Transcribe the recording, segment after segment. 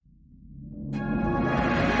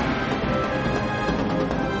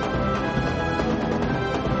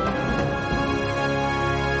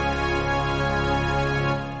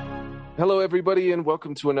Hello, everybody, and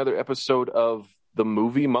welcome to another episode of the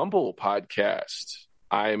Movie Mumble podcast.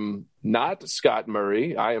 I'm not Scott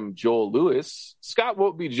Murray. I am Joel Lewis. Scott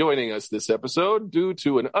won't be joining us this episode due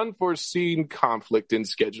to an unforeseen conflict in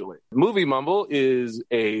scheduling. Movie Mumble is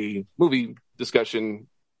a movie discussion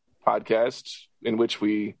podcast in which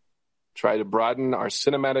we try to broaden our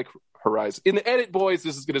cinematic horizon. In the edit, boys,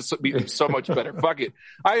 this is going to be so much better. Fuck it.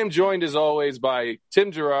 I am joined, as always, by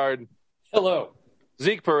Tim Gerard. Hello.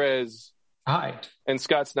 Zeke Perez. Hi. And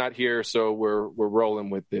Scott's not here, so we're rolling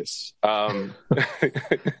with this. There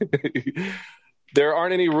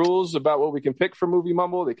aren't any rules about what we can pick for Movie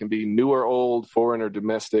Mumble. They can be new or old, foreign or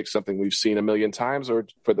domestic, something we've seen a million times or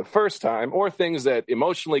for the first time, or things that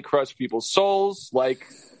emotionally crush people's souls, like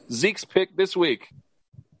Zeke's pick this week.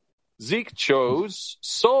 Zeke chose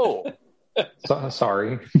Soul.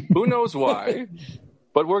 Sorry. Who knows why?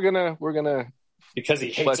 But we're gonna because he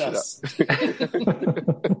hates us.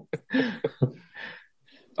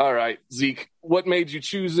 All right, Zeke, what made you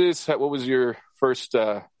choose this? What was your first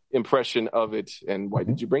impression of it, and why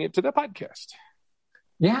did you bring it to the podcast?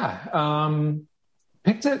 Yeah,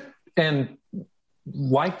 picked it and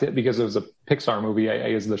liked it because it was a Pixar movie,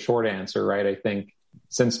 is the short answer, right? I think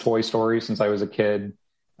since Toy Story, since I was a kid,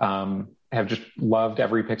 have just loved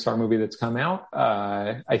every Pixar movie that's come out.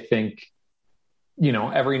 I think,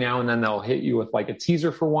 every now and then they'll hit you with like a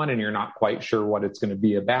teaser for one and you're not quite sure what it's going to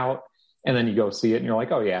be about. And then you go see it and you're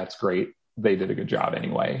like, oh yeah, it's great. They did a good job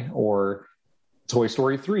anyway. Or Toy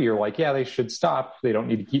Story 3, you're like, yeah, they should stop. They don't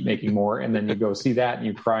need to keep making more. And then you go see that and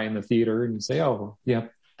you cry in the theater and you say, oh yeah,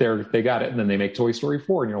 they got it. And then they make Toy Story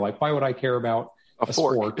 4 and you're like, why would I care about a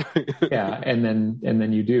sport? Yeah. And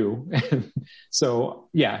then you do. So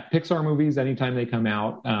yeah, Pixar movies, anytime they come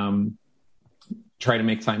out, try to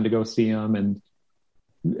make time to go see them and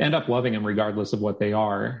end up loving them regardless of what they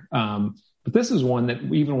are. But this is one that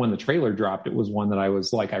even when the trailer dropped, it was one that I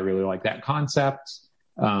was like, I really like that concept.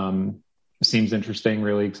 Seems interesting,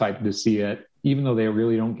 really excited to see it, even though they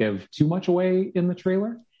really don't give too much away in the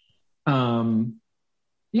trailer.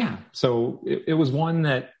 Yeah. So it was one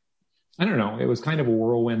that, I don't know, it was kind of a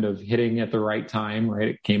whirlwind of hitting at the right time, right?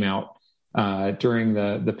 It came out during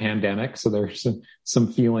the pandemic. So there's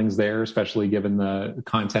some feelings there, especially given the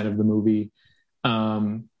content of the movie.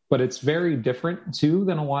 But it's very different too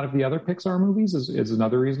than a lot of the other Pixar movies is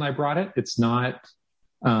another reason I brought it. It's not,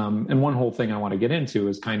 and one whole thing I want to get into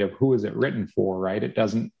is kind of who is it written for, right? It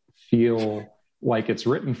doesn't feel like it's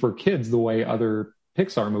written for kids the way other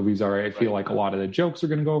Pixar movies are. I feel like a lot of the jokes are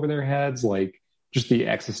going to go over their heads, like just the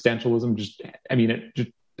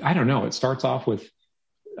existentialism, I don't know. It starts off with,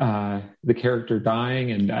 the character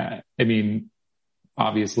dying. And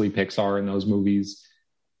obviously Pixar and those movies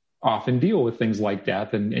often deal with things like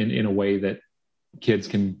death and in a way that kids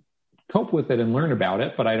can cope with it and learn about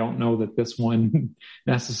it. But I don't know that this one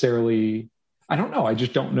necessarily, I don't know. I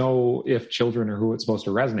just don't know if children are who it's supposed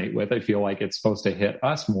to resonate with. I feel like it's supposed to hit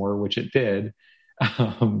us more, which it did.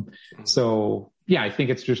 So yeah, I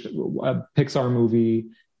think it's just a Pixar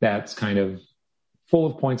movie that's kind of full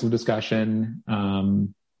of points of discussion. I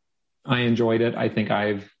enjoyed it. I think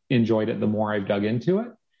I've enjoyed it the more I've dug into it.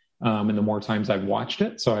 And the more times I've watched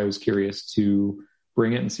it. So I was curious to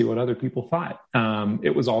bring it and see what other people thought.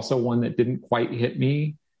 It was also one that didn't quite hit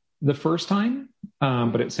me the first time,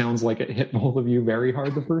 but it sounds like it hit both of you very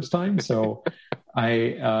hard the first time. So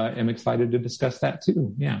I am excited to discuss that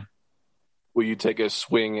too. Yeah. Will you take a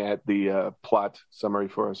swing at the plot summary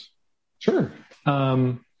for us? Sure.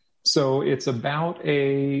 So it's about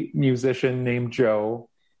a musician named Joe,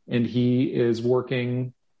 and he is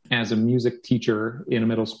working as a music teacher in a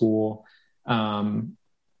middle school,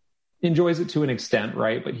 enjoys it to an extent,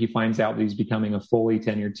 right? But he finds out that he's becoming a fully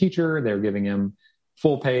tenured teacher. They're giving him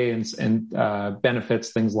full pay and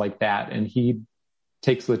benefits, things like that. And he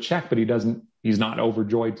takes the check, but he's not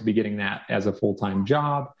overjoyed to be getting that as a full-time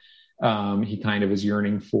job. He kind of is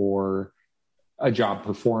yearning for a job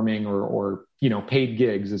performing or paid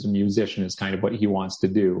gigs as a musician is kind of what he wants to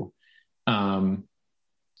do.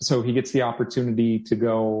 So he gets the opportunity to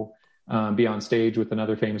go be on stage with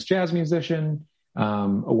another famous jazz musician,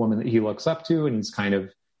 a woman that he looks up to, and he's kind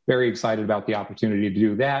of very excited about the opportunity to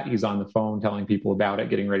do that. He's on the phone telling people about it,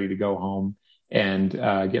 getting ready to go home and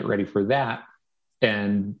get ready for that,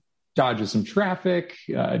 and dodges some traffic,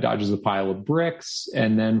 dodges a pile of bricks,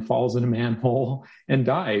 and then falls in a manhole and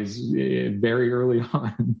dies very early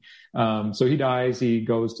on. So he dies, he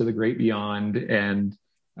goes to the great beyond and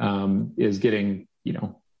is getting,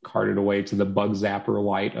 carted away to the bug zapper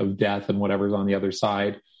light of death and whatever's on the other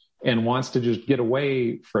side, and wants to just get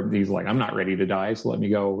away from these, like, I'm not ready to die, so let me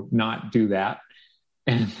go not do that.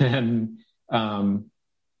 And then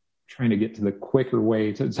trying to get to the quicker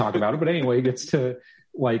way to talk about it, but anyway, it gets to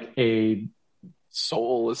like a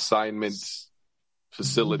soul assignment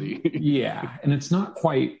facility. Yeah, and it's not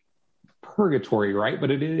quite purgatory, right? But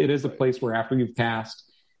it is a place where after you've passed,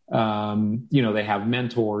 they have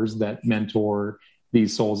mentors that mentor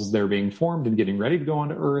these souls as they're being formed and getting ready to go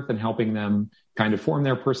onto Earth, and helping them kind of form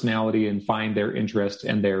their personality and find their interest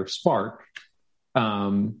and their spark.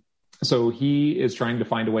 So he is trying to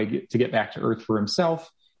find a way to get back to Earth for himself.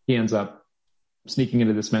 He ends up sneaking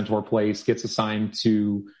into this mentor place, gets assigned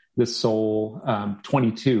to this soul,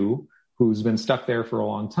 22, who's been stuck there for a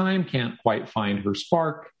long time, can't quite find her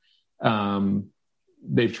spark.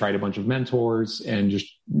 They've tried a bunch of mentors and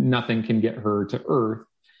just nothing can get her to Earth.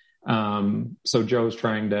 So Joe's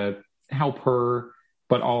trying to help her,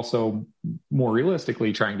 but also more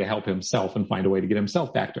realistically trying to help himself and find a way to get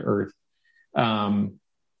himself back to Earth.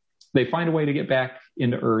 They find a way to get back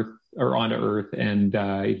into Earth or onto Earth, and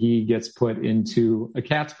he gets put into a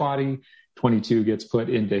cat's body. 22 gets put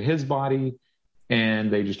into his body,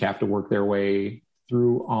 and they just have to work their way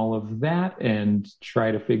through all of that and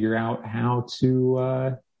try to figure out how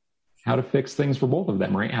to fix things for both of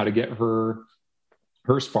them, right? How to get her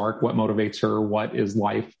spark, what motivates her, what is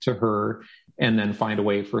life to her, and then find a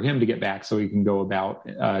way for him to get back so he can go about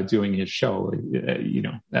doing his show.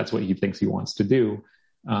 That's what he thinks he wants to do.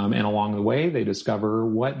 And along the way, they discover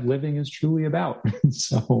what living is truly about.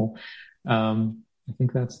 So I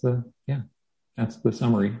think that's the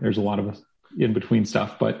summary. There's a lot of in between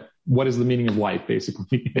stuff, but what is the meaning of life,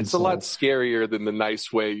 basically? It's a lot scarier than the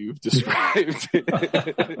nice way you've described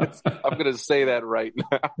it. I'm going to say that right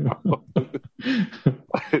now.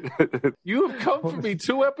 You have come for me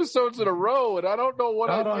 2 episodes in a row, and I don't know what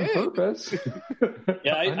Not I did. On purpose.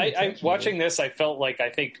 Yeah, I watching this, I felt like I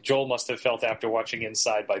think Joel must have felt after watching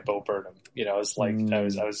Inside by Bo Burnham. I was like, I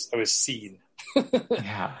was seen.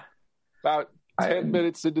 Yeah. About 10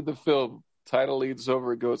 minutes into the film, Title leans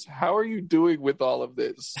over and goes, "How are you doing with all of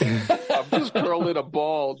this?" I'm just curling a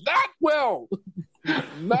ball. Not well.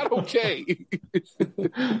 Not okay.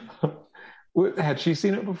 Had she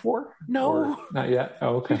seen it before? No. Or not yet?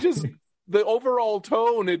 Oh, okay. The overall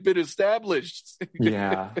tone had been established.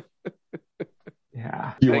 Yeah.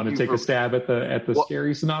 Yeah. Do you want to take a stab at the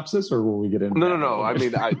scary synopsis, or will we get into No. I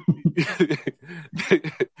mean,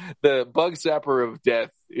 the bug zapper of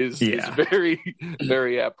death is very,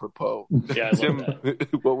 very apropos. Yeah, I Tim, love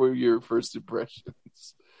that. what were your first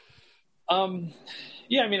impressions?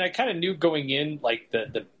 Yeah, I mean, I kind of knew going in, like,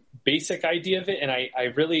 the basic idea of it, and I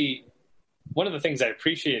really, one of the things I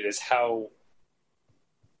appreciated is how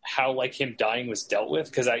like him dying was dealt with,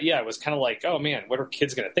 because I was kind of like, oh man, what are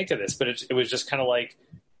kids going to think of this? But it was just kind of like,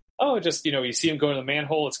 oh, just, you see him go in the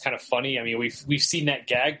manhole. It's kind of funny. I mean, we've seen that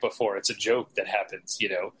gag before. It's a joke that happens,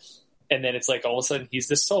 and then it's like, all of a sudden he's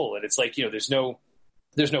the soul. And it's like, there's no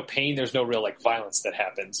pain. There's no real like violence that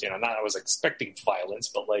happens. Not, I was expecting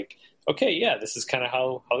violence, but like, okay, yeah, this is kind of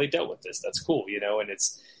how they dealt with this. That's cool. And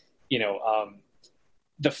it's,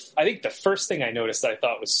 I think the first thing I noticed that I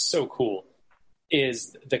thought was so cool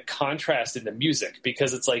is the contrast in the music,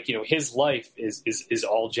 because it's like, his life is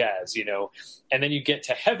all jazz, and then you get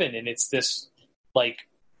to heaven and it's this like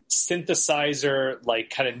synthesizer, like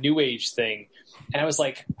kind of new age thing. And I was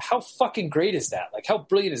like, how fucking great is that? Like, how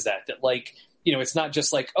brilliant is that? That like, it's not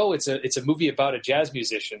just like, oh, it's a movie about a jazz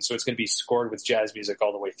musician, so it's going to be scored with jazz music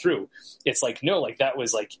all the way through. It's like, no, like that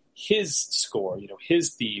was like his score,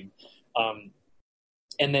 his theme.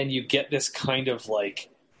 And then you get this kind of like,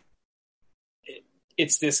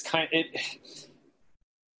 it's this kind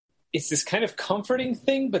of comforting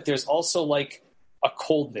thing, but there's also like a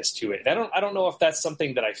coldness to it. And I don't know if that's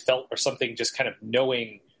something that I felt or something just kind of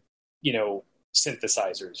knowing,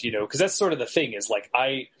 synthesizers, because that's sort of the thing is like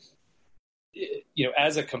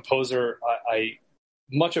as a composer, I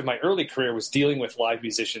much of my early career was dealing with live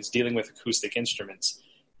musicians, dealing with acoustic instruments.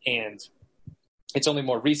 And it's only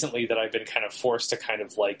more recently that I've been kind of forced to kind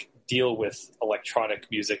of like deal with electronic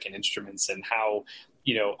music and instruments, and how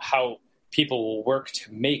people will work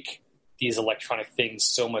to make these electronic things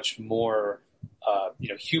so much more,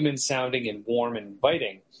 human sounding and warm and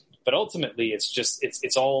inviting. But ultimately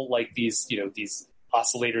it's all like these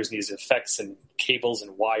oscillators and these effects and cables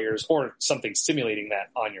and wires or something simulating that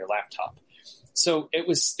on your laptop. So it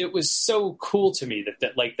was so cool to me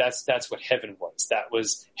that like that's what heaven was.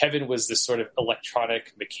 Heaven was this sort of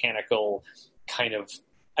electronic, mechanical kind of,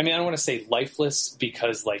 I mean, I don't want to say lifeless,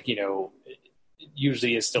 because like, it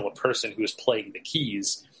usually is still a person who is playing the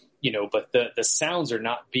keys, but the sounds are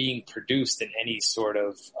not being produced in any sort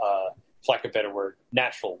of, for lack of a better word,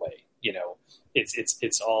 natural way.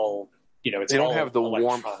 It's all, it's they don't all have the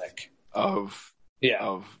electronic warmth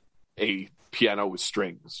of a piano with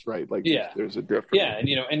strings, right? Like, there's a difference. Yeah,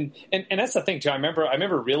 and and that's the thing too. I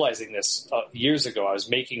remember realizing this years ago. I was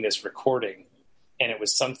making this recording, and it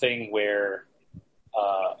was something where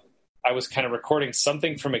I was kind of recording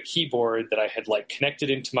something from a keyboard that I had like connected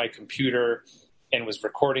into my computer and was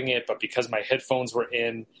recording it, but because my headphones were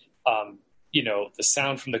in, the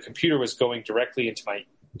sound from the computer was going directly into my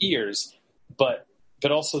ears, but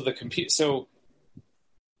also the computer. So,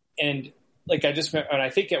 and like, and I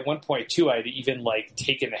think at one point too, I'd even like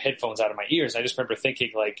taken the headphones out of my ears. I just remember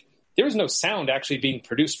thinking like, there was no sound actually being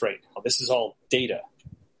produced right now. This is all data,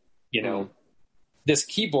 This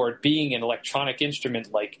keyboard being an electronic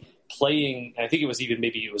instrument, like playing, I think it was even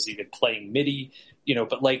playing MIDI,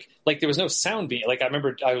 but like there was no sound being, like, I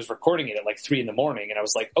remember I was recording it at like 3 a.m. and I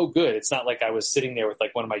was like, oh good. It's not like I was sitting there with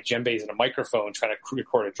like one of my djembes and a microphone trying to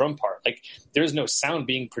record a drum part. Like there's no sound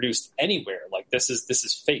being produced anywhere. Like this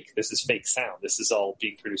is fake. This is fake sound. This is all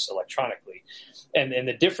being produced electronically. And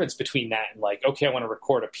the difference between that and like, okay, I want to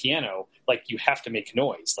record a piano, like you have to make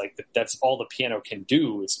noise. Like that's all the piano can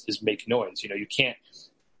do is make noise. You can't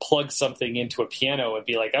plug something into a piano and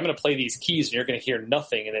be like, I'm going to play these keys and you're going to hear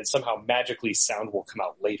nothing. And then somehow magically sound will come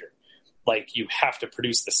out later. Like you have to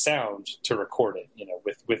produce the sound to record it,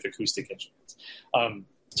 with acoustic instruments.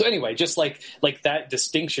 So anyway, just like that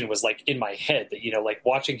distinction was like in my head that, like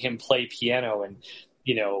watching him play piano and,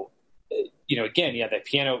 again, that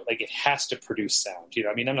piano, like it has to produce sound,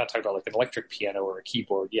 I mean, I'm not talking about like an electric piano or a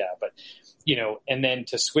keyboard. But, and then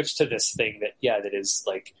to switch to this thing that is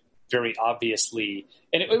like very obviously,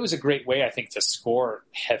 and it was a great way, I think, to score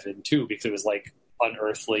Heaven too, because it was like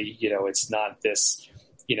unearthly, it's not this,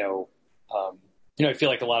 I feel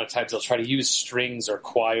like a lot of times they'll try to use strings or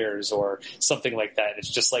choirs or something like that. It's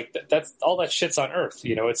just like that's all that shit's on earth.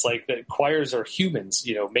 It's like the choirs are humans,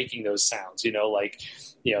 making those sounds,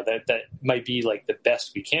 that might be like the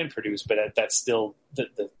best we can produce, but that's still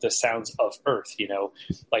the sounds of earth,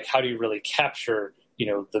 like how do you really capture,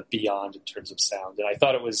 the beyond in terms of sound? And I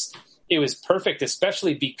thought it was perfect,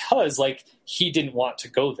 especially because like he didn't want to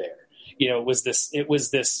go there. It was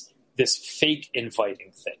this fake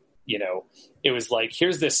inviting thing. It was like,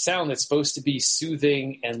 here's this sound that's supposed to be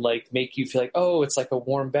soothing and like make you feel like, oh, it's like a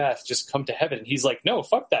warm bath. Just come to heaven. And he's like, no,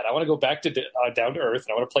 fuck that. I want to go back to down to earth,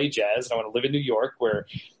 and I want to play jazz, and I want to live in New York where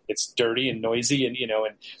it's dirty and noisy, and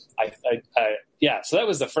So that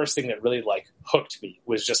was the first thing that really like hooked me,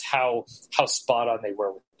 was just how spot on they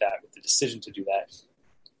were with the decision to do that.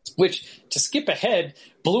 Which, to skip ahead,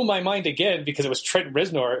 blew my mind again because it was Trent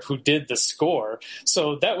Reznor who did the score.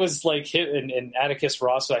 So that was like him and Atticus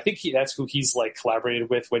Ross. So I think that's who he's like collaborated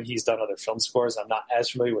with when he's done other film scores. I'm not as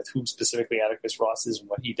familiar with who specifically Atticus Ross is and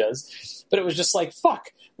what he does. But it was just like,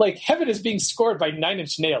 fuck, like Heaven is being scored by Nine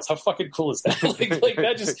Inch Nails. How fucking cool is that? like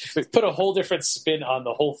that just put a whole different spin on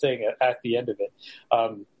the whole thing at the end of it.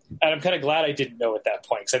 And I'm kind of glad I didn't know at that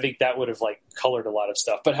point, because I think that would have like colored a lot of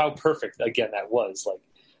stuff. But how perfect, again, that was like.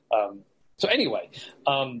 So anyway,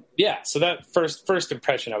 so that first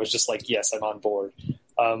impression, I was just like, yes, I'm on board.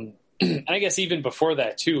 And I guess even before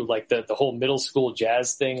that too, like the whole middle school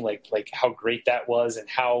jazz thing, like how great that was, and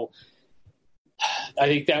how I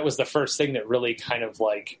think that was the first thing that really kind of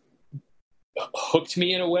like hooked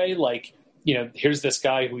me in a way. Like, here's this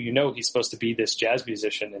guy who, he's supposed to be this jazz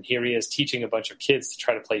musician, and here he is teaching a bunch of kids to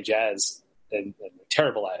try to play jazz, and they're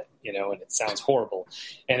terrible at it, and it sounds horrible.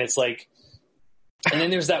 And it's like, and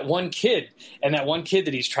then there's that one kid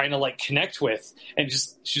that he's trying to like connect with, and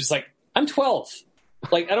she's like, I'm 12.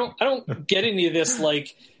 Like, I don't get any of this,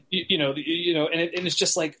 like, and it's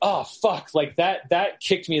just like, oh fuck, like that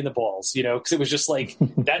kicked me in the balls, cause it was just like,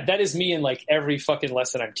 that is me in like every fucking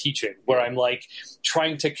lesson I'm teaching, where I'm like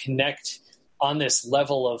trying to connect on this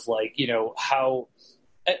level of like, how,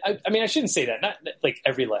 I mean, I shouldn't say that, not like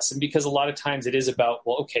every lesson, because a lot of times it is about,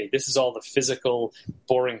 well, okay, this is all the physical,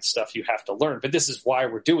 boring stuff you have to learn, but this is why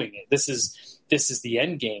we're doing it. This is the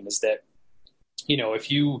end game, is that,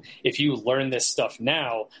 if you learn this stuff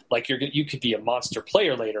now, like you could be a monster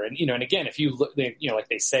player later. And, and again, if you look, like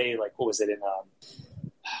they say, like, what was it in,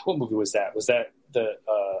 what movie was that? Was that the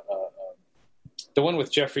one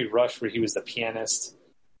with Jeffrey Rush where he was the pianist?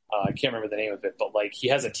 I can't remember the name of it, but like he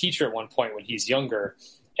has a teacher at one point when he's younger,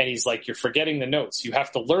 and he's like, you're forgetting the notes. You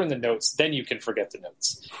have to learn the notes, then you can forget the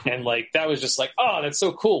notes. And like, that was just like, oh, that's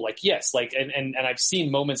so cool. Like, yes. Like, and I've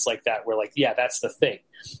seen moments like that where like, yeah, that's the thing.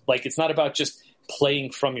 Like, it's not about just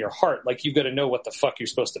playing from your heart. Like, you've got to know what the fuck you're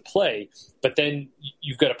supposed to play, but then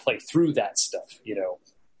you've got to play through that stuff,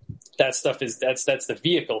 that stuff is that's the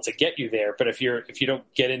vehicle to get you there. But if you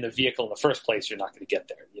don't get in the vehicle in the first place, you're not going to get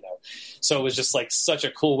there, you know? So it was just like such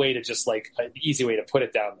a cool way to just like an easy way to put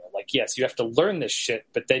it down there. Like, yes, you have to learn this shit,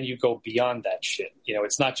 but then you go beyond that shit. You know,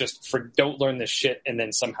 it's not just don't learn this shit and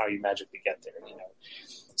then somehow you magically get there, you know?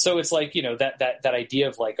 So it's like, you know, that idea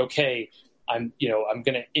of like, okay, I'm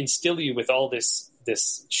going to instill you with all this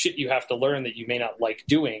shit you have to learn that you may not like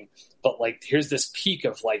doing, but like, here's this peak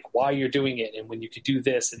of like why you're doing it. And when you could do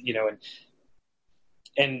this, and, you know,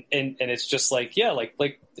 and it's just like, yeah, like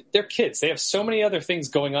they're kids. They have so many other things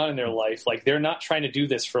going on in their life. Like they're not trying to do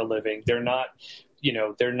this for a living. They're not, you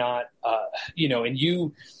know, and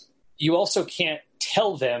you also can't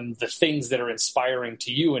tell them the things that are inspiring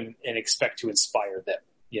to you and expect to inspire them,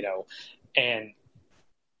 you know, and,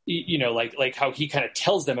 you know, like how he kind of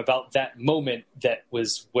tells them about that moment that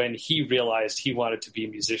was when he realized he wanted to be a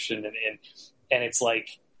musician, and it's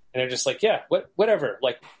like, and they're just like, yeah, whatever.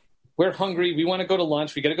 Like, we're hungry. We want to go to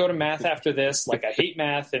lunch. We got to go to math after this. Like, I hate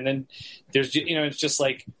math. And then there's, you know, it's just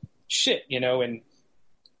like shit, you know, and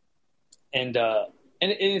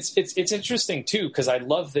it's interesting too, because I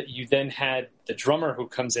love that you then had the drummer who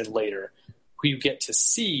comes in later, who you get to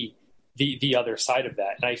see the other side of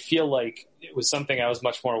that. And I feel like it was something I was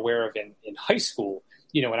much more aware of in high school,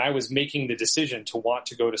 you know, when I was making the decision to want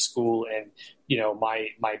to go to school, and, you know, my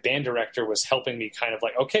band director was helping me kind of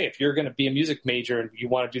like, okay, if you're going to be a music major and you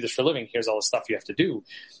want to do this for a living, here's all the stuff you have to do.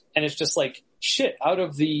 And it's just like, shit, out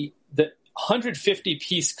of the 150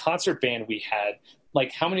 piece concert band we had,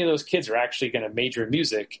 like how many of those kids are actually going to major in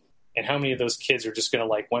music, and how many of those kids are just going to,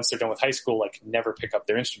 like, once they're done with high school, like never pick up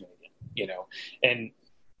their instrument again, you know? And,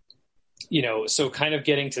 you know, so kind of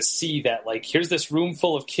getting to see that, like, here's this room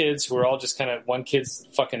full of kids who are all just kind of, one kid's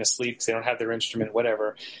fucking asleep because they don't have their instrument,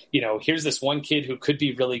 whatever. You know, here's this one kid who could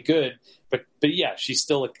be really good, but yeah, she's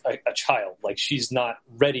still a child. Like, she's not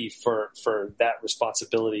ready for that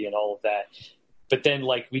responsibility and all of that. But then,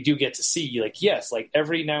 like, we do get to see, like, yes, like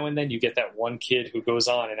every now and then you get that one kid who goes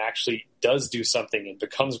on and actually does do something and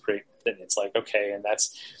becomes great. Then it's like, okay. And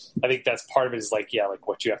I think that's part of it, is like, yeah, like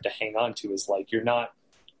what you have to hang on to is like, you're not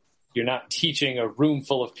teaching a room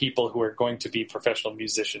full of people who are going to be professional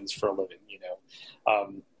musicians for a living, you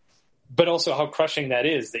know? But also how crushing that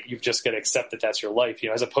is, that you've just got to accept that that's your life, you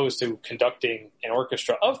know, as opposed to conducting an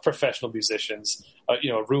orchestra of professional musicians,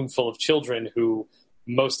 you know, a room full of children who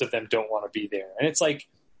most of them don't want to be there. And it's like,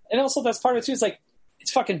 and also that's part of it too. It's like,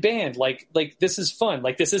 it's fucking band. Like this is fun.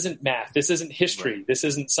 Like, this isn't math. This isn't history. Right. This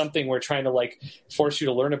isn't something we're trying to like force you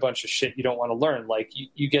to learn a bunch of shit you don't want to learn. Like,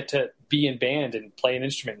 you get to be in band and play an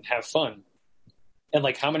instrument and have fun. And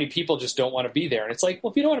like, how many people just don't want to be there? And it's like, well,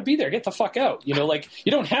 if you don't want to be there, get the fuck out. You know, like,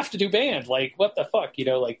 you don't have to do band. Like, what the fuck? You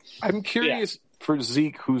know, like, I'm curious for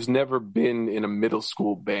Zeke, who's never been in a middle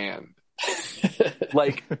school band.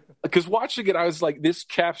 Like, because watching it, I was like, this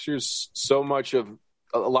captures so much of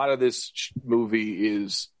a lot of this movie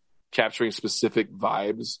is capturing specific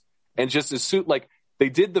vibes. And just as soon, like, they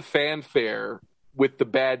did the fanfare with the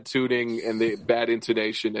bad tuning and the bad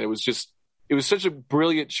intonation, and it was such a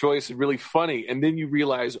brilliant choice and really funny. And then you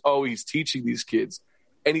realize, oh, he's teaching these kids,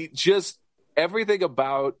 and he just, everything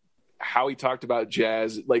about how he talked about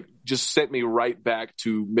jazz, like, just sent me right back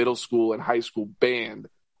to middle school and high school band,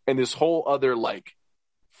 and this whole other like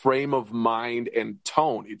frame of mind and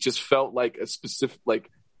tone. It just felt like a specific, like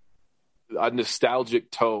a nostalgic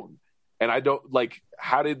tone. And I don't like,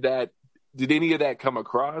 did any of that come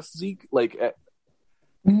across, Zeke? Like,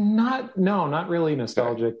 not really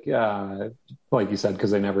nostalgic, like you said,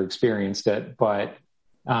 because I never experienced it, but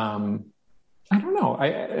I don't know.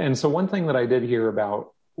 And so one thing that I did hear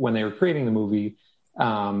about when they were creating the movie,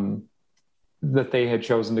 that they had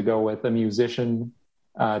chosen to go with a musician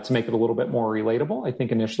to make it a little bit more relatable. I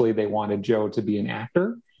think initially they wanted Joe to be an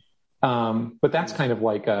actor. But that's kind of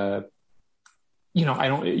like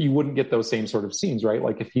you wouldn't get those same sort of scenes, right?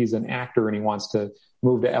 Like, if he's an actor and he wants to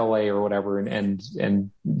move to LA or whatever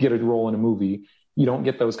and get a role in a movie, you don't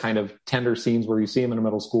get those kind of tender scenes where you see him in a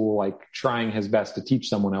middle school, like trying his best to teach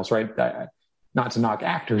someone else, right? Not to knock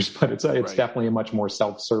actors, but it's right. Definitely a much more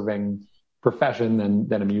self-serving profession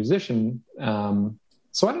than a musician.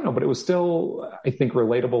 So I don't know, but it was still, I think,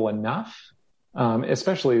 relatable enough.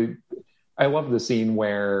 Especially, I love the scene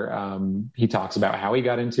where he talks about how he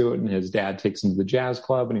got into it, and his dad takes him to the jazz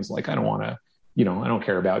club, and he's like, I don't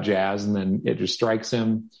care about jazz. And then it just strikes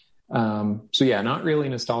him. So yeah, not really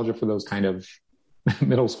nostalgia for those kind of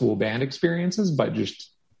middle school band experiences, but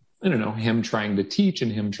just, I don't know, him trying to teach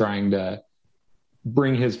and him trying to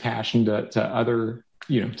bring his passion to other,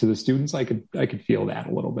 to the students. I could feel that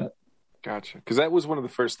a little bit. Gotcha. Because that was one of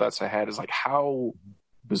the first thoughts I had, is like how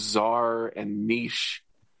bizarre and niche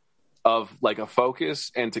of like a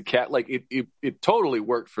focus and to like it totally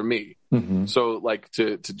worked for me. Mm-hmm. So like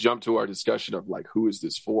to jump to our discussion of like, who is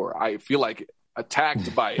this for? I feel like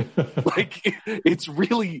attacked by it. Like it's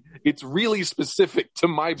really specific to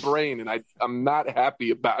my brain, and I'm not happy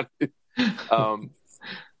about it.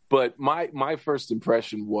 But my first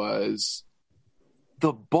impression was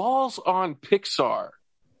the balls on Pixar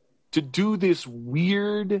to do this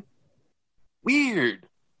weird,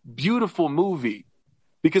 beautiful movie.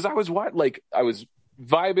 Because I was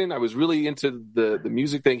vibing, I was really into the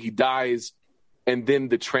music thing. He dies, and then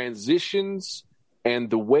the transitions and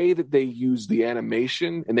the way that they use the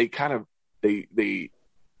animation, and they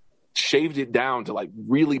shaved it down to like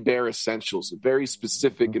really bare essentials, very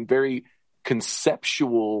specific and very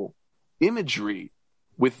conceptual imagery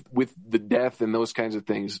with the death and those kinds of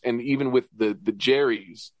things. And even with the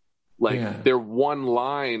Jerrys, like they're one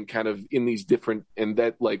line kind of in these different, and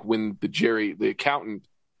that like when the accountant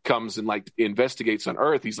comes and like investigates on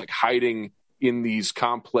Earth, he's like hiding in these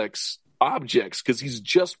complex objects because he's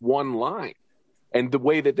just one line. And the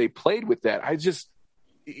way that they played with that, I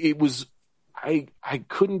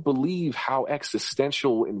couldn't believe how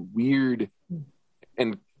existential and weird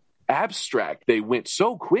and abstract they went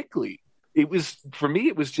so quickly. For me,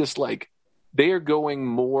 it was just like they are going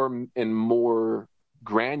more and more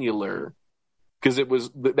granular, because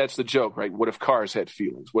that's the joke, right? What if cars had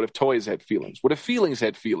feelings? What if toys had feelings? What if feelings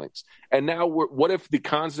had feelings? And now what if the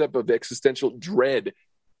concept of existential dread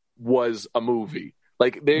was a movie?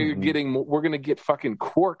 Like we're going to get fucking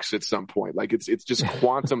quarks at some point. Like it's just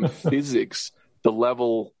quantum physics, the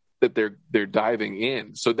level that they're diving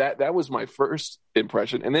in. So that was my first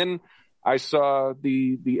impression. And then I saw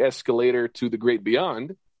the escalator to the great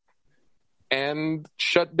beyond and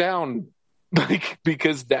shut down, like,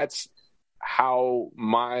 because that's how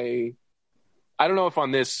I don't know if on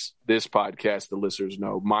this podcast the listeners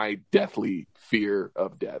know my deathly fear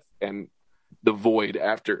of death and the void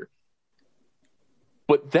after.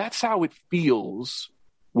 But that's how it feels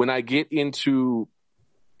when I get into,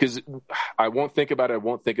 because I won't think about it,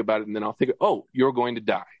 and then I'll think, oh, you're going to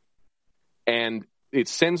die. And it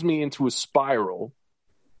sends me into a spiral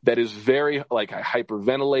that is very, like, I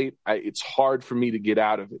hyperventilate. It's hard for me to get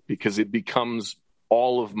out of it because it becomes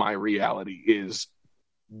all of my reality is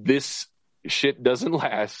this shit doesn't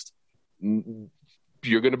last.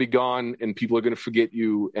 You're going to be gone and people are going to forget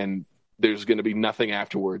you and there's going to be nothing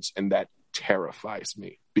afterwards. And that terrifies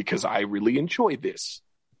me because I really enjoy this.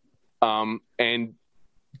 And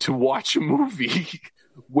to watch a movie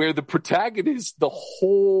where the protagonist, the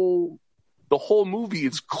whole movie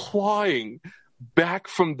is clawing back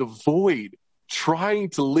from the void, trying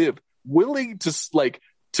to live, willing to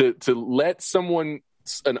to let someone,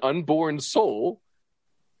 an unborn soul,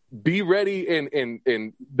 be ready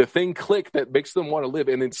and the thing click that makes them want to live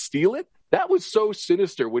and then steal it. That was so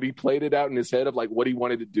sinister when he played it out in his head of like what he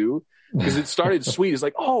wanted to do, because it started sweet. It's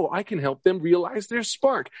like, oh, I can help them realize their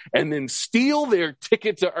spark and then steal their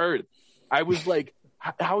ticket to Earth. I was like,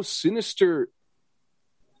 how sinister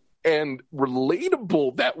and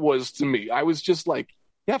relatable that was to me. I was just like,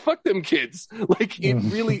 yeah, fuck them kids. Like it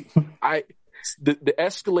really, the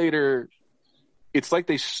escalator, it's like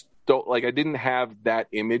they stole, like I didn't have that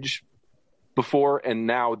image before. And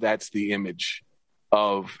now that's the image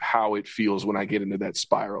of how it feels when I get into that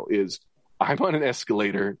spiral is I'm on an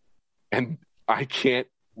escalator and I can't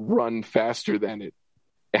run faster than it.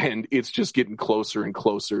 And it's just getting closer and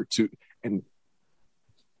closer to, and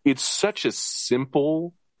it's such a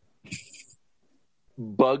simple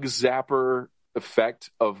bug zapper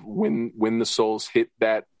effect of when the souls hit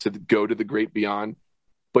that to go to the great beyond,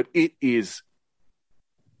 but it is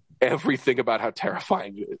everything about how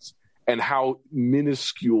terrifying it is and how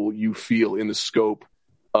minuscule you feel in the scope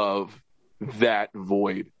of that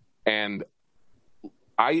void. And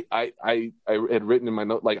I had written in my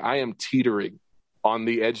note, like, I am teetering on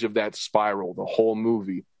the edge of that spiral the whole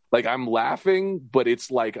movie. Like, I'm laughing, but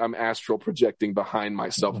it's like I'm astral projecting behind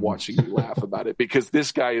myself watching me laugh about it, because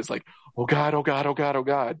this guy is like, oh God, oh God, oh God, oh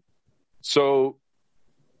God. So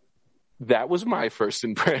that was my first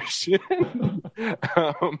impression.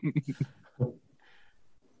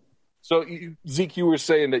 So Zeke, you were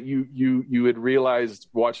saying that you had realized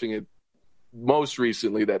watching it most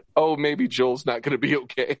recently that, oh, maybe Joel's not going to be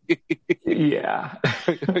okay. Yeah.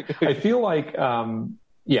 I feel like,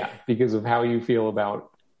 because of how you feel about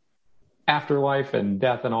afterlife and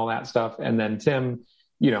death and all that stuff. And then Tim,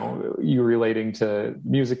 you relating to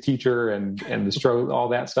music teacher and the stroke, all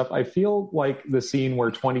that stuff. I feel like the scene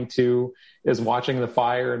where 22 is watching the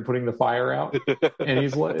fire and putting the fire out,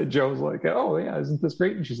 and Joe's like, "Oh yeah, isn't this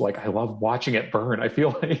great?" And she's like, "I love watching it burn." I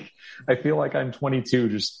feel like I'm 22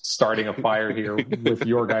 just starting a fire here with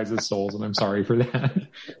your guys' souls, and I'm sorry for that,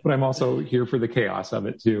 but I'm also here for the chaos of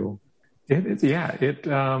it too. It's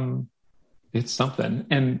something.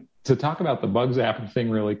 And to talk about the bug zapper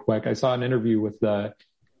thing really quick, I saw an interview with the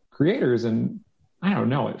creators, and I don't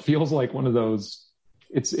know, it feels like one of those,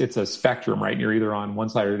 it's a spectrum, right? You're either on one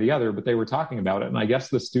side or the other, but they were talking about it. And I guess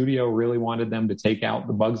the studio really wanted them to take out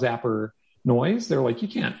the bug zapper noise. They're like, you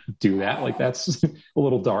can't do that. Like, that's a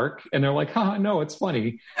little dark. And they're like, no, it's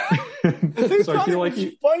funny. So I feel like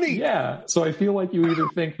funny. Yeah. So I feel like you either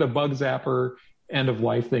think the bug zapper end of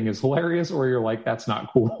life thing is hilarious, or you're like, that's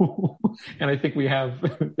not cool. And I think we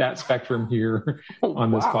have that spectrum here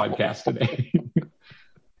on this podcast today.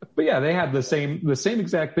 But yeah, they had the same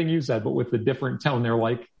exact thing you said, but with a different tone. They're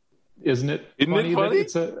like, isn't it funny that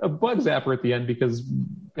it's a bug zapper at the end? Because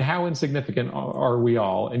how insignificant are we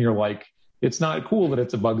all? And you're like, it's not cool that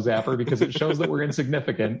it's a bug zapper because it shows that we're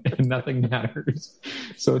insignificant and nothing matters.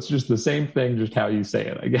 So it's just the same thing, just how you say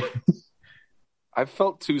it, I guess. I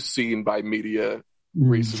felt too seen by media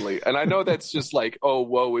recently. And I know that's just like, oh,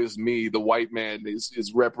 woe is me. The white man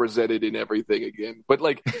is represented in everything again. But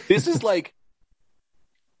like, this is like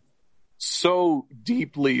so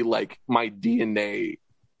deeply like my DNA,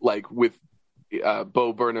 like with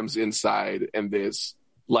Bo Burnham's Inside and this,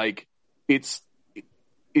 like it's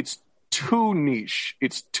too niche.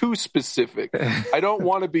 It's too specific. I don't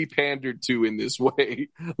want to be pandered to in this way.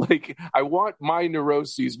 Like, I want my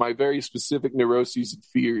neuroses, my very specific neuroses and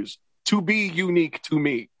fears, to be unique to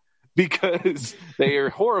me because they are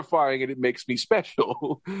horrifying and it makes me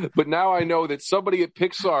special. But now I know that somebody at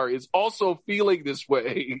Pixar is also feeling this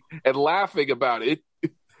way and laughing about it.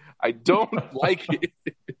 I don't like it.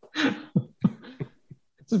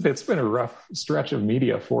 It's been a rough stretch of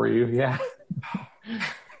media for you. Yeah.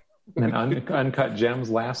 And Uncut Gems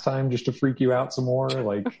last time just to freak you out some more.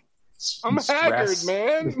 Like, I'm haggard,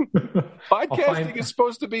 man. Podcasting is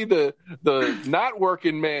supposed to be the not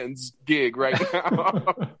working man's gig right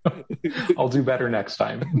now. I'll do better next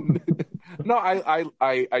time. No, I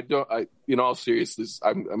don't. In all seriousness,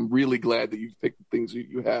 I'm really glad that you've picked the things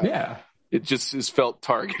you have. Yeah. It just has felt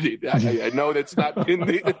targeted. I know that's not been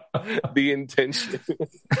the intention.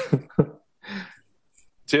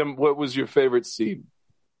 Tim, what was your favorite scene?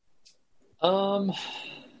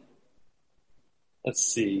 Let's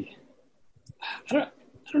see. I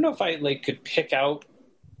don't know if I could pick out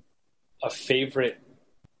a favorite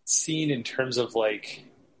scene in terms of I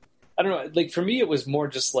don't know. Like, for me, it was more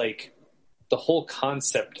just like the whole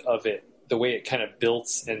concept of it, the way it kind of built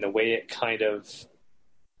and the way it kind of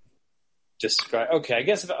described. Okay, I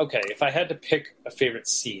guess if I had to pick a favorite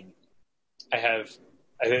scene, I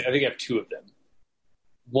think I have two of them.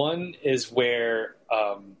 One is where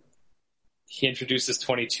he introduces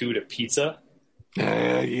 22 to pizza.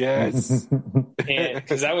 Yes. And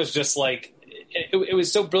because that was just like, it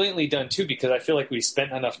was so brilliantly done too, because I feel like we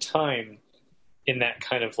spent enough time in that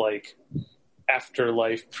kind of like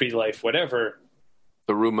afterlife, pre-life, whatever.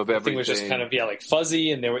 The room of everything. Everything was just kind of, like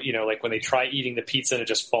fuzzy. And they were, like when they try eating the pizza and it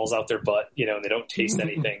just falls out their butt, and they don't taste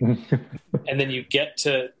anything. And then you get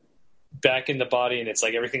to back in the body and it's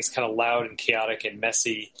like everything's kind of loud and chaotic and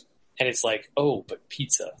messy. And it's like, oh, but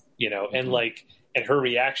pizza, and her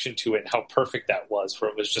reaction to it and how perfect that was,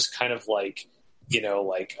 where it was just kind of like, she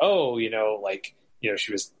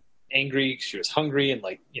was angry, she was hungry, and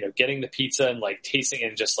getting the pizza and tasting it,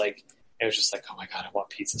 and just it was just like, oh my God, I want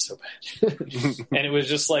pizza so bad. And it was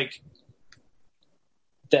just like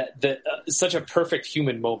that such a perfect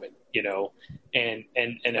human moment, and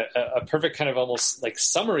a perfect kind of almost like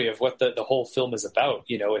summary of what the whole film is about.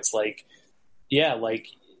 It's like, yeah, the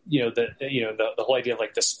whole idea of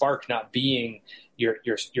the spark not being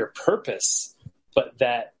your purpose, but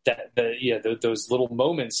those little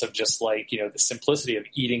moments of just the simplicity of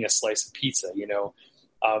eating a slice of pizza,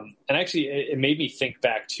 and actually it made me think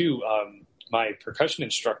back to my percussion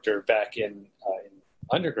instructor back in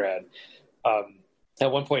undergrad.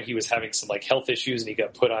 At one point he was having some health issues and he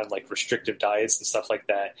got put on restrictive diets and stuff like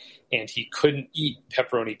that. And he couldn't eat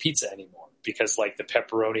pepperoni pizza anymore because the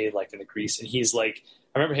pepperoni, and the grease. And he's like,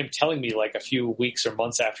 I remember him telling me a few weeks or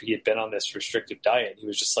months after he had been on this restrictive diet, he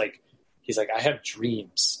was just he's like, I have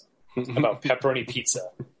dreams about pepperoni pizza.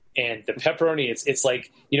 And the pepperoni, it's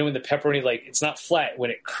when the pepperoni, it's not flat, when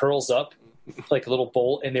it curls up like a little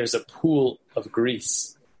bowl and there's a pool of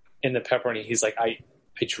grease in the pepperoni. He's like, I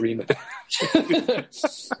dream about it.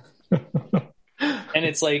 And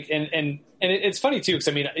it's like, it's funny too, because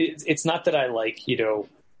I mean, it's not that I like,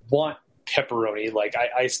 want pepperoni. Like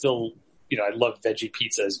I still, I love veggie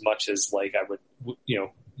pizza as much as like I would,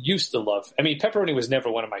 used to love. I mean, pepperoni was never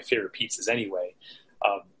one of my favorite pizzas anyway.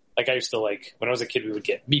 Like I used to like, when I was a kid, we would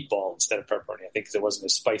get meatball instead of pepperoni, I think, because it wasn't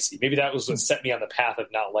as spicy. Maybe that was what set me on the path of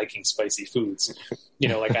not liking spicy foods.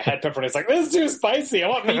 Like I had pepperoni, it's like, this is too spicy, I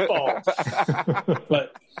want meatball.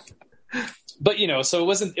 but so it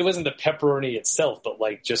wasn't the pepperoni itself, but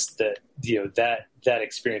like just that, that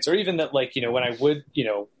experience. Or even that, like, when I would,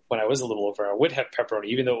 when I was a little older, I would have pepperoni,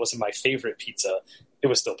 even though it wasn't my favorite pizza, it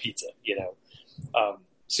was still pizza,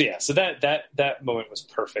 so that moment was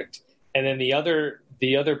perfect. And then the other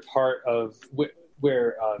part of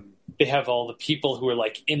where they have all the people who are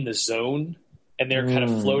like in the zone and they're kind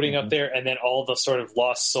of floating up there, and then all the sort of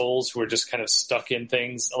lost souls who are just kind of stuck in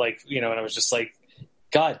things, like, and I was just like,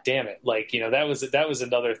 God damn it. Like, that was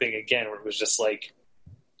another thing again, where it was just like,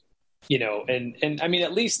 and I mean,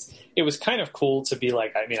 at least it was kind of cool to be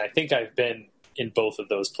like, I mean, I think I've been in both of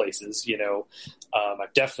those places,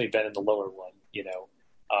 I've definitely been in the lower one,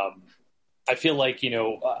 I feel like,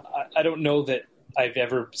 I don't know that I've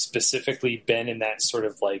ever specifically been in that sort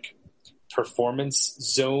of like performance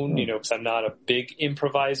zone, because I'm not a big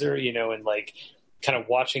improviser, and like kind of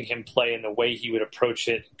watching him play and the way he would approach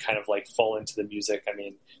it, kind of like fall into the music. I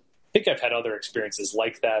mean, I think I've had other experiences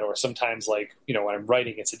like that, or sometimes like, when I'm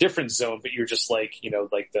writing, it's a different zone, but you're just like,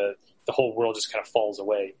 like the whole world just kind of falls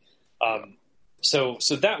away. So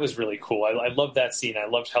that was really cool. I loved that scene. I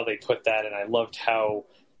loved how they put that. And I loved how,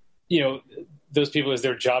 those people, is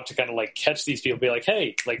their job to kind of like catch these people, be like,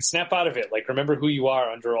 hey, like snap out of it. Like, remember who you are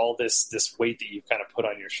under all this weight that you kind of put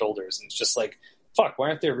on your shoulders. And it's just like, fuck, why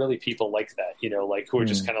aren't there really people like that? Like who are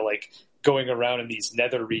just kind of like going around in these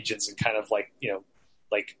nether regions and kind of like,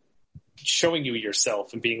 like showing you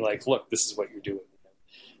yourself and being like, look, this is what you're doing.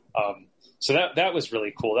 So that was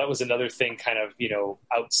really cool. That was another thing kind of,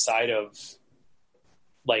 outside of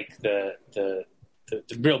like the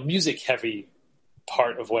real music heavy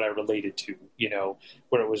part of what I related to,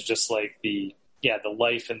 where it was just like the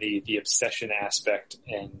life and the obsession aspect,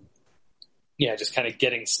 and just kind of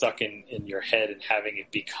getting stuck in your head and having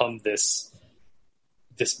it become this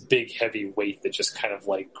big heavy weight that just kind of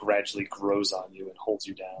like gradually grows on you and holds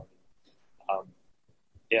you down.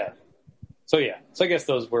 So I guess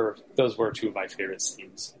those were two of my favorite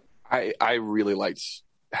scenes. I really liked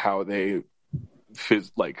how they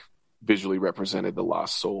visually represented the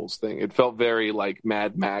lost souls thing. It felt very like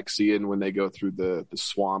Mad Maxian when they go through the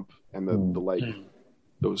swamp and the like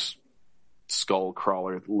those skull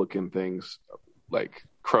crawler looking things, like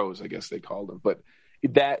crows, I guess they called them. But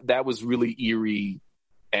that was really eerie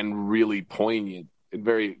and really poignant and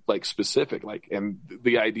very like specific, like, and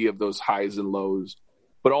the idea of those highs and lows,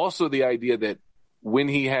 but also the idea that when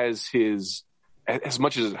he has his, as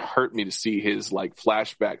much as it hurt me to see his like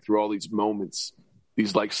flashback through all these moments,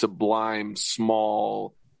 these like sublime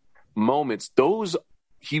small moments, those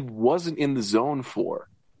he wasn't in the zone for,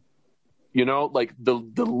 like the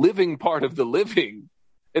living part of the living.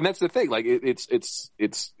 And that's the thing, like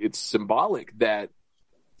it's symbolic that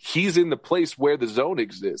he's in the place where the zone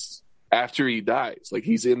exists after he dies. Like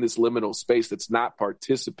he's in this liminal space that's not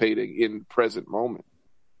participating in the present moment.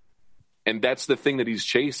 And that's the thing that he's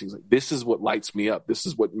chasing. He's like, this is what lights me up. This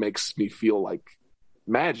is what makes me feel like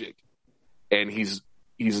magic. And he's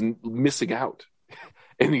missing out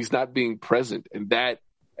and he's not being present. And that,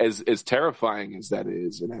 as terrifying as that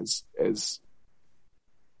is, and as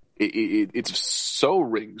it so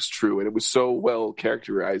rings true, and it was so well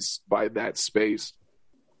characterized by that space.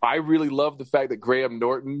 I really love the fact that Graham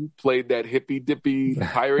Norton played that hippy dippy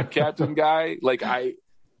pirate captain guy. Like I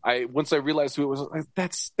once I realized who it was, like,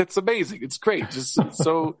 that's amazing. It's great. Just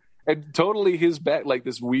so, and totally his back, like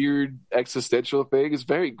this weird existential thing is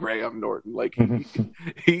very Graham Norton. Like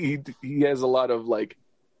he has a lot of like,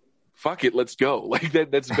 fuck it, let's go. Like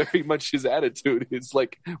that's very much his attitude. It's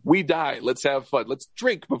like, we die, let's have fun, let's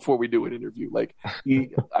drink before we do an interview. Like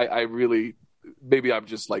I really, maybe I'm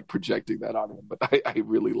just like projecting that on him, but I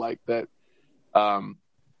really like that.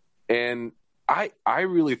 And I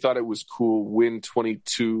really thought it was cool when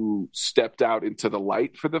 22 stepped out into the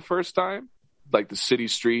light for the first time, like the city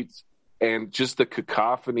streets, and just the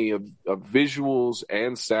cacophony of visuals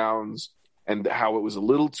and sounds, and how it was a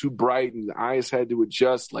little too bright and the eyes had to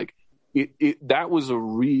adjust. Like that was a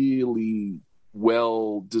really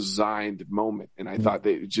well designed moment. And I thought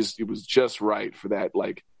that it was just right for that.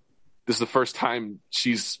 Like, this is the first time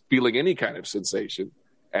she's feeling any kind of sensation,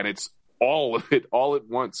 and it's all of it all at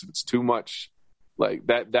once. It's too much. Like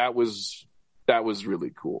that was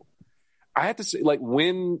really cool. I had to say, like,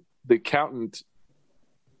 when the accountant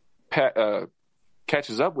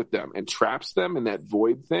catches up with them and traps them in that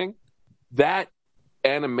void thing. That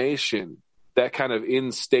animation, that kind of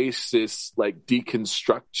in stasis, like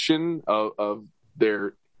deconstruction of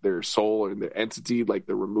their soul and their entity, like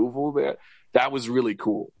the removal there, that was really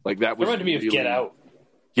cool. Like that was reminded me of Get Out.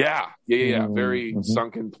 Yeah. Very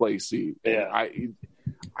sunken placey. Yeah.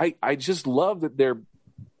 I just love that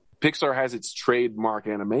Pixar has its trademark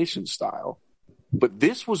animation style, but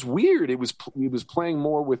this was weird. It was playing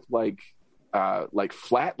more with like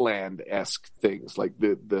Flatland-esque things, like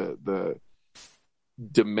the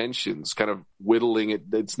dimensions, kind of whittling it.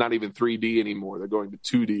 It's not even 3D anymore. They're going to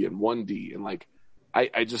 2D and 1D, and like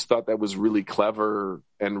I just thought that was really clever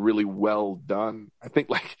and really well done. I think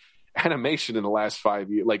like animation in the last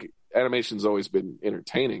 5 years, like animation's always been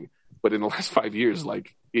entertaining, but in the last 5 years,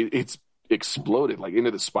 like it's exploded, like into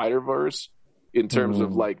the Spider-Verse in terms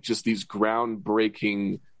of like just these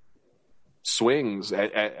groundbreaking swings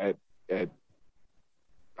at I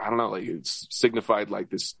don't know, like it's signified like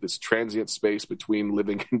this transient space between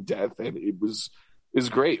living and death, and it was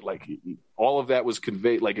great. Like all of that was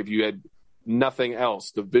conveyed. Like if you had nothing else,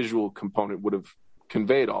 the visual component would have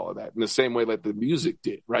conveyed all of that in the same way that the music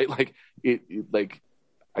did, right? Like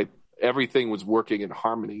everything was working in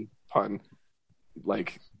harmony. Pun.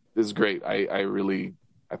 Like this is great. I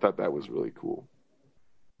thought that was really cool.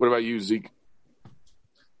 What about you, Zeke?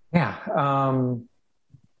 Yeah.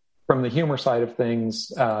 From the humor side of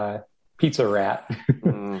things, Pizza Rat.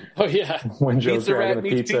 Oh yeah. When Joe's grabbing the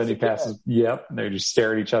pizza and he passes, yep, they just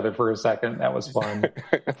stare at each other for a second. That was fun.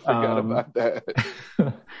 I forgot about that.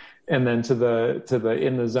 And then to the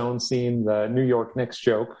in the zone scene, the New York Knicks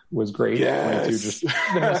joke was great. Yes. Just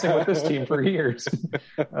been messing with this team for years.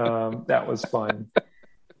 That was fun.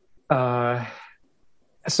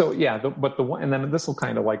 So yeah, and then this will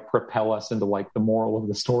kind of like propel us into like the moral of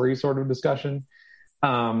the story sort of discussion.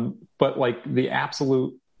 But like the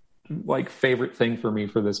absolute like favorite thing for me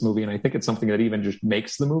for this movie, and I think it's something that even just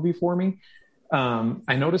makes the movie for me.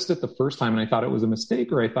 I noticed it the first time and I thought it was a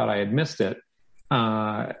mistake, or I thought I had missed it.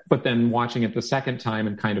 But then watching it the second time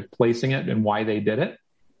and kind of placing it and why they did it,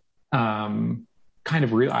 I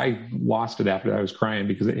lost it after that. I was crying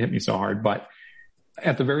because it hit me so hard. But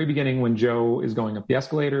at the very beginning, when Joe is going up the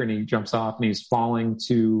escalator and he jumps off and he's falling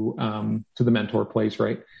to the mentor place,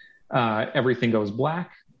 right? Everything goes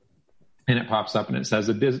black and it pops up and it says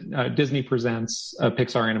Disney presents a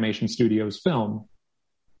Pixar Animation Studios film.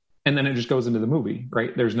 And then it just goes into the movie,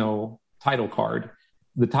 right? There's no title card.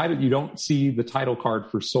 You don't see the title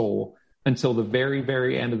card for Soul until the very,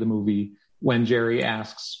 very end of the movie when Jerry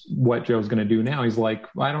asks what Joe's going to do now. He's like,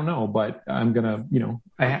 well, I don't know, but I'm going to,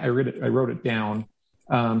 I wrote it down.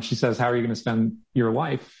 She says, how are you going to spend your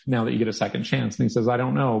life now that you get a second chance? And he says, I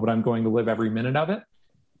don't know, but I'm going to live every minute of it.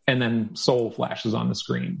 And then Soul flashes on the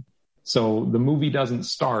screen. So the movie doesn't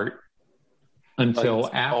start until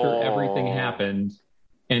after everything happened.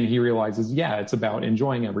 And he realizes, yeah, it's about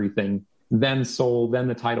enjoying everything. Then Soul, then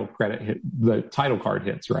the title card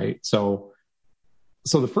hits, right? So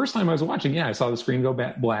the first time I was watching, I saw the screen go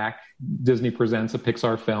black. Disney presents a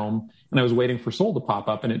Pixar film, and I was waiting for Soul to pop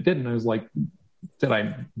up, and it didn't. I was like, did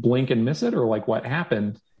I blink and miss it, or like what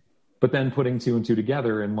happened? But then putting two and two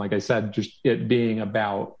together, and like I said, just it being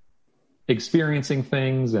about experiencing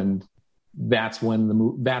things, and that's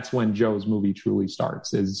when Joe's movie truly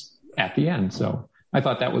starts, is at the end. So I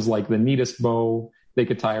thought that was like the neatest bow they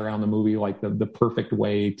could tie around the movie, like the perfect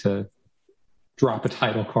way to drop a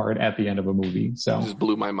title card at the end of a movie. So it just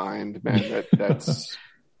blew my mind, man. That's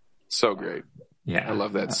so great. Yeah. I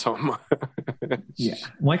love that so much. Yeah.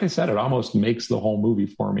 Like I said, it almost makes the whole movie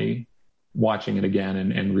for me, watching it again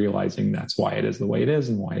and realizing that's why it is the way it is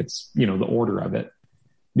and why it's, the order of it.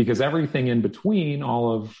 Because everything in between,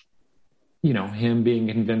 all of, him being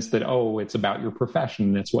convinced that, it's about your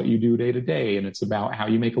profession, it's what you do day to day, and it's about how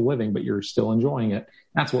you make a living, but you're still enjoying it.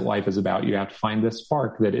 That's what life is about. You have to find this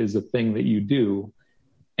spark that is a thing that you do.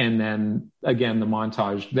 And then again, the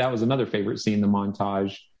montage, that was another favorite scene, the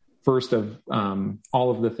montage, first of all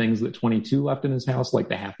of the things that 22 left in his house, like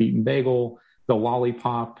the half-eaten bagel, the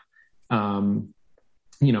lollipop,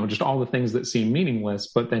 just all the things that seem meaningless.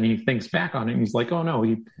 But then he thinks back on it and he's like, oh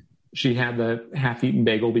no, she had the half-eaten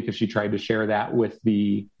bagel because she tried to share that with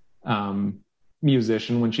the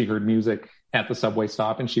musician when she heard music at the subway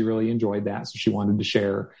stop, and she really enjoyed that, so she wanted to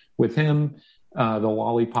share with him. The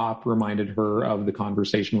lollipop reminded her of the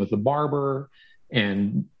conversation with the barber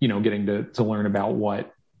and, getting to learn about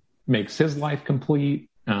what makes his life complete.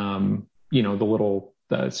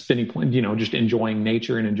 The spinny point, just enjoying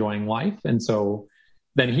nature and enjoying life. And so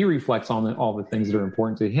then he reflects on all the things that are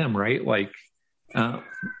important to him, right? Like,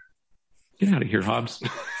 get out of here, Hobbs.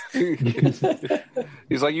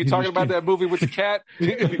 He's like, you talking about that movie with the cat?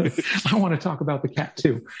 I want to talk about the cat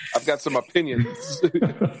too. I've got some opinions.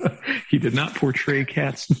 He did not portray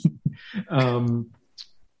cats. Where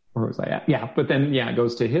was I at? Yeah, but then it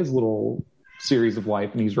goes to his little series of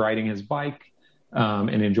life, and he's riding his bike and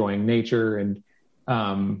enjoying nature, and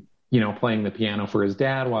playing the piano for his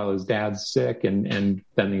dad while his dad's sick, and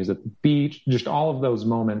then he's at the beach. Just all of those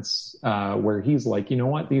moments where he's like, you know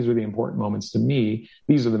what, these are the important moments to me.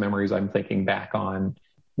 These are the memories I'm thinking back on,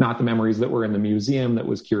 not the memories that were in the museum that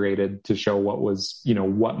was curated to show what was,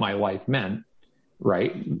 what my life meant,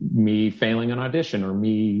 right? Me failing an audition, or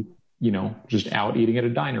me, just out eating at a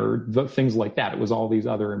diner, or things like that. It was all these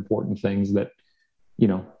other important things that,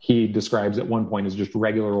 he describes at one point as just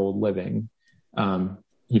regular old living.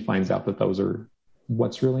 He finds out that those are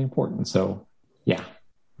what's really important. So yeah,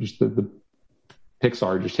 just the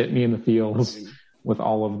Pixar just hit me in the feels with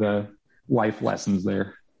all of the life lessons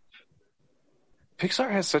there. Pixar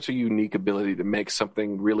has such a unique ability to make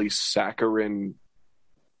something really saccharine,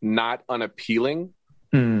 not unappealing.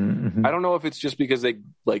 Mm-hmm. I don't know if it's just because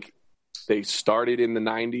they started in the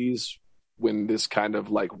 90s when this kind of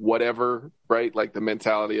like whatever, right? Like the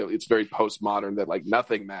mentality of it's very postmodern that like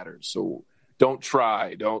nothing matters. So don't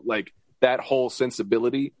try, don't like that whole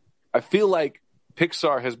sensibility. I feel like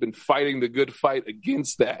Pixar has been fighting the good fight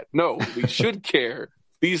against that. No, we should care.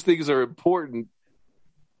 These things are important.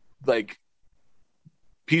 Like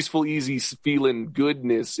peaceful, easy feeling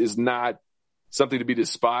goodness is not something to be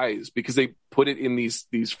despised, because they put it in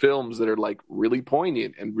these films that are like really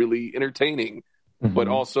poignant and really entertaining, but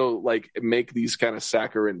also like make these kind of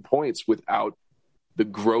saccharine points without the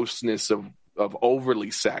grossness of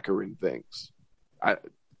overly saccharine things. I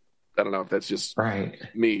don't know if that's just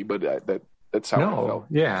me, but that's how I felt.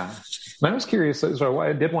 Yeah. I was curious. So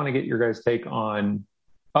I did want to get your guys' take on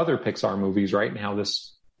other Pixar movies, right? And how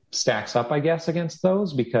this stacks up, I guess, against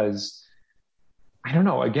those, because I don't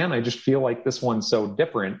know. Again, I just feel like this one's so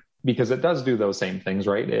different because it does do those same things,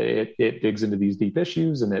 right? It digs into these deep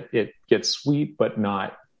issues, and it gets sweet, but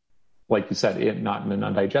not, like you said, not in an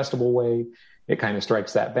undigestible way. It kind of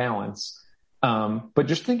strikes that balance. But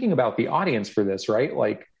just thinking about the audience for this, right?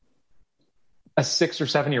 Like a 6 or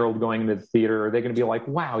 7 year old going into the theater, are they going to be like,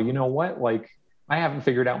 wow, you know what? Like, I haven't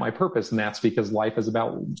figured out my purpose, and that's because life is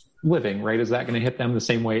about living, right? Is that going to hit them the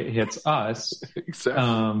same way it hits us?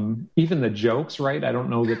 Exactly. Even the jokes, right? I don't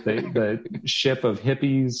know that the ship of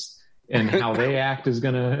hippies and how they act is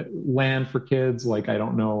going to land for kids. Like, I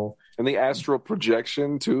don't know. And the astral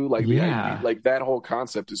projection too, like like that whole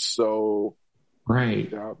concept is so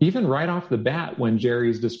right. Even right off the bat, when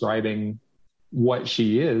Jerry's describing what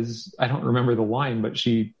she is, I don't remember the line, but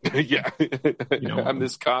she, I'm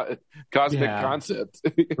this cosmic concept,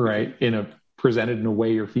 right? Presented in a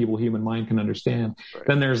way your feeble human mind can understand. Right.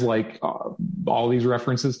 Then there's like all these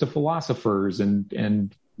references to philosophers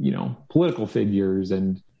and political figures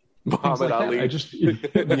and Muhammad Ali.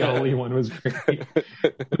 The Ali one was great,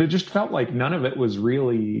 but it just felt like none of it was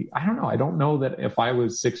really. I don't know. I don't know that if I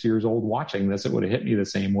was 6 years old watching this, it would have hit me the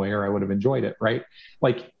same way, or I would have enjoyed it. Right?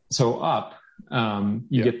 Like so, Up.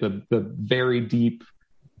 You get the very deep,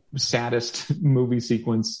 saddest movie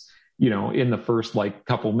sequence, in the first like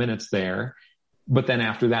couple minutes there. But then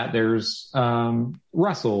after that, there's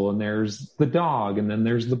Russell, and there's the dog, and then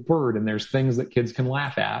there's the bird, and there's things that kids can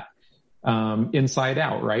laugh at. Inside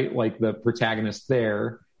Out, right? Like the protagonist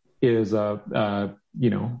there is a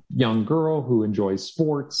young girl who enjoys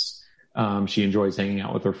sports. She enjoys hanging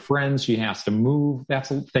out with her friends. She has to move.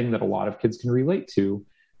 That's a thing that a lot of kids can relate to.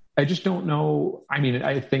 I just don't know. I mean,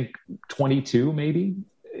 I think 22 maybe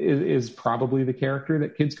is probably the character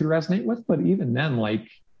that kids could resonate with. But even then, like,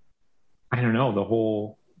 I don't know, the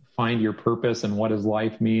whole find your purpose and what does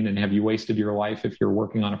life mean? And have you wasted your life if you're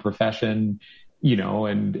working on a profession,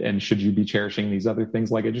 and should you be cherishing these other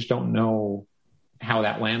things? Like, I just don't know how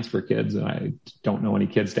that lands for kids. And I don't know any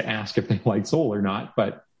kids to ask if they like Soul or not.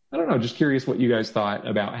 But I don't know, just curious what you guys thought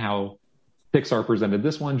about how Pixar presented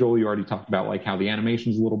this one. Joel, you already talked about like how the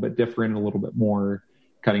animation is a little bit different, a little bit more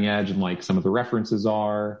cutting edge, and like some of the references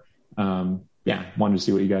are. Wanted to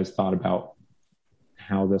see what you guys thought about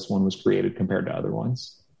how this one was created compared to other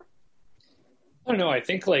ones. I don't know. I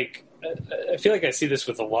think like I feel like I see this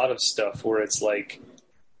with a lot of stuff where it's like,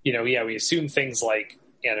 we assume things like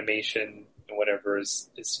animation and whatever is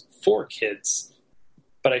for kids,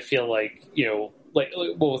 but I feel like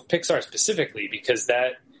with Pixar specifically, because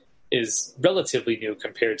that is relatively new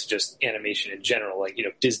compared to just animation in general, like,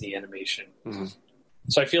 Disney animation. Mm-hmm.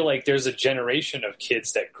 So I feel like there's a generation of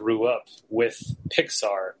kids that grew up with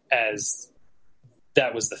Pixar as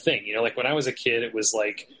that was the thing. Like when I was a kid, it was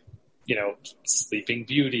like Sleeping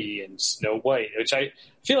Beauty and Snow White, which I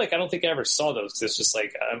feel like I don't think I ever saw those because it's just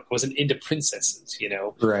like I wasn't into princesses,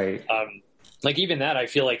 Right. Like even that, I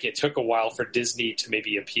feel like it took a while for Disney to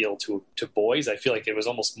maybe appeal to boys. I feel like it was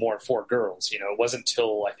almost more for girls. It wasn't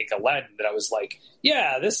until I think Aladdin that I was like,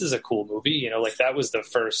 yeah, this is a cool movie. Like that was the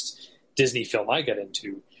first Disney film I got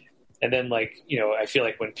into. And then I feel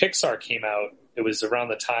like when Pixar came out, it was around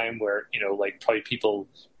the time where, like probably people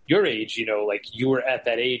your age, like you were at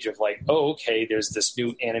that age of like, oh, okay, there's this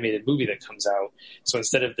new animated movie that comes out. So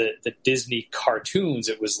instead of the Disney cartoons,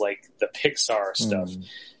 it was like the Pixar stuff.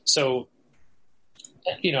 So,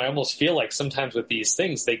 I almost feel like sometimes with these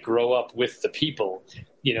things, they grow up with the people,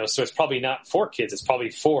 so it's probably not for kids. It's probably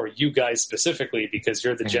for you guys specifically because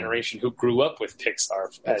you're the generation who grew up with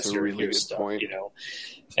Pixar as your really stuff, point.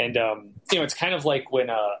 And, it's kind of like when,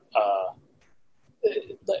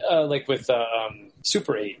 like with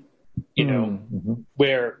Super 8,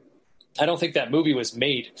 where I don't think that movie was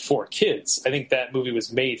made for kids. I think that movie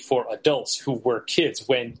was made for adults who were kids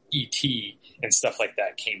when E.T. and stuff like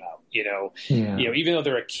that came out. Even though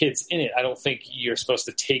there are kids in it, I don't think you're supposed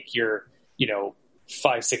to take your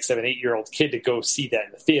 5, 6, 7, 8-year-old kid to go see that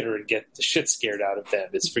in the theater and get the shit scared out of them.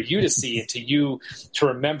 It's for you to see and to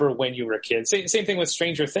remember when you were a kid. Same thing with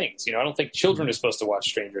Stranger Things. I don't think children are supposed to watch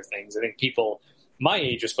Stranger Things. I think people my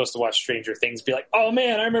age are supposed to watch Stranger Things, be like, oh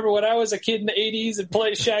man, I remember when I was a kid in the 80s and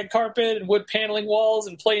played shag carpet and wood paneling walls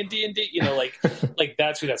and playing D&D, like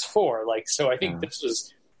that's who that's for. Like, so I think this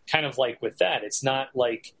was kind of like with that. It's not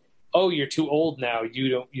like, oh, you're too old now.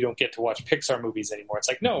 You don't get to watch Pixar movies anymore. It's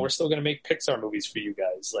like, no, we're still going to make Pixar movies for you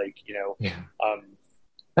guys. Like,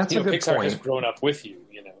 that's a good Pixar point. has grown up with you,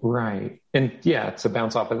 Right. And yeah, to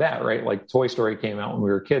bounce off of that, right? Like Toy Story came out when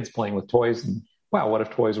we were kids playing with toys and wow, what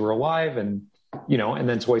if toys were alive? And, and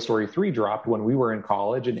then Toy Story 3 dropped when we were in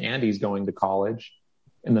college and Andy's going to college.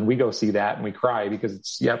 And then we go see that and we cry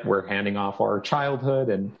because we're handing off our childhood.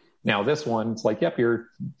 And now this one, it's like, yep, you're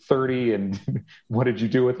 30 and what did you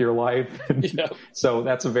do with your life? So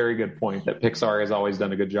that's a very good point that Pixar has always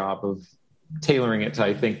done a good job of tailoring it to,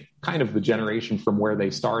 I think, kind of the generation from where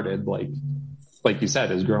they started, like you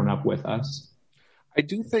said, has grown up with us. I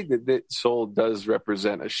do think that Soul does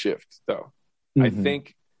represent a shift, though. I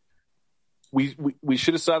think we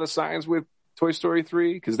should have saw the signs with Toy Story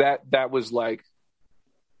 3 because that was like,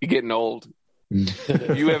 you're getting old.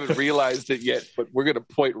 You haven't realized it yet, but we're going to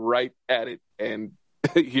point right at it, and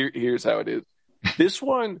here's how it is. This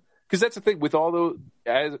one, because that's the thing with all those,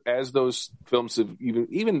 as those films have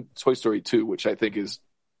even Toy Story 2, which I think is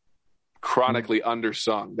chronically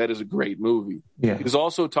undersung. That is a great movie. Yeah. It is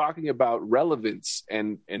also talking about relevance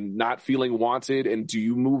and not feeling wanted, and do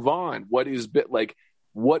you move on?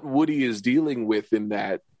 What Woody is dealing with in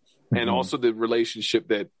that, and also the relationship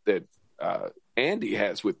that Andy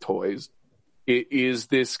has with toys. It is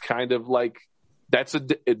this kind of like, that's a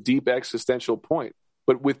deep existential point.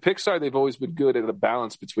 But with Pixar, they've always been good at a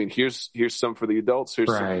balance between here's some for the adults, here's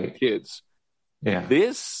some for the kids. Yeah.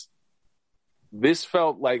 This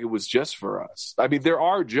felt like it was just for us. I mean, there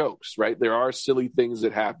are jokes, right? There are silly things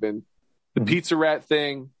that happen. The Pizza Rat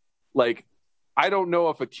thing, like, I don't know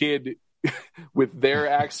if a kid with their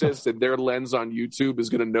access and their lens on YouTube is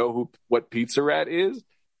going to know what Pizza Rat is.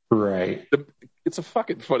 Right. It's a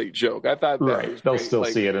fucking funny joke. I thought that was they'll great. still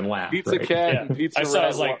see it and laugh. Pizza Cat and Pizza Rat. I saw it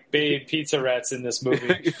was like, babe, Pizza Rat's in this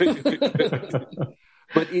movie.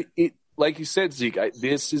 But it like you said, Zeke,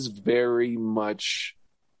 this is very much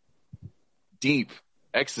deep,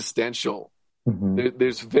 existential.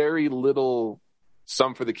 There's very little,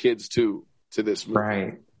 some for the kids too, to this movie.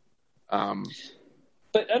 Right.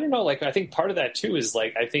 But I don't know, like, I think part of that too is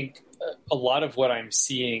like, I think a lot of what I'm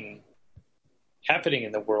seeing happening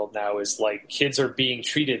in the world now is like kids are being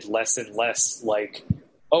treated less and less like,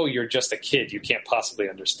 oh, you're just a kid, you can't possibly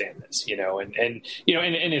understand this, and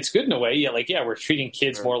it's good in a way. We're treating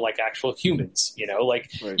kids more like actual humans,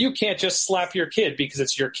 you can't just slap your kid because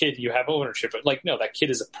it's your kid, you have ownership. But like, no, that kid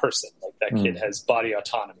is a person. Like that kid has body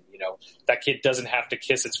autonomy, that kid doesn't have to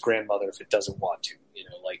kiss its grandmother if it doesn't want to,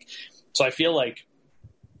 so I feel like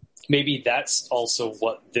maybe that's also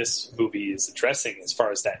what this movie is addressing as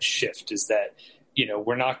far as that shift is that,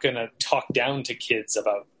 we're not going to talk down to kids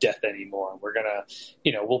about death anymore. We're going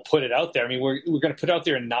to, we'll put it out there. I mean, we're going to put it out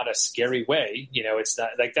there in not a scary way. It's not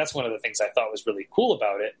like, that's one of the things I thought was really cool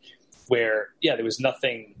about it, where, there was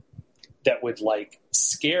nothing that would like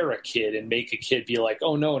scare a kid and make a kid be like,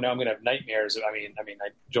 oh no, now I'm going to have nightmares. I mean,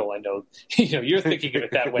 Joel, I know, you're thinking of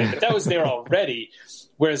it that way, but that was there already.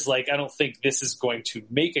 Whereas like, I don't think this is going to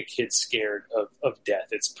make a kid scared of death.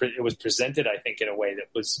 It was presented, I think, in a way that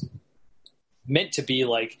was meant to be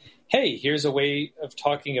like, hey, here's a way of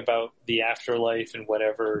talking about the afterlife and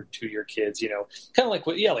whatever to your kids, kind of like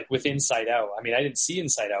with Inside Out. I mean, I didn't see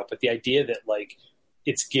Inside Out, but the idea that like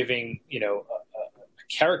it's giving, a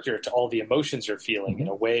character to all the emotions you're feeling in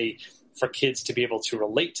a way for kids to be able to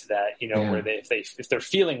relate to that, where if they're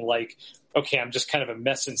feeling like, okay, I'm just kind of a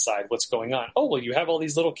mess inside, what's going on? Oh, well, you have all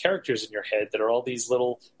these little characters in your head that are all these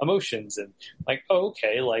little emotions, and like, oh,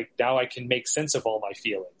 okay, like now I can make sense of all my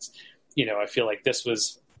feelings. I feel like this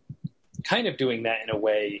was kind of doing that in a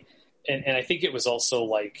way. And I think it was also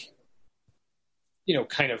like,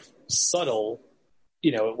 kind of subtle,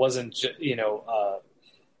 it wasn't, I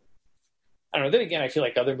don't know. Then again, I feel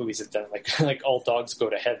like other movies have done it, like All Dogs Go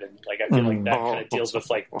to Heaven. Like I feel like that kind of deals with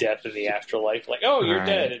like death and the afterlife. Like, oh, you're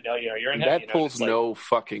dead, and you're in heaven. That pulls no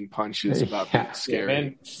fucking punches about being scary. Yeah,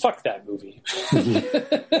 man, fuck that movie.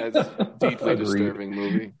 That's a deeply disturbing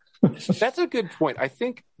movie. That's a good point. I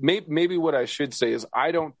think maybe what I should say is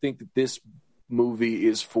I don't think that this movie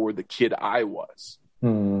is for the kid I was.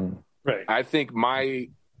 Right. I think my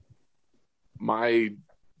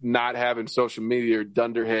not having social media or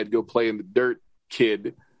dunderhead go play in the dirt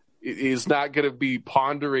kid is not going to be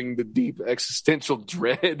pondering the deep existential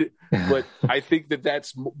dread. But I think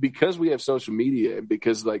that's because we have social media, and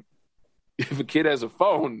because like if a kid has a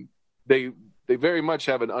phone, they very much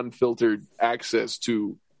have an unfiltered access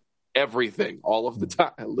to everything all of the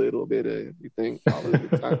time, a little bit of everything all of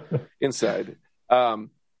the time inside.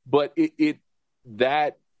 But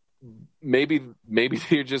that maybe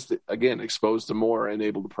they're just again exposed to more and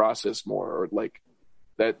able to process more, or like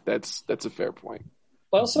that's a fair point.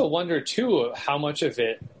 I also wonder too how much of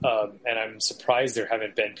it, and I'm surprised there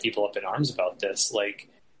haven't been people up in arms about this. Like,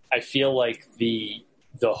 I feel like the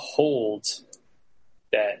hold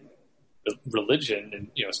that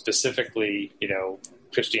religion and specifically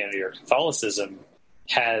Christianity or Catholicism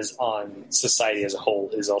has on society as a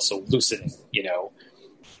whole is also loosening.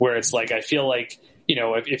 Where it's like I feel like.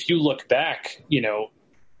 If you look back,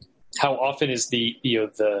 how often is the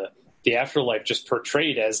afterlife just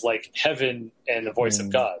portrayed as like heaven and the voice of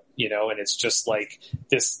God, and it's just like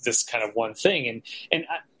this kind of one thing. And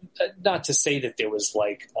not to say that there was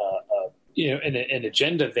like, an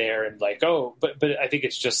agenda there and like, but I think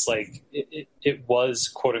it's just like, it was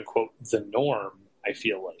quote unquote the norm. I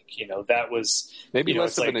feel like, that was maybe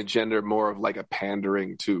less of an agenda, more of like a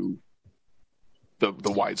pandering to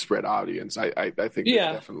the widespread audience. I think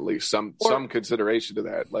there's definitely some consideration to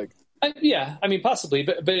that. Like, I mean, possibly,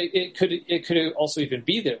 but it could also even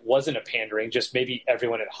be that it wasn't a pandering. Just maybe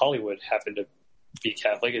everyone in Hollywood happened to be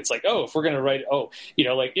Catholic. It's like, if we're gonna write, I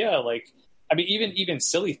mean, even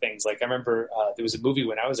silly things. Like I remember there was a movie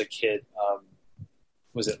when I was a kid.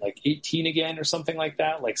 Was it like 18 again or something like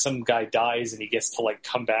that? Like some guy dies and he gets to like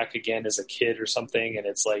come back again as a kid or something, and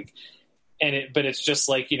it's like. But it's just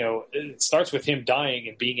like, it starts with him dying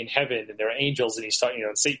and being in heaven and there are angels and he's talking,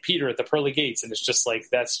 St. Peter at the pearly gates. And it's just like,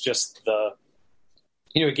 that's just the,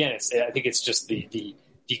 again, I think it's just the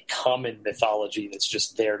common mythology that's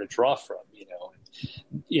just there to draw from, it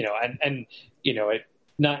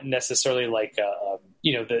not necessarily like,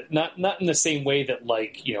 not in the same way that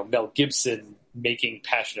like, Mel Gibson making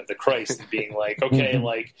Passion of the Christ and being like, okay,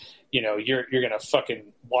 like, you're going to fucking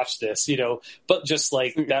watch this, but just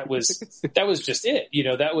like, that was just it,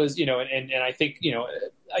 that was, and I think,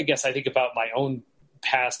 I guess I think about my own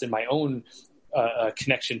past and my own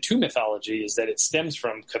connection to mythology is that it stems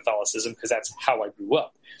from Catholicism because that's how I grew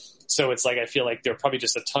up. So it's like, I feel like there are probably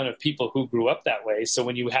just a ton of people who grew up that way. So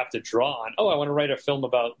when you have to draw on, I want to write a film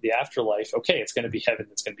about the afterlife. Okay. It's going to be heaven.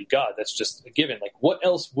 It's going to be God. That's just a given. Like, what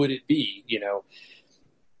else would it be,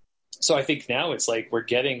 So I think now it's like we're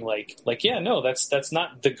getting that's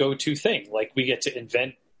not the go-to thing. Like we get to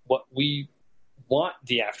invent what we want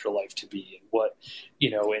the afterlife to be and what,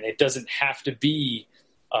 and it doesn't have to be,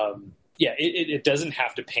 it doesn't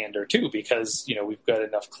have to pander too, because, we've got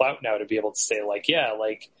enough clout now to be able to say like,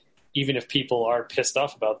 even if people are pissed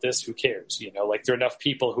off about this, who cares? Like there are enough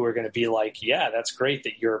people who are going to be like, that's great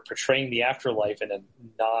that you're portraying the afterlife in a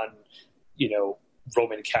non,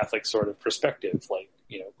 Roman Catholic sort of perspective. Like,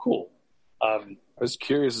 cool. I was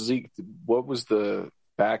curious, Zeke, what was the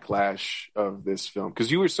backlash of this film? Because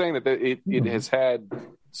you were saying that it has had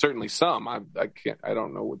certainly some. I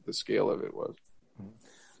don't know what the scale of it was.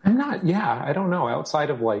 I don't know.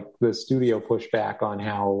 Outside of like the studio pushback on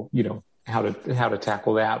how to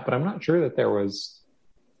tackle that, but I'm not sure that there was.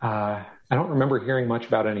 I don't remember hearing much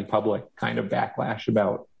about any public kind of backlash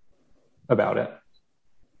about it.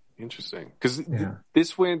 Interesting, because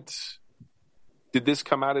this went. Did this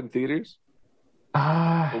come out in theaters?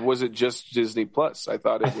 Or was it just Disney Plus? I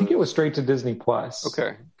think it was straight to Disney Plus.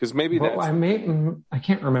 Okay, because maybe that's... I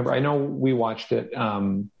can't remember. I know we watched it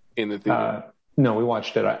in the theater. No, we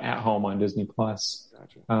watched it at home on Disney Plus.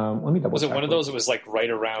 Gotcha. Let me double. Was it one of those? It was like right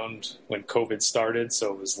around when COVID started,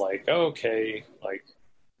 so it was like, okay, like.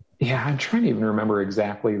 Yeah, I'm trying to even remember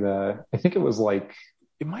exactly I think it was like.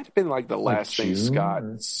 It might have been like the last thing Scott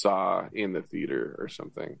saw in the theater or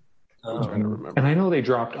something. I'm trying to remember. And I know they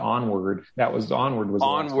dropped Onward. Onward was the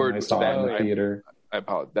last one I saw in the theater. I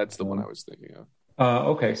apologize. That's the one I was thinking of.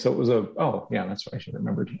 Okay, so it was that's what I should have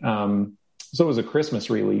remembered. So it was a Christmas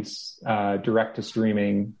release, direct to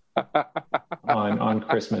streaming on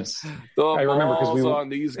Christmas. I remember because we on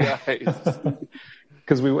these guys.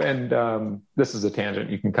 Because this is a tangent,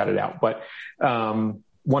 you can cut it out, but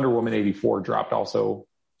Wonder Woman 84 dropped also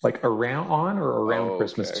like around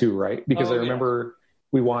Christmas too, right? Because I remember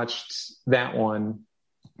we watched that one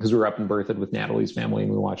because we were up in Berthoud with Natalie's family,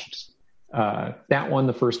 and we watched that one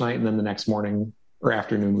the first night, and then the next morning or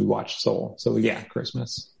afternoon we watched Soul. So yeah,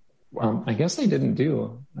 Christmas. Wow. I guess they didn't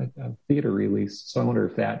do a theater release, so I wonder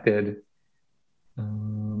if that did.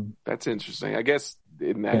 That's interesting. I guess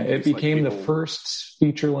in that it became the first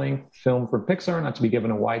feature-length film from Pixar not to be given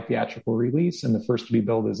a wide theatrical release, and the first to be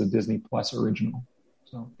billed as a Disney Plus original.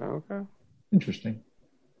 So okay, interesting.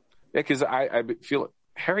 Yeah, because I feel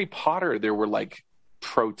Harry Potter, there were like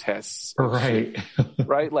protests, right?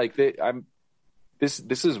 Right, like this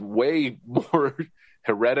is way more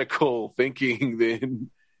heretical thinking than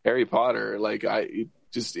Harry Potter. Like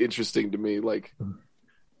just interesting to me. Like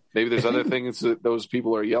maybe there's other things that those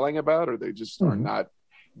people are yelling about, or they just are not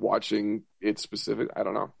watching it specific. I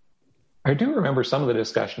don't know. I do remember some of the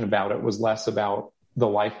discussion about it was less about the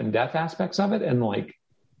life and death aspects of it, and like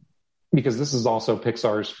because this is also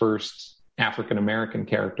Pixar's first African American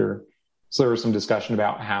character, so there was some discussion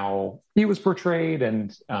about how he was portrayed,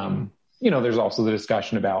 and there's also the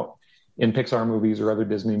discussion about in Pixar movies or other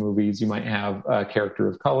Disney movies, you might have a character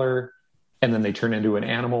of color and then they turn into an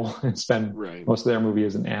animal and spend most of their movie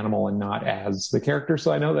as an animal and not as the character.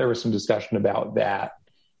 So I know there was some discussion about that.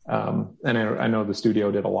 And I know the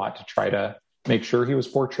studio did a lot to try to make sure he was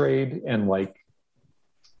portrayed and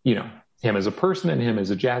him as a person and him as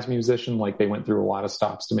a jazz musician. Like they went through a lot of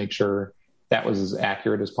stops to make sure that was as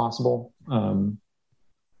accurate as possible.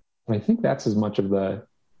 I think that's as much of the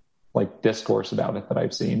discourse about it that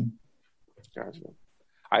I've seen. Gotcha.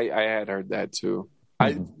 I had heard that too.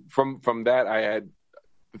 From that, I had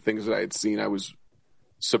the things that I had seen. I was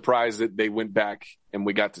surprised that they went back and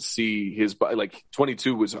we got to see his body. Like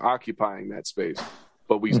 22 was occupying that space,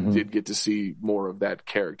 but we did get to see more of that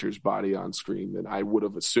character's body on screen than I would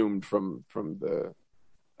have assumed from the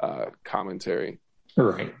commentary.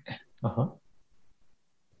 Right.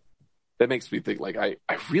 That makes me think. Like I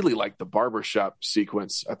really like the barbershop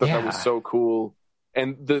sequence. I thought that was so cool.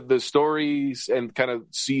 And the stories and kind of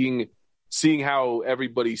seeing how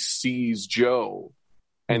everybody sees Joe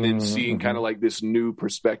and then seeing kind of like this new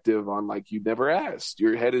perspective on like, you never asked,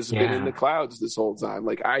 your head has been in the clouds this whole time.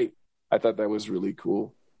 Like I thought that was really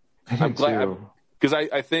cool. I'm glad because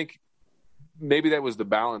I think maybe that was the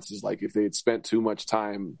balance is like, if they had spent too much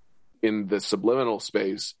time in the subliminal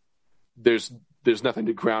space, there's nothing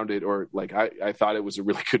to ground it, or like, I thought it was a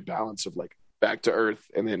really good balance of like back to earth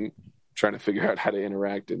and then trying to figure out how to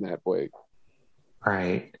interact in that way.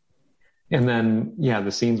 Right. And then,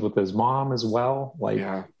 the scenes with his mom as well, like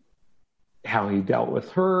how he dealt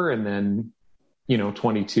with her. And then,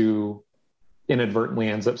 22 inadvertently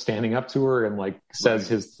ends up standing up to her and like says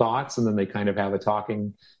his thoughts. And then they kind of have a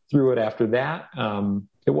talking through it after that.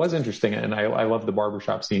 It was interesting. And I love the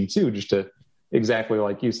barbershop scene too, just to exactly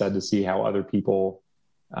like you said, to see how other people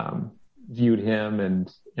viewed him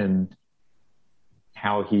and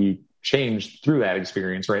how he changed through that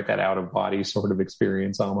experience, right? That out of body sort of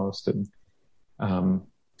experience almost. And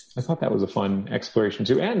I thought that was a fun exploration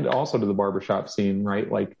too. And also to the barbershop scene,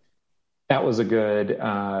 right? Like that was a good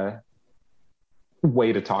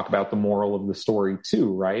way to talk about the moral of the story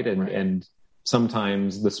too, right? And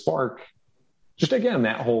sometimes the spark, just again,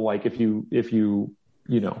 that whole, like, if you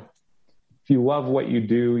love what you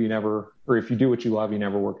do, if you do what you love, you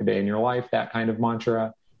never work a day in your life, that kind of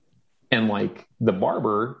mantra. And like the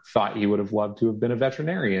barber thought he would have loved to have been a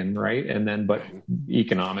veterinarian, right? And then, but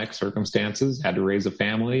economic circumstances, had to raise a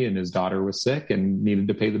family, and his daughter was sick and needed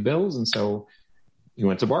to pay the bills. And so he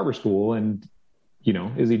went to barber school, and,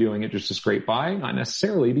 is he doing it just to scrape by? Not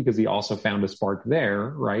necessarily, because he also found a spark there,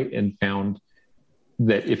 right? And found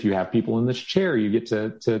that if you have people in this chair, you get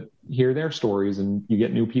to hear their stories, and you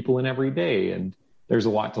get new people in every day. And there's a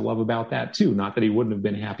lot to love about that too. Not that he wouldn't have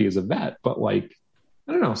been happy as a vet, but like,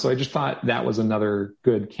 I don't know. So I just thought that was another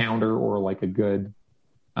good counter, or like a good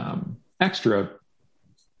extra,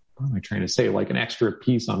 what am I trying to say? Like an extra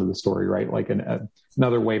piece onto the story, right? Like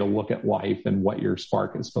another way to look at life and what your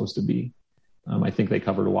spark is supposed to be. I think they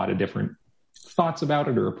covered a lot of different thoughts about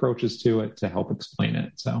it or approaches to it to help explain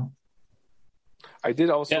it. So I did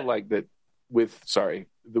also like that with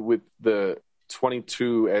the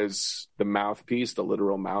 22 as the mouthpiece, the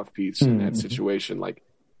literal mouthpiece in that situation. Like,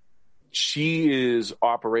 she is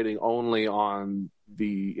operating only on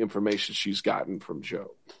the information she's gotten from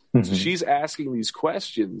Joe. Mm-hmm. So she's asking these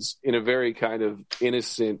questions in a very kind of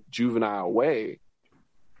innocent, juvenile way,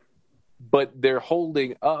 but they're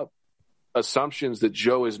holding up assumptions that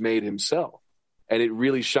Joe has made himself. And it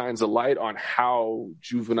really shines a light on how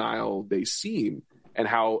juvenile they seem and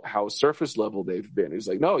how surface level they've been. He's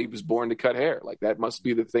like, no, he was born to cut hair. Like, that must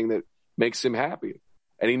be the thing that makes him happy.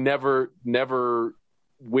 And he never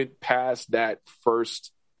went past that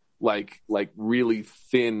first, like really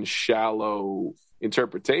thin, shallow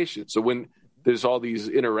interpretation. So when there's all these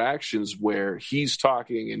interactions where he's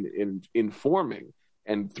talking and informing,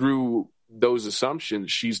 and through those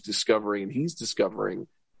assumptions, she's discovering and he's discovering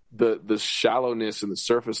the shallowness and the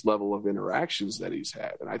surface level of interactions that he's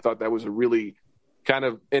had. And I thought that was a really kind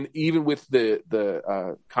of, and even with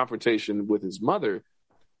the confrontation with his mother,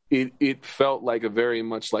 it felt like a very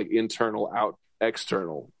much like internal out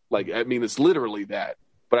external. Like, I mean, it's literally that,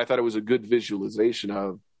 but I thought it was a good visualization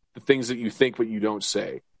of the things that you think but you don't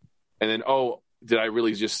say. And then, oh, did I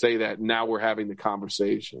really just say that? Now we're having the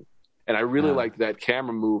conversation. And I really liked that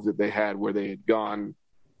camera move that they had where they had gone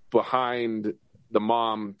behind the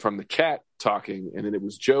mom from the cat talking, and then it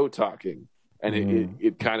was Joe talking, and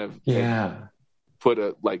it kind of put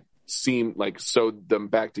a sewed them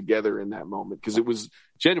back together in that moment, because it was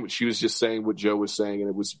genuine. She was just saying what Joe was saying, and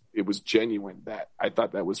it was genuine. That I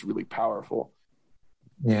thought that was really powerful.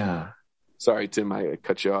 Yeah. Sorry, Tim, I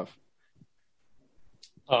cut you off.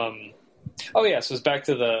 Oh yeah, so it's back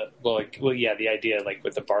to the idea, like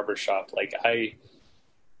with the barbershop. Like, part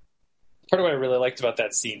of what I really liked about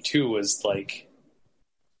that scene too was, like,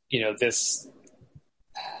 you know, this,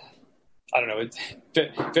 I don't know, it's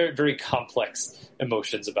very, very complex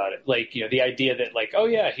emotions about it. Like, you know, the idea that, like, oh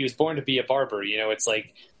yeah, he was born to be a barber. You know, it's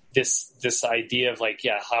like this idea of, like,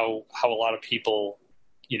 yeah, how a lot of people,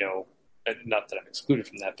 you know, not that I'm excluded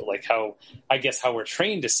from that, but like how we're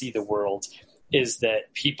trained to see the world is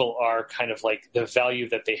that people are kind of like the value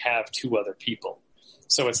that they have to other people.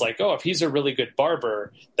 So it's like, oh, if he's a really good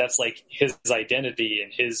barber, that's like his identity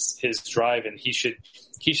and his drive, and he should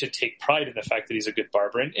take pride in the fact that he's a good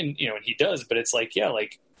barber, and you know, and he does. But it's like, yeah,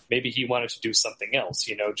 like maybe he wanted to do something else,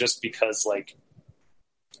 you know, just because like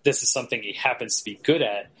this is something he happens to be good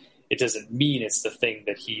at, it doesn't mean it's the thing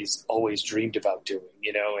that he's always dreamed about doing,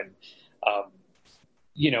 you know, and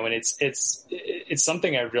you know, and it's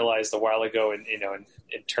something I realized a while ago, and you know,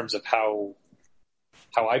 in terms of how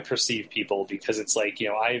I perceive people, because it's like, you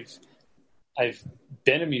know, I've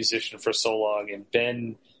been a musician for so long and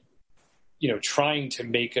been, you know, trying to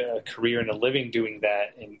make a career and a living doing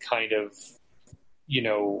that, and kind of, you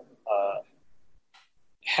know,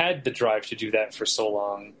 had the drive to do that for so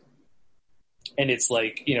long. And it's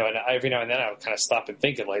like, you know, and every now and then I would kind of stop and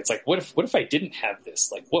think of, like, it's like, what if I didn't have this?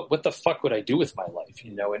 Like, what the fuck would I do with my life?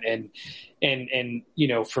 You know, and you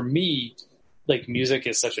know, for me, like, music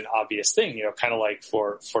is such an obvious thing, you know, kind of like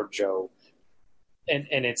for Joe. And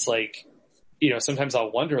it's like, you know, sometimes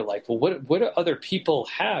I'll wonder, like, well, what do other people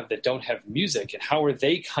have that don't have music, and how are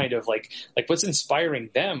they kind of like what's inspiring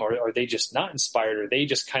them? Or are they just not inspired? Or are they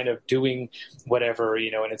just kind of doing whatever,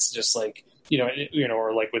 you know? And it's just like, you know,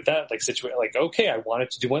 or like with that, like situation, like, okay, I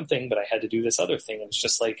wanted to do one thing, but I had to do this other thing. And it's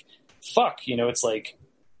just like, fuck, you know, it's like,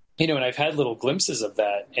 you know, and I've had little glimpses of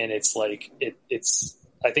that. And it's like, it's,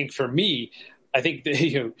 I think for me, I think that,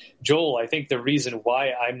 you know, Joel, I think the reason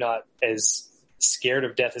why I'm not as scared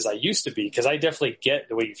of death as I used to be, because I definitely get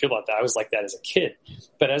the way you feel about that. I was like that as a kid,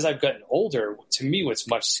 but as I've gotten older, to me, what's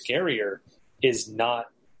much scarier is not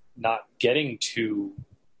getting to,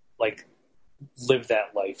 like, live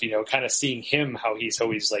that life, you know, kind of seeing him, how he's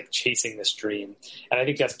always like chasing this dream. And I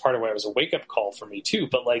think that's part of why it was a wake up call for me too.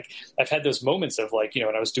 But like, I've had those moments of, like, you know,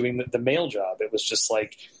 when I was doing the mail job, it was just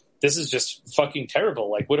like, this is just fucking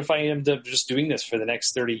terrible. Like, what if I end up just doing this for the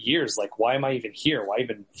next 30 years? Like, why am I even here? Why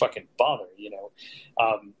even fucking bother, you know?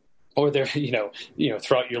 Or there, you know,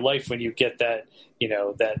 throughout your life when you get that, you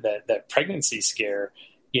know, that pregnancy scare,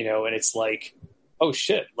 you know, and it's like, oh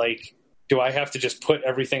shit, like, do I have to just put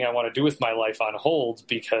everything I want to do with my life on hold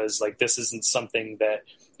because, like, this isn't something that,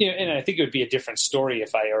 you know, and I think it would be a different story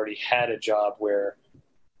if I already had a job where,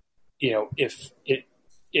 you know, if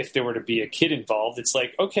if there were to be a kid involved, it's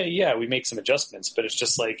like, okay, yeah, we make some adjustments, but it's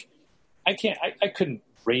just like, I couldn't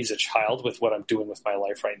raise a child with what I'm doing with my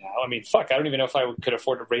life right now. I mean, fuck, I don't even know if I could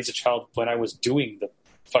afford to raise a child when I was doing the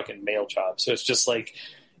fucking male job. So it's just like,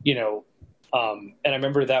 you know, and I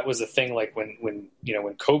remember that was a thing, like when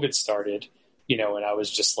COVID started, you know, and I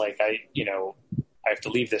was just like, I have to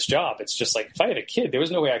leave this job. It's just like, if I had a kid, there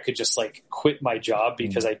was no way I could just like quit my job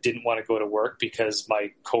because I didn't want to go to work because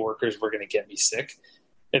my coworkers were going to get me sick.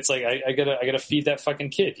 It's like, I gotta feed that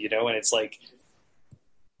fucking kid, you know? And it's like,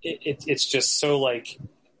 it's just so like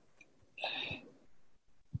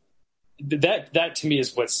that to me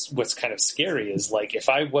is what's kind of scary, is like, if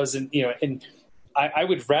I wasn't, you know, and I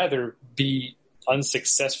would rather be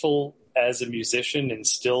unsuccessful as a musician and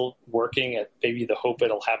still working at maybe the hope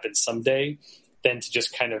it'll happen someday than to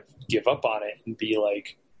just kind of give up on it and be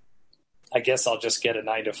like, I guess I'll just get a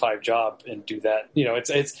 9-to-5 job and do that. You know, it's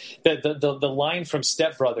the line from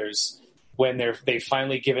Step Brothers when they've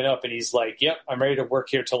finally given up and he's like, yep, I'm ready to work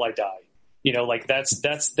here till I die. You know, like that's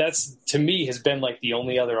to me has been like the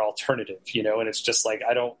only other alternative, you know, and it's just like,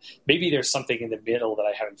 maybe there's something in the middle that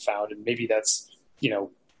I haven't found. And maybe that's, you know,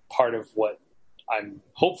 part of what I'm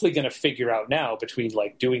hopefully going to figure out now between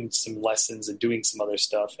like doing some lessons and doing some other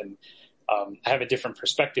stuff. And I have a different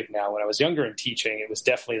perspective now. When I was younger and teaching, it was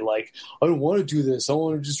definitely like, I don't want to do this. I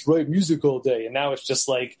want to just write music all day. And now it's just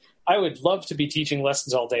like, I would love to be teaching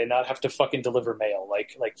lessons all day and not have to fucking deliver mail.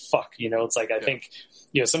 Like fuck, you know, it's like, I think,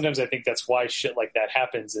 you know, sometimes I think that's why shit like that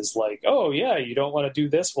happens, is like, oh yeah, you don't want to do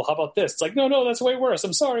this. Well, how about this? It's like, no, that's way worse.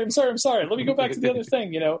 I'm sorry. Let me go back to the other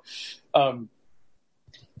thing, you know?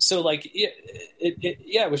 So like,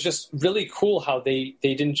 it was just really cool how they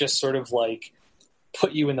didn't just sort of like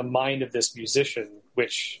put you in the mind of this musician,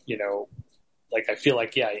 which, you know, like, I feel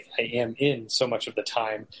like, yeah, I am in so much of the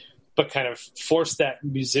time, but kind of force that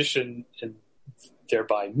musician and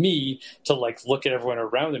thereby me to like look at everyone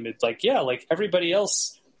around him. It's like, yeah, like everybody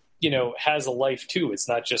else, you know, has a life too. It's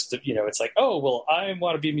not just, you know, it's like, oh, well, I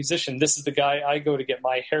want to be a musician. This is the guy I go to get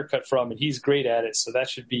my haircut from and he's great at it. So that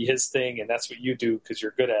should be his thing. And that's what you do because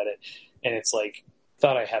you're good at it. And it's like,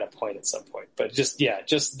 thought I had a point at some point, but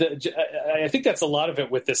I think that's a lot of it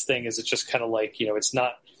with this thing, is it's just kind of like, you know, it's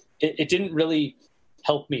not, it didn't really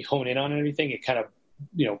help me hone in on anything. It kind of,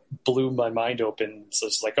 you know, blew my mind open. So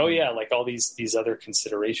it's like, oh yeah, like all these other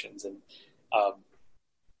considerations. And,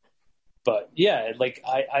 but yeah, like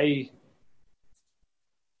I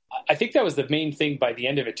think that was the main thing by the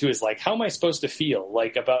end of it too, is like, how am I supposed to feel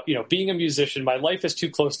like about, you know, being a musician? My life is too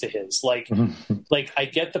close to his. Like, like I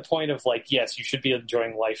get the point of like, yes, you should be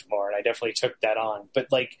enjoying life more. And I definitely took that on, but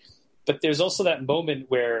there's also that moment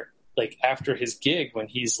where like after his gig, when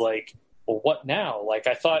he's like, well, what now? Like,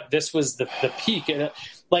 I thought this was the peak. And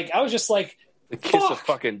like, I was just like, the kiss of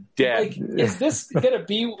fucking death. Like, is this going to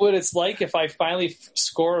be what it's like if I finally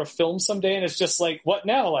score a film someday? And it's just like, what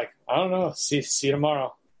now? Like, I don't know. See you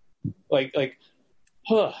tomorrow. Like,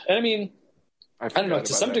 huh. And I mean, I don't know,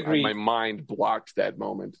 to some degree, my mind blocked that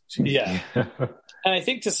moment. Jeez. Yeah. And I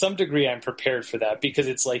think to some degree I'm prepared for that, because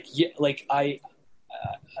it's like, yeah, like I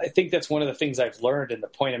think that's one of the things I've learned, and the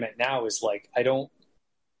point I'm at now is like, I don't,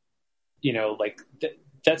 you know, like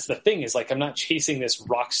that's the thing, is like, I'm not chasing this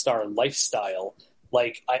rock star lifestyle.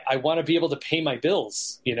 Like I want to be able to pay my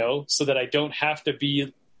bills, you know, so that I don't have to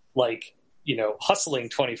be like, you know, hustling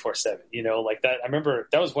 24/7, you know, like that. I remember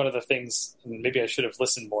that was one of the things, and maybe I should have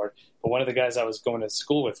listened more, but one of the guys I was going to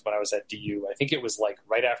school with when I was at DU, I think it was like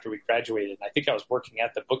right after we graduated, and I think I was working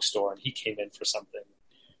at the bookstore, and he came in for something,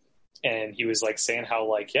 and he was like saying how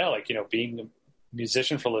like, yeah, like, you know, being a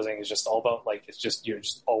musician for a living is just all about like, it's just, you're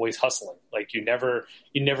just always hustling. Like you never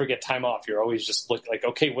get time off. You're always just like,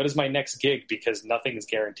 okay, what is my next gig? Because nothing is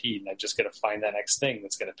guaranteed, and I just got to find that next thing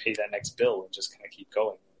that's going to pay that next bill, and just kind of keep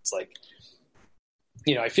going. It's like,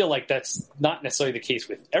 you know, I feel like that's not necessarily the case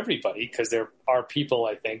with everybody, because there are people,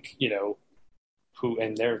 I think, you know, who,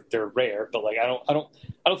 and they're rare, but like, I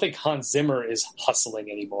don't think Hans Zimmer is hustling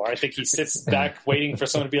anymore. I think he sits back waiting for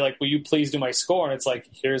someone to be like, will you please do my score? And it's like,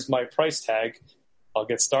 here's my price tag. I'll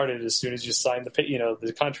get started as soon as you sign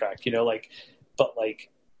the contract, you know, like, but like,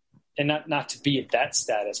 and not to be at that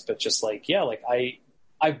status, but just like, yeah, like I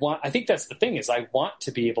think that's the thing, is I want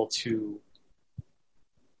to be able to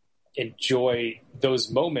enjoy those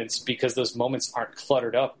moments, because those moments aren't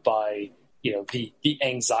cluttered up by, you know, the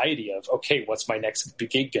anxiety of, okay, what's my next big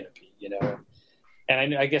gig going to be, you know?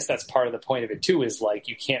 And I guess that's part of the point of it too, is like,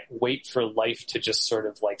 you can't wait for life to just sort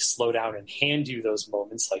of like slow down and hand you those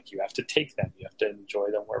moments. Like, you have to take them, you have to enjoy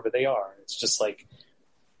them wherever they are. It's just like,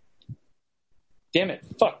 damn it,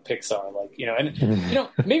 fuck Pixar. Like, and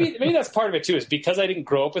maybe that's part of it too, is because I didn't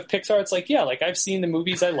grow up with Pixar. It's like, yeah, like I've seen the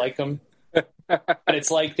movies, I like them. But it's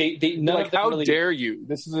like they none like, of them how really, dare you?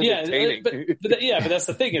 This is entertaining. but that's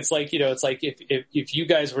the thing. It's like, it's like if you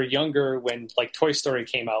guys were younger when like Toy Story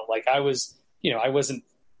came out, like I was, I wasn't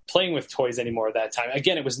playing with toys anymore at that time.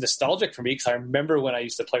 Again, it was nostalgic for me because I remember when I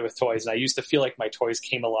used to play with toys and I used to feel like my toys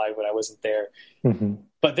came alive when I wasn't there. Mm-hmm.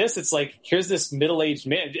 But this, it's like, here's this middle-aged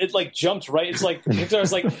man. It like jumped right. It's like,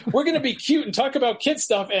 Pixar's like, we're going to be cute and talk about kid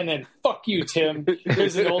stuff. And then fuck you, Tim.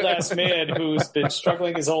 Here's an old ass man who's been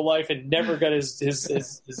struggling his whole life and never got his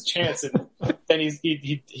chance. And then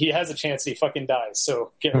he has a chance and he fucking dies.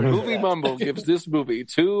 So get rid of Movie that. Mumble gives this movie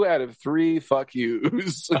 2 out of 3 fuck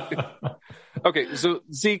yous. Okay, so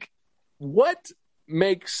Zeke, what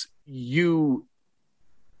makes you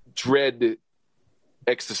dread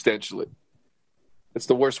existentially? It's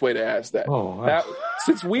the worst way to ask that.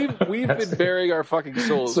 Since we've been burying our fucking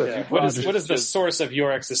souls. So, what is the source of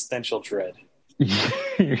your existential dread?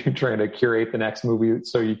 You're trying to curate the next movie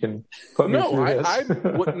so you can put me through this.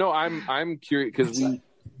 I'm curious because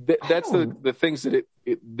that's the things that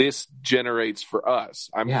this generates for us.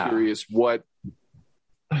 I'm curious what.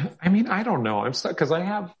 I mean, I don't know. I'm stuck because I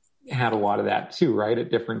have had a lot of that too, right? At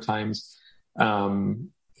different times.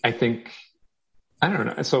 I think, I don't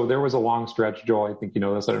know. So there was a long stretch, Joel, I think you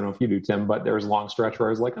know this. I don't know if you do, Tim, but there was a long stretch where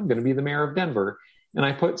I was like, I'm going to be the mayor of Denver. And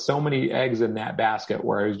I put so many eggs in that basket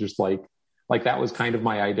where I was just like that was kind of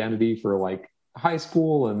my identity for like high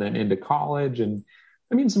school and then into college. And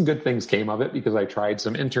I mean, some good things came of it because I tried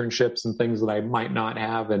some internships and things that I might not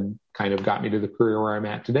have and kind of got me to the career where I'm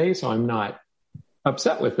at today. So I'm not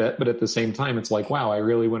upset with it, but at the same time, it's like, wow, I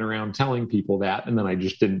really went around telling people that, and then I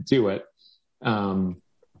just didn't do it. And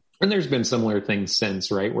there's been similar things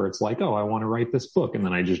since, right, where it's like, oh, I want to write this book, and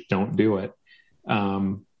then I just don't do it.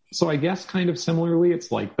 So I guess kind of similarly,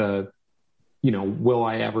 it's like will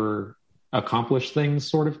I ever accomplish things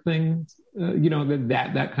sort of thing,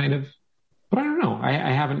 that kind of, but I don't know.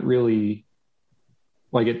 I haven't really,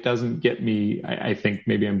 like, it doesn't get me. I think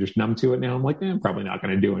maybe I'm just numb to it now. I'm like, I'm probably not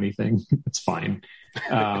going to do anything. It's fine.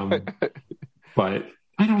 But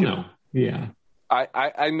I don't know. Yeah.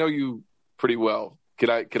 I know you pretty well. Could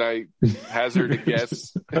I hazard a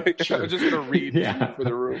guess? Sure. I'm just going to read for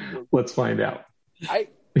the room. Let's find out.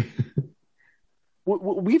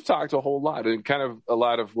 We've talked a whole lot, and kind of a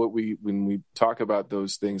lot of what when we talk about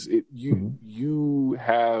those things, you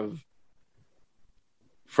have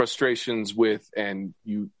frustrations with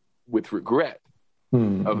regret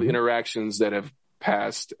of interactions that have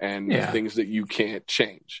passed and things that you can't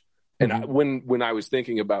change. And when I was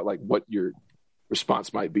thinking about like what your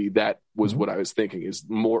response might be, that was what I was thinking, is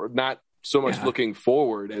more not so much looking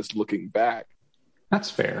forward as looking back. That's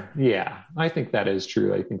fair. Yeah, I think that is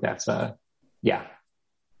true. I think that's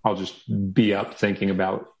I'll just be up thinking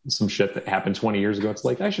about some shit that happened 20 years ago. It's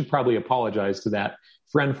like, I should probably apologize to that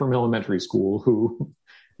friend from elementary school who,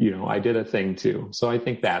 I did a thing too. So I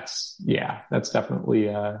think that's definitely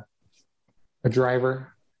a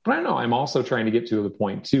driver. But I don't know. I'm also trying to get to the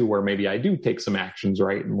point too, where maybe I do take some actions,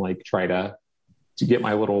 right? And like try to get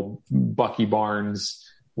my little Bucky Barnes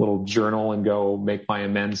little journal and go make my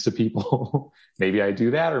amends to people. Maybe I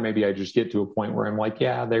do that, or maybe I just get to a point where I'm like,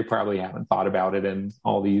 yeah, they probably haven't thought about it in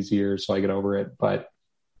all these years, so I get over it. But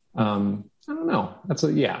I don't know. That's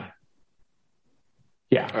Yeah.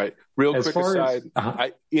 All right. Real quick aside,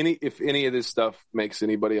 if any of this stuff makes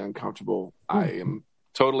anybody uncomfortable, I am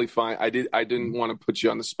totally fine. I didn't want to put you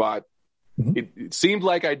on the spot. It seemed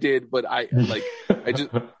like I did, but I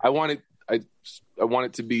want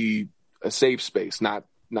it to be a safe space, not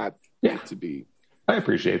to be. I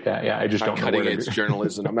appreciate that. Yeah, I just don't know cutting edge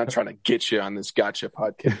journalism. I'm not trying to get you on this gotcha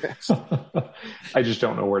podcast. I just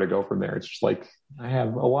don't know where to go from there. It's just like, I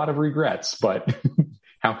have a lot of regrets, but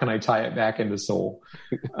how can I tie it back into soul?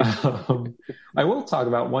 I will talk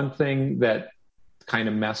about one thing that kind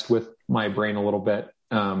of messed with my brain a little bit.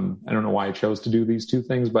 I don't know why I chose to do these two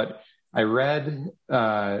things, but I read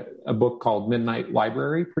a book called Midnight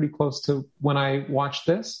Library pretty close to when I watched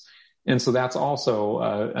this. And so that's also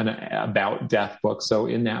an about death book. So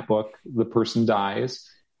in that book, the person dies.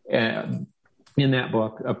 And in that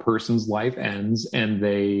book, a person's life ends and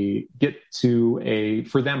they get to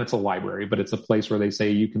for them, it's a library, but it's a place where they say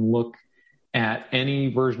you can look at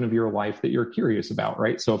any version of your life that you're curious about,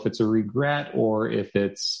 right? So if it's a regret or if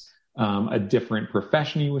it's a different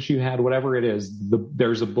profession you wish you had, whatever it is,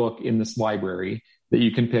 there's a book in this library that you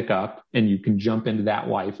can pick up and you can jump into that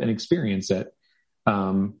life and experience it.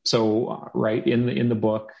 So right in the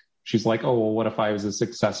book, she's like, oh, well, what if I was a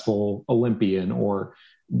successful Olympian or,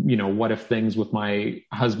 what if things with my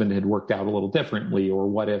husband had worked out a little differently? Or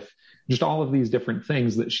what if just all of these different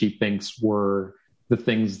things that she thinks were the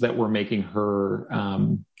things that were making her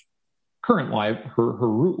current life, her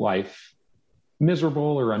root life,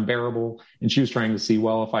 miserable or unbearable. And she was trying to see,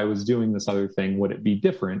 well, if I was doing this other thing, would it be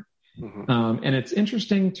different? Mm-hmm. And it's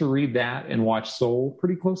interesting to read that and watch Soul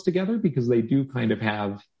pretty close together, because they do kind of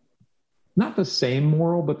have not the same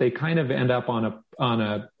moral, but they kind of end up on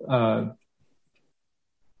a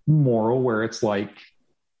moral where it's like,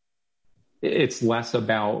 it's less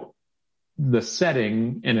about the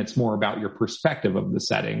setting and it's more about your perspective of the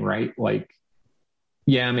setting, right? Like,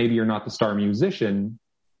 yeah, maybe you're not the star musician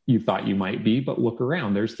you thought you might be, but look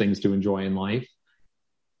around, there's things to enjoy in life.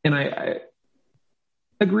 And I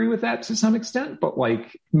agree with that to some extent, but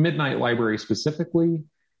like Midnight Library specifically,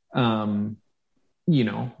 there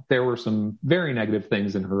were some very negative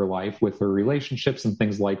things in her life with her relationships and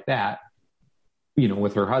things like that,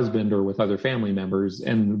 with her husband or with other family members.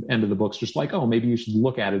 And the end of the book's just like, oh, maybe you should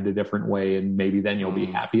look at it a different way and maybe then you'll be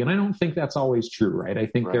happy. And I don't think that's always true, right? I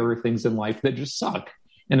think there are things in life that just suck.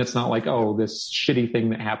 And it's not like, oh, this shitty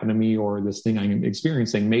thing that happened to me or this thing I'm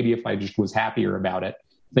experiencing, maybe if I just was happier about it,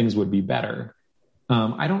 things would be better.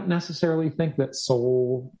 I don't necessarily think that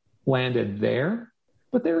Soul landed there,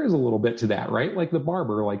 but there is a little bit to that, right? Like the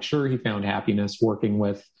barber, like, sure, he found happiness working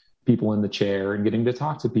with people in the chair and getting to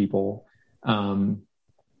talk to people.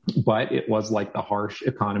 But it was like the harsh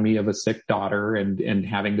economy of a sick daughter and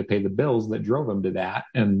having to pay the bills that drove him to that.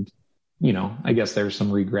 And, I guess there's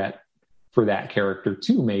some regret for that character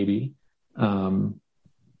too, maybe.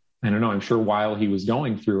 I don't know. I'm sure while he was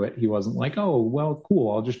going through it, he wasn't like, oh, well,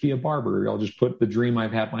 cool, I'll just be a barber. I'll just put the dream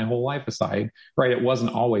I've had my whole life aside, right? It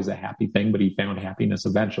wasn't always a happy thing, but he found happiness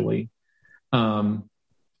eventually.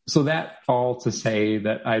 So that all to say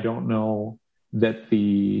that I don't know that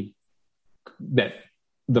the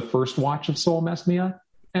first watch of Soul messed me up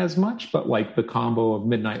as much, but like the combo of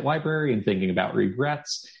Midnight Library and thinking about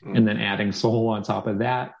regrets and then adding Soul on top of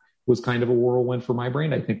that was kind of a whirlwind for my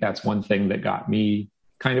brain. I think that's one thing that got me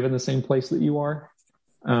kind of in the same place that you are,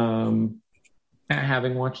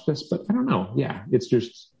 having watched this, but I don't know. Yeah, it's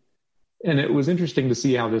just, and it was interesting to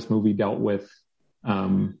see how this movie dealt with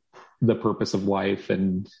the purpose of life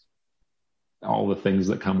and all the things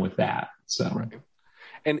that come with that. So, right.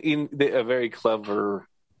 And in a very clever,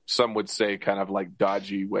 some would say kind of like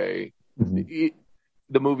dodgy way, the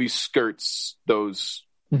movie skirts those.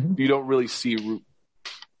 You don't really see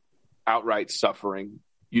outright suffering.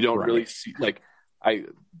 You don't really see, like,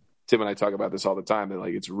 Tim and I talk about this all the time, that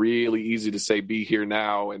like it's really easy to say be here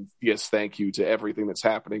now and yes, thank you to everything that's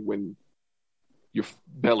happening when your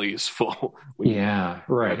belly is full. When you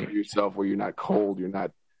yourself, where you're not cold, you're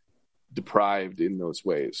not deprived in those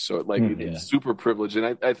ways. So it's super privileged.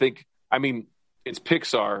 And I think, it's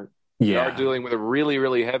Pixar. They are dealing with a really,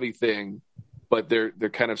 really heavy thing, but they're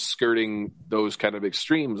kind of skirting those kind of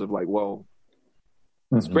extremes of like, well,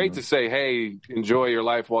 it's great to say, hey, enjoy your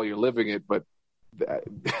life while you're living it, but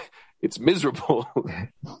it's miserable.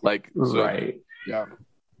 Yeah.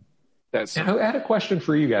 I had a question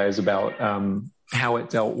for you guys about how it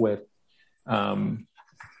dealt with.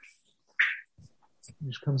 He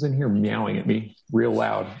just comes in here meowing at me real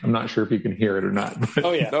loud. I'm not sure if you can hear it or not. But...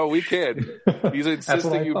 Oh, yeah. No, we can. He's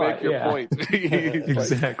insisting you make your point.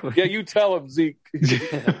 Exactly. Yeah, you tell him, Zeke.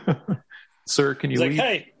 Sir, can you leave?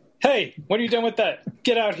 Like, hey, when are you done with that?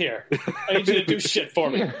 Get out here. I need you to do shit for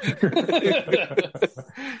me.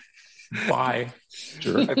 Bye.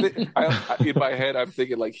 Sure. In my head, I'm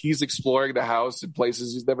thinking like he's exploring the house in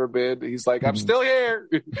places he's never been. He's like, I'm still here.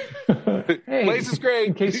 Hey, place is great.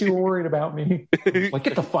 In case you were worried about me, like,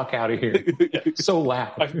 get the fuck out of here. So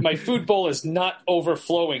loud. My food bowl is not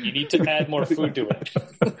overflowing. You need to add more food to it.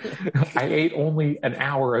 I ate only an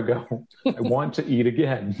hour ago. I want to eat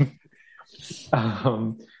again.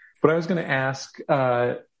 But I was going to ask,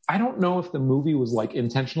 I don't know if the movie was like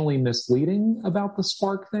intentionally misleading about the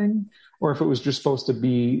spark thing, or if it was just supposed to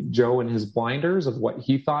be Joe and his blinders of what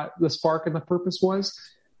he thought the spark and the purpose was.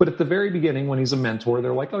 But at the very beginning, when he's a mentor,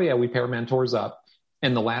 they're like, oh yeah, we pair mentors up.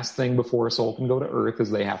 And the last thing before a soul can go to Earth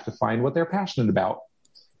is they have to find what they're passionate about.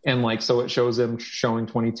 And like, so it shows him showing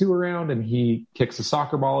 22 around, and he kicks a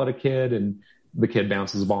soccer ball at a kid, and the kid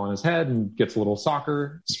bounces a ball on his head and gets a little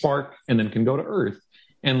soccer spark and then can go to Earth.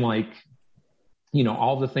 And like,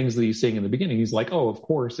 all the things that he's saying in the beginning, he's like, oh, of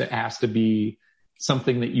course it has to be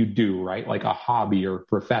something that you do, right? Like a hobby or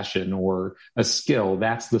profession or a skill.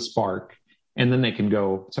 That's the spark. And then they can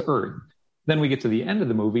go to Earth. Then we get to the end of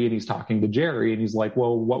the movie and he's talking to Jerry and he's like,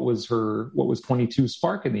 well, what was 22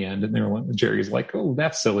 spark in the end? And Jerry's like, oh,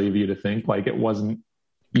 that's silly of you to think. Like, it wasn't,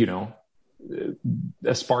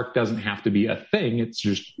 a spark doesn't have to be a thing. It's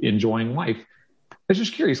just enjoying life. I was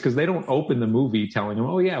just curious because they don't open the movie telling them,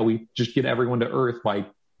 oh yeah, we just get everyone to Earth by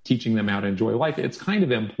teaching them how to enjoy life. It's kind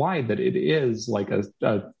of implied that it is like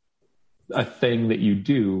a thing that you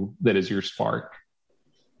do that is your spark.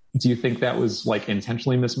 Do you think that was like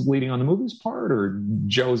intentionally misleading on the movie's part, or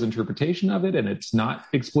Joe's interpretation of it, and it's not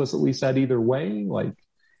explicitly said either way? Like,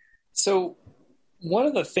 so one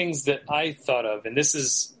of the things that I thought of, and this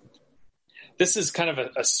is kind of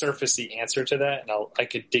a surfacey answer to that, and I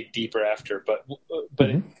could dig deeper after, but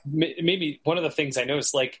maybe one of the things I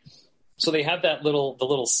noticed, like, so they have the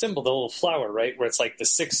little symbol, the little flower, right, where it's like the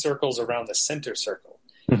 6 circles around the center circle.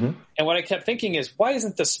 Mm-hmm. And what I kept thinking is, why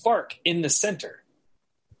isn't the spark in the center?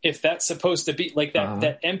 If that's supposed to be like that,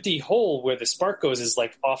 that empty hole where the spark goes is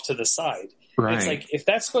like off to the side. Right. It's like, if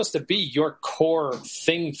that's supposed to be your core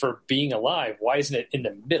thing for being alive, why isn't it in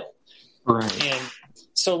the middle? Right. And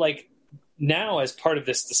so like now as part of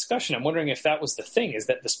this discussion, I'm wondering if that was the thing, is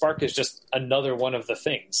that the spark is just another one of the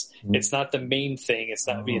things. Mm. It's not the main thing. It's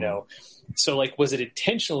not, so like, was it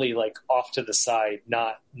intentionally like off to the side,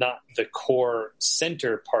 not the core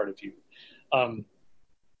center part of you?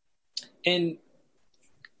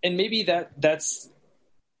 And maybe that's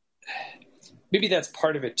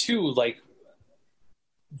part of it too. Like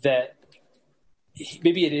that,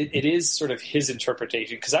 maybe it is sort of his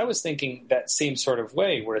interpretation. Because I was thinking that same sort of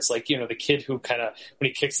way, where it's like, the kid who kind of, when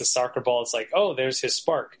he kicks the soccer ball, it's like, oh, there's his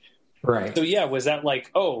spark. Right. So yeah, was that like,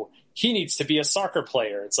 oh, he needs to be a soccer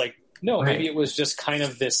player? It's like, no, maybe it was just kind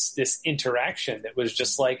of this interaction that was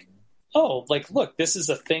just like, oh, like, look, this is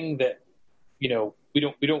a thing that, we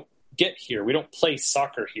don't get here. We don't play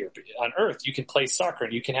soccer here. But on Earth, you can play soccer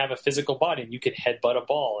and you can have a physical body and you can headbutt a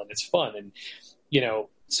ball and it's fun. And,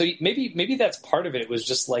 so maybe that's part of it. It was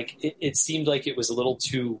just like, it seemed like it was a little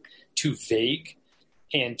too vague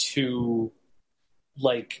and too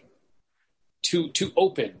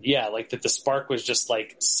open. Yeah. Like that the spark was just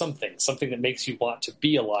like something that makes you want to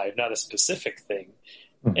be alive, not a specific thing.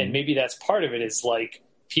 Mm-hmm. And maybe that's part of it, is like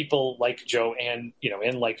people like Joe and,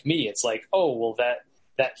 and like me, it's like, oh, well,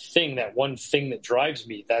 that thing, that one thing that drives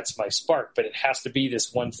me, that's my spark, but it has to be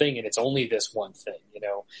this one thing, and it's only this one thing,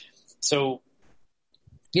 So,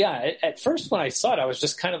 yeah, at first when I saw it, I was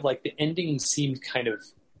just kind of like, the ending seemed kind of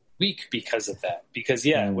weak because of that. Because,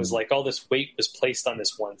 yeah, it was like all this weight was placed on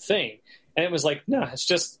this one thing, and it was like, no, it's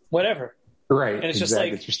just whatever. Right. And it's exactly. just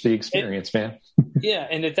like, it's just the experience, man. Yeah.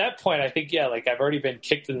 And at that point, I think, yeah, like I've already been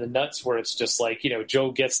kicked in the nuts, where it's just like,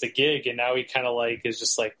 Joe gets the gig, and now he kind of like is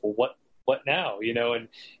just like, well, what now? And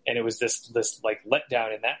it was this like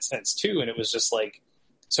letdown in that sense too. And it was just like,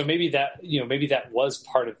 so maybe that was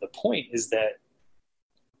part of the point, is that,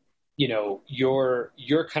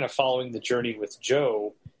 you're kind of following the journey with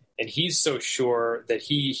Joe, and he's so sure that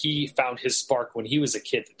he found his spark when he was a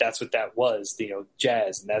kid, that's what that was,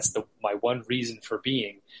 jazz. And that's my one reason for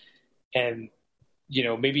being. And,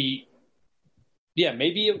 maybe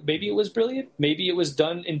it was brilliant. Maybe it was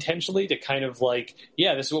done intentionally to kind of like,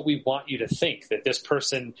 yeah, this is what we want you to think, that this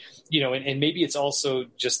person, and maybe it's also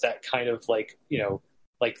just that kind of like,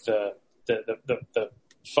 like the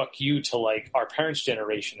fuck you to like our parents'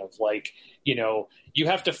 generation of like, you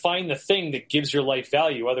have to find the thing that gives your life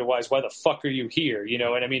value. Otherwise, why the fuck are you here?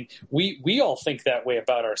 And I mean, we all think that way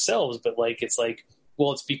about ourselves, but like, it's like,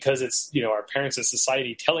 well, it's because it's, our parents and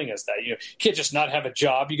society telling us that, you can't just not have a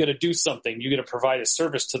job. You got to do something. You got to provide a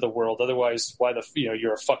service to the world. Otherwise, why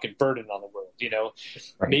you're a fucking burden on the world,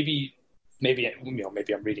 Right. Maybe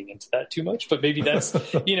I'm reading into that too much, but maybe that's,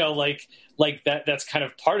 like that's kind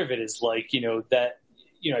of part of it, is like, that,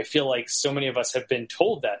 I feel like so many of us have been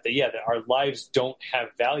told that our lives don't have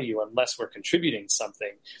value unless we're contributing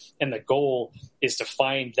something. And the goal is to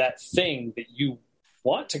find that thing that you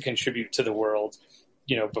want to contribute to the world,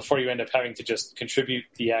 before you end up having to just contribute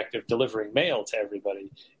the act of delivering mail to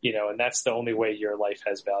everybody, and that's the only way your life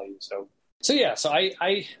has value. So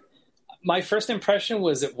I my first impression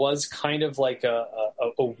was it was kind of like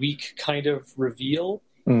a weak kind of reveal,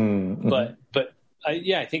 but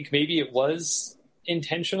I think maybe it was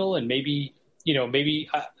intentional, and maybe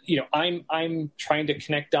I'm trying to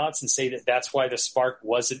connect dots and say that that's why the spark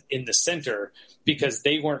wasn't in the center, because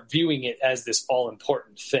they weren't viewing it as this all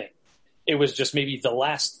important thing. It was just maybe the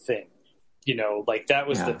last thing, like that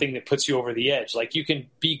was the thing that puts you over the edge. Like you can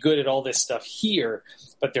be good at all this stuff here,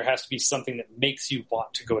 but there has to be something that makes you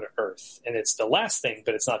want to go to Earth, and it's the last thing,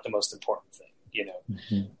 but it's not the most important thing,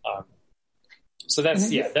 Mm-hmm. So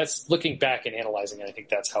that's looking back and analyzing it. I think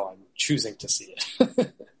that's how I'm choosing to see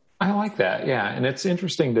it. I like that. Yeah. And it's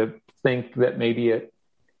interesting to think that maybe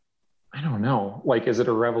I don't know, like, is it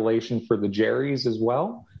a revelation for the Jerrys as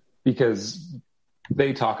well? because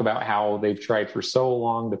they talk about how they've tried for so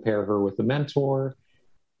long to pair her with a mentor,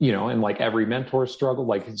 and like every mentor struggled,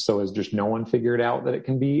 like, so has just no one figured out that it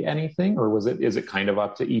can be anything? Or is it kind of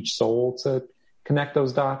up to each soul to connect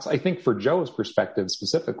those dots? I think for Joe's perspective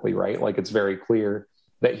specifically, right? Like, it's very clear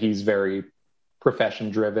that he's very profession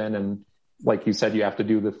driven. And like you said, you have to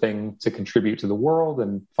do the thing to contribute to the world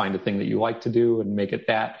and find a thing that you like to do and make it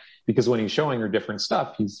that. Because when he's showing her different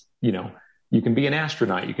stuff, he's, you can be an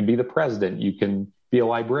astronaut, you can be the president, you can be a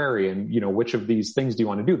librarian, which of these things do you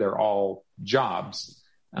want to do? They're all jobs.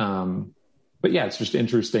 But yeah, it's just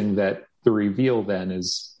interesting that the reveal then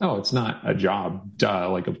is, oh, it's not a job. Duh.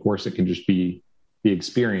 Like, of course it can just be the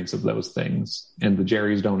experience of those things. And the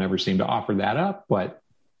Jerrys don't ever seem to offer that up. But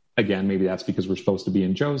again, maybe that's because we're supposed to be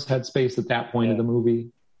in Joe's headspace at that point of the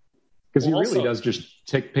movie. Because he really does just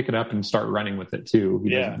pick it up and start running with it too.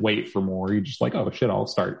 He doesn't wait for more. He's just like, oh shit, I'll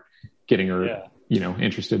start getting her,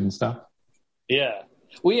 interested in stuff. Yeah.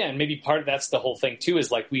 Well, yeah, and maybe part of that's the whole thing too,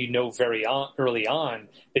 is like we know early on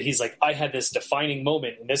that he's like, I had this defining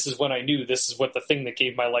moment, and this is when I knew this is what the thing that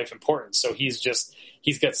gave my life importance. So he's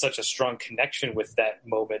got such a strong connection with that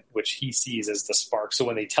moment, which he sees as the spark. So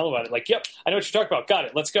when they tell him about it, like, yep, I know what you're talking about. Got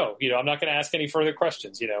it. Let's go. I'm not going to ask any further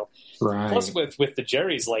questions. Right. Plus, with the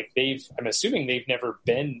Jerrys, like I'm assuming they've never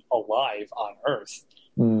been alive on Earth.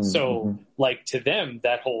 Mm-hmm. So like to them,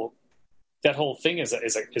 that whole thing is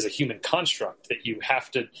a human construct that you have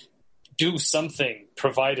to do something,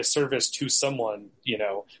 provide a service to someone,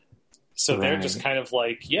 So they're just kind of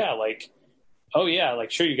like, yeah, like, oh yeah,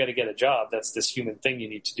 like sure, you got to get a job. That's this human thing you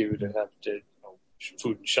need to do to have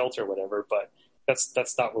food and shelter, whatever. But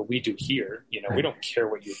that's not what we do here. We don't care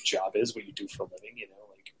what your job is, what you do for a living.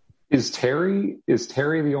 Like, is Terry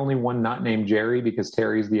the only one not named Jerry because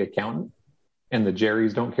Terry's the accountant? And the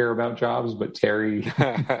Jerrys don't care about jobs, but Terry,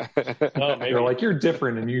 they're like, you're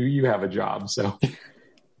different and you have a job. So,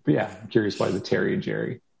 but yeah, I'm curious why the Terry and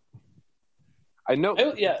Jerry. I know.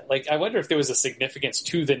 Like, I wonder if there was a significance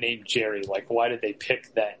to the name Jerry. Like, why did they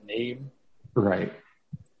pick that name? Right.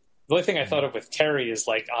 The only thing I thought of with Terry is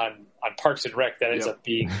like on Parks and Rec, that ends up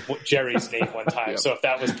being Jerry's name one time. So if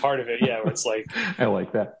that was part of it, where it's like. I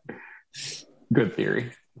like that. Good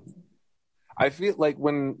theory. I feel like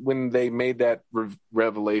when they made that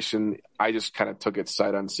revelation, I just kind of took it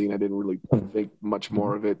sight unseen. I didn't really think much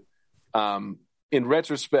more of it. In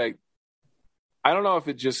retrospect, I don't know if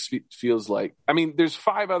it just feels like, there's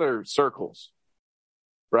 5 other circles,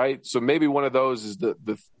 right? So maybe one of those is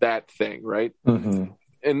that thing, right? Mm-hmm.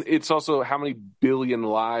 And it's also how many billion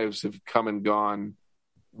lives have come and gone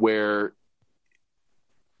where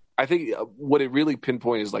I think what it really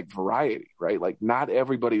pinpoints is like variety, right? Like not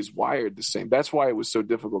everybody's wired the same. That's why it was so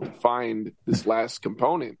difficult to find this last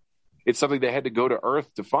component. It's something they had to go to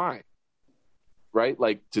Earth to find, right?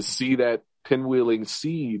 Like to see that pinwheeling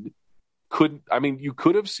seed you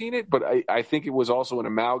could have seen it, but I think it was also an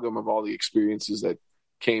amalgam of all the experiences that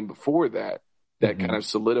came before that kind of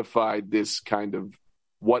solidified this kind of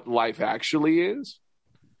what life actually is.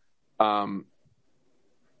 And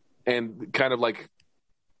kind of like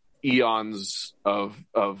eons of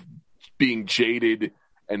being jaded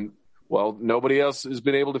and nobody else has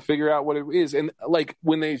been able to figure out what it is. And like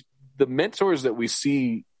when the mentors that we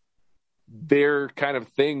see, their kind of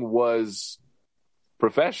thing was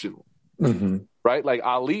professional, right? Like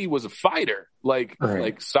Ali was a fighter, like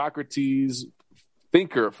Socrates,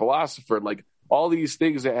 thinker, philosopher, like all these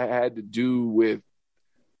things that had to do with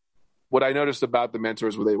what I noticed about the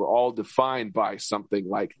mentors were they were all defined by something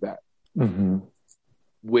like that. Mm-hmm.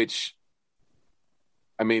 Which,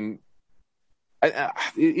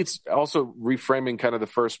 it's also reframing kind of the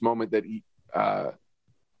first moment that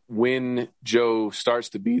when Joe starts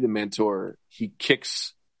to be the mentor, he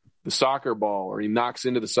kicks the soccer ball or he knocks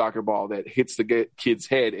into the soccer ball that hits the kid's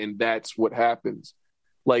head, and that's what happens.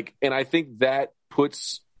 Like, and I think that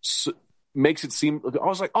makes it seem, I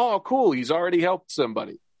was like, oh, cool, he's already helped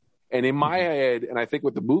somebody. And in my head, and I think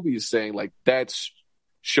what the movie is saying, like that's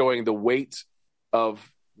showing the weight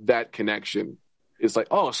of that connection. It's like,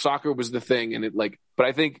 oh, soccer was the thing. And but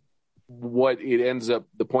I think what it ends up,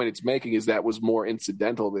 the point it's making is that was more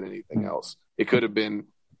incidental than anything else. It could have been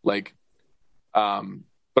like,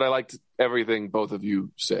 but I liked everything both of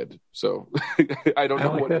you said. So I don't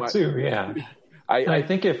know like what that too. Yeah. I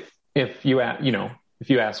think if you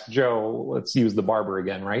ask Joe, let's use the barber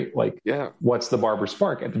again, right? Like, what's the barber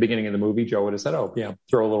spark? At the beginning of the movie, Joe would have said, oh, yeah,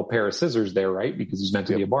 throw a little pair of scissors there, right? Because he's meant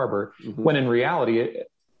to be a barber. Mm-hmm. When in reality,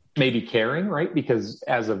 it may be caring, right? Because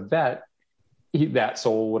as a vet, that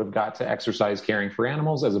soul would have got to exercise caring for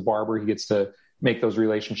animals. As a barber, he gets to make those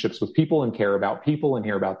relationships with people and care about people and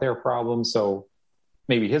hear about their problems. So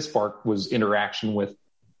maybe his spark was interaction with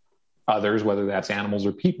others, whether that's animals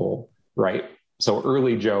or people, right? So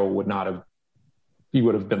early Joe would have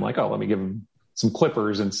been like, oh, let me give him some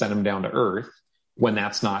clippers and send him down to Earth, when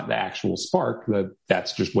that's not the actual spark.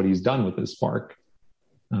 That's just what he's done with his spark.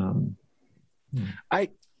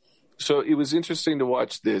 So it was interesting to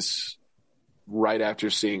watch this right after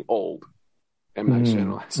seeing Old, M. Night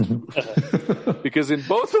Shyamalan, because in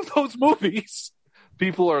both of those movies,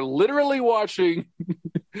 people are literally watching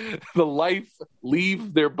the life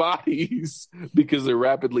leave their bodies because they're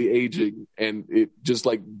rapidly aging, and it just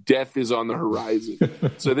like death is on the horizon.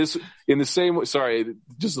 So this, in the same way, sorry,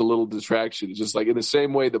 just a little distraction. It's just like in the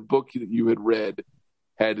same way the book that you had read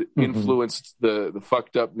had influenced the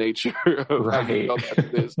fucked up nature of how you felt after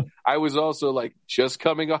this. I was also like just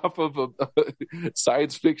coming off of a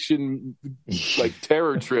science fiction like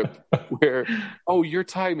terror trip where, oh, your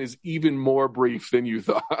time is even more brief than you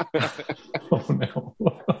thought. Oh no.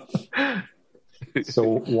 So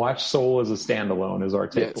watch Soul as a standalone is our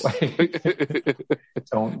takeaway.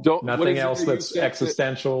 Don't nothing else that's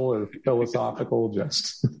existential or philosophical.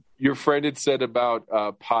 Just your friend had said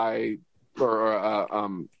about Pi, or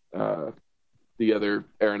the other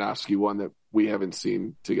Aronofsky one that we haven't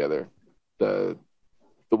seen together, the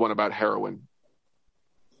one about heroin.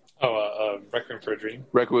 Requiem for a Dream.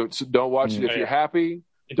 Requiem. So don't watch it if you're happy.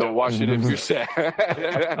 Don't watch it if you're sad.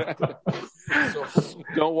 So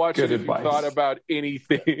don't watch it if you thought about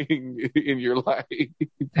anything in your life.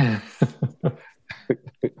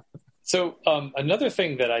 So another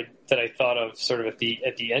thing that I thought of sort of at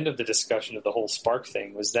the end of the discussion of the whole spark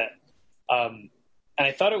thing was that, and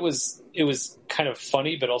I thought it was kind of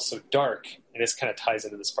funny but also dark, and this kind of ties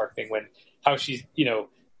into the spark thing, when how she's,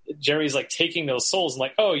 Jerry's like taking those souls and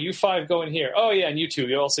like, oh, you 5 go in here, oh yeah, and you 2,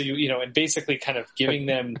 you also, and basically kind of giving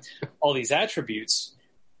them all these attributes,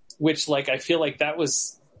 which like I feel like that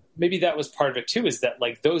was part of it too, is that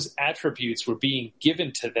like those attributes were being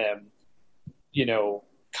given to them,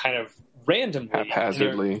 kind of randomly,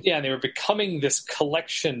 haphazardly. And they were becoming this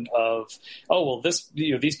collection of, oh well, this,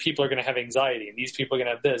 these people are going to have anxiety, and these people are going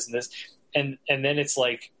to have this and this, and then it's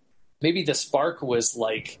like maybe the spark was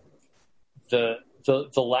like the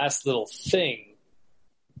last little thing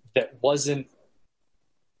that wasn't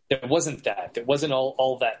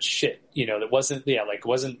all that shit, that wasn't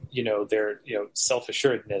their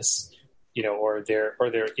self-assuredness, or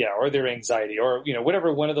their anxiety, or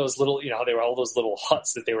whatever, one of those little, how they were all those little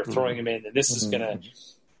huts that they were throwing them in, and this is gonna,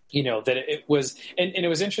 that it was, and it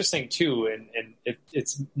was interesting too, and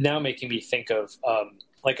it's now making me think of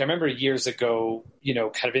like I remember years ago,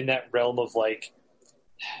 kind of in that realm of like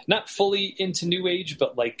not fully into New Age,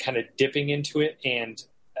 but like kind of dipping into it. And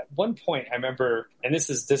at one point I remember, and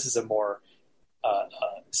this is a more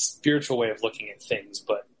spiritual way of looking at things,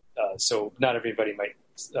 but so not everybody might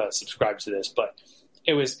subscribe to this, but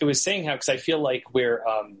it was saying how, because I feel like we're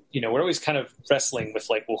always kind of wrestling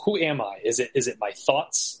with like, well, who am I? Is it my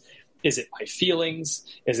thoughts? Is it my feelings?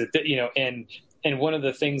 Is it that, and one of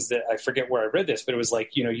the things that I forget where I read this, but it was like,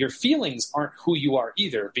 your feelings aren't who you are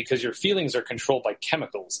either, because your feelings are controlled by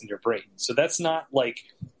chemicals in your brain. So that's not like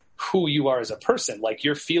who you are as a person. Like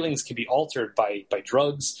your feelings can be altered by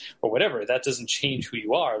drugs or whatever. That doesn't change who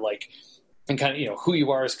you are. Like, and kind of, who you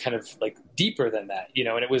are is kind of like deeper than that,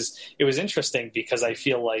 and it was interesting because I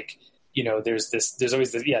feel like, there's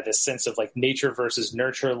always this sense of like nature versus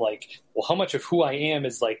nurture. Like, well, how much of who I am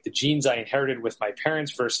is like the genes I inherited with my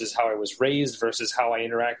parents versus how I was raised versus how I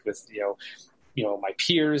interact with, my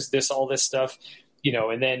peers, all this stuff,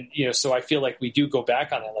 and then, so I feel like we do go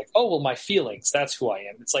back on that. Like, oh, well, my feelings, that's who I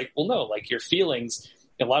am. It's like, well, no, like your feelings,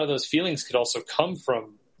 a lot of those feelings could also come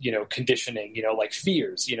from, conditioning, like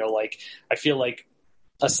fears, like I feel like,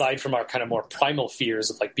 aside from our kind of more primal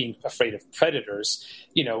fears of like being afraid of predators,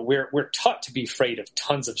 we're taught to be afraid of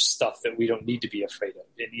tons of stuff that we don't need to be afraid of,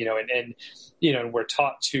 and and we're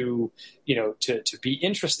taught to, to be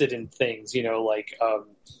interested in things, like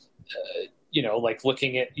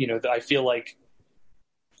looking at, I feel like,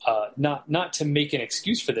 not to make an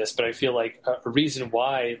excuse for this, but I feel like a reason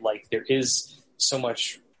why like there is so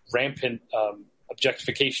much rampant,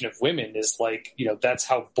 objectification of women is like, that's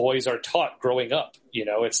how boys are taught growing up.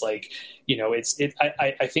 It's like,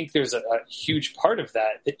 I think there's a huge part of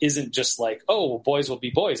that isn't just like, oh, well, boys will be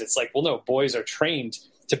boys. It's like, well, no, boys are trained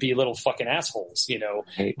to be little fucking assholes,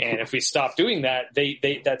 and if we stop doing that,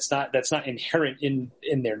 that's not inherent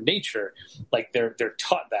in their nature. Like they're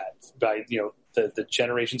taught that by, the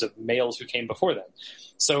generations of males who came before them.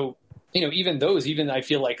 So even those, I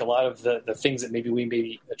feel like a lot of the things that maybe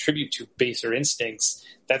we attribute to baser instincts,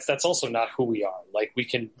 that's also not who we are. Like we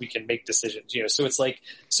can make decisions, so it's like,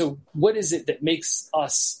 so what is it that makes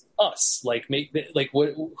us? Like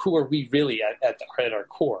who are we really at our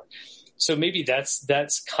core? So maybe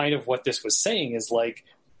that's kind of what this was saying, is like,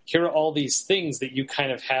 here are all these things that you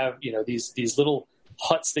kind of have, these little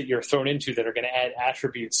huts that you're thrown into that are going to add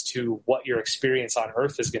attributes to what your experience on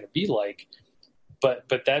Earth is going to be like. But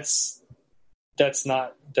that's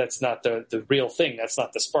not the real thing. That's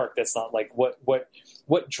not the spark. That's not like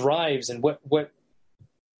what drives and what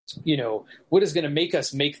is going to make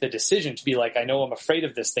us make the decision to be like, I know I'm afraid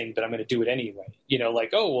of this thing, but I'm going to do it anyway.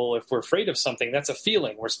 Like, oh, well, if we're afraid of something, that's a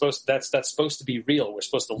feeling. That's supposed to be real. We're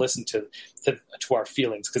supposed to listen to our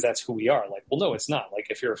feelings because that's who we are. Like, well, no, it's not. Like,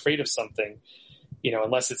 if you're afraid of something,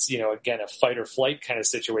 unless it's, again, a fight or flight kind of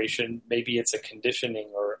situation, maybe it's a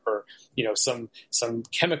conditioning or some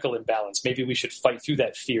chemical imbalance. Maybe we should fight through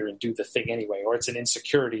that fear and do the thing anyway, or it's an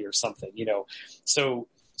insecurity or something, So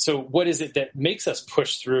what is it that makes us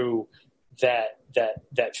push through that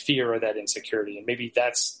fear or that insecurity? And maybe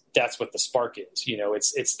that's what the spark is.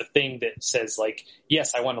 It's the thing that says like,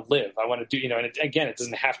 yes, I want to live. I want to do, and again, it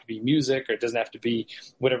doesn't have to be music, or it doesn't have to be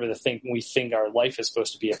whatever the thing we think our life is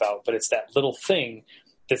supposed to be about, but it's that little thing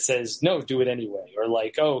that says, no, do it anyway. Or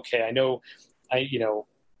like, oh, okay, I know,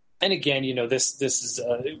 and again, this is,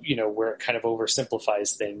 where it kind of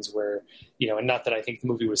oversimplifies things where, and not that I think the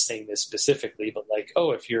movie was saying this specifically, but like,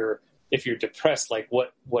 oh, if you're depressed, like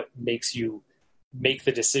what makes you make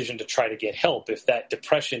the decision to try to get help if that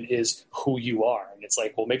depression is who you are? And it's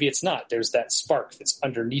like, well, maybe it's not. There's that spark that's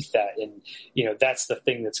underneath that. And, that's the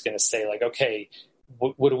thing that's going to say like, okay,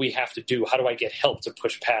 what do we have to do? How do I get help to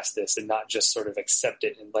push past this and not just sort of accept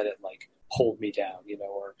it and let it like hold me down,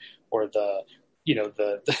 or the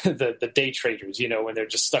day traders, when they're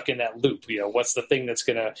just stuck in that loop, what's the thing that's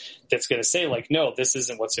gonna say like, no, this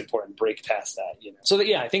isn't what's important, break past that, So that,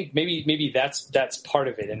 yeah, I think maybe that's part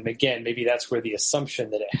of it. And again, maybe that's where the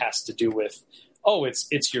assumption that it has to do with, oh,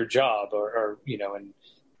 it's your job or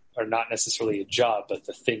not necessarily a job, but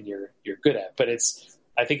the thing you're good at. But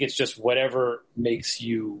I think it's just whatever makes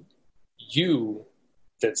you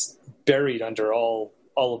that's buried under all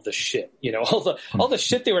of the shit, all the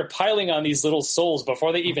shit they were piling on these little souls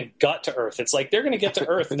before they even got to Earth. It's like they're going to get to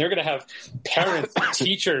Earth and they're going to have parents, and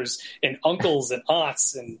teachers, and uncles and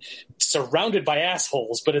aunts, and surrounded by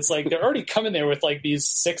assholes. But it's like they're already coming there with like these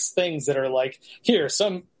 6 things that are like, here,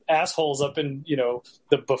 some assholes up in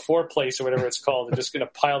the before place or whatever it's called. They're just going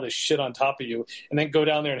to pile this shit on top of you, and then go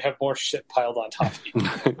down there and have more shit piled on top of you.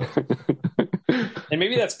 And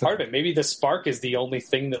maybe that's part of it. Maybe the spark is the only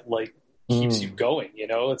thing that like keeps you going,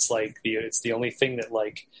 it's like it's the only thing that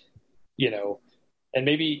like, and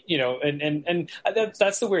maybe, and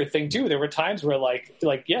that's the weird thing too. There were times where like,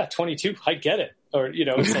 yeah, 22, I get it. Or,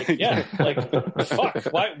 it's like, yeah, like, fuck,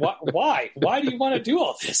 why do you want to do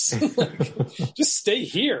all this? Like, just stay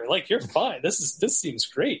here. Like, you're fine. This seems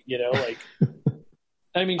great. Like,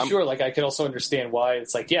 I mean, sure. Like I could also understand why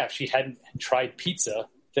it's like, yeah, if she hadn't tried pizza,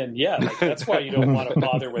 then yeah, like that's why you don't want to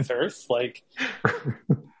bother with Earth. Like,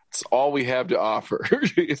 it's all we have to offer.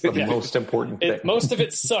 It's the most important thing. Most of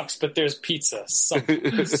it sucks, but there's pizza.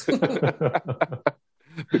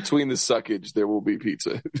 Between the suckage, there will be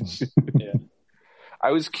pizza. Yeah.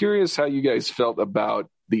 I was curious how you guys felt about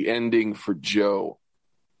the ending for Joe.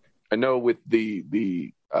 I know with the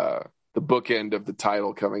bookend of the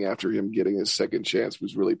title coming after him getting his second chance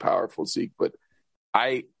was really powerful, Zeke, but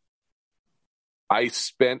I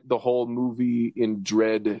spent the whole movie in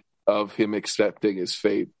dread of him accepting his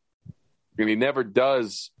fate. And he never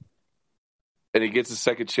does, and he gets a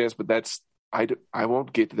second chance, but I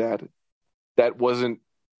won't get to that. That wasn't,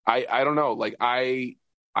 I don't know. Like I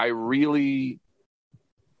really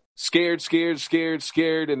scared,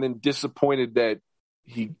 and then disappointed that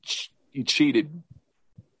he cheated.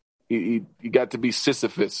 He got to be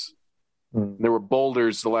Sisyphus. There were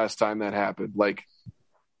boulders the last time that happened. Like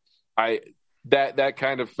that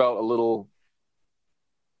kind of felt a little,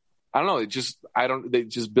 I don't know. They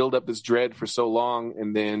just build up this dread for so long,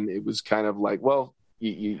 and then it was kind of like, well,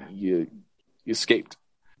 you escaped.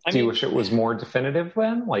 Do you wish it was more definitive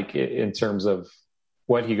then, like in terms of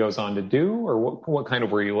what he goes on to do, or what kind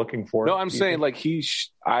of were you looking for? No, I'm saying like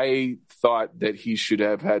I thought that he should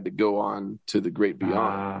have had to go on to the great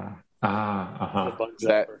beyond. The bug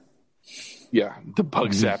zapper. The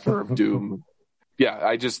bug zapper of doom. Yeah,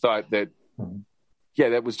 I just thought that.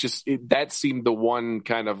 Yeah, that was just that seemed the one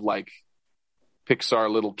kind of like Pixar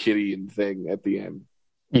little kitty and thing at the end.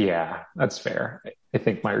 Yeah, that's fair. I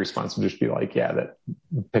think my response would just be like, yeah, that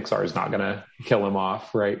Pixar is not going to kill him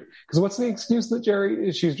off, right? Because what's the excuse that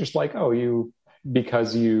Jerry? She's just like, oh,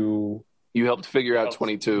 because you helped figure out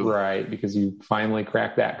 22, right? Because you finally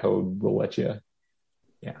cracked that code, we'll let you.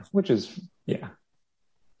 Yeah, which is yeah.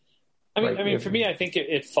 I mean, for me, I think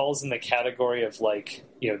it falls in the category of like,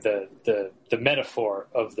 the metaphor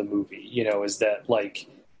of the movie, is that like,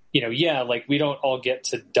 like we don't all get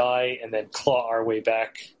to die and then claw our way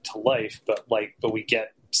back to life, but we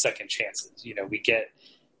get second chances.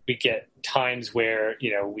 We get times where,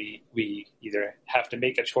 we either have to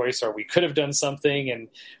make a choice or we could have done something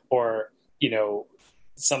or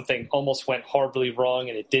something almost went horribly wrong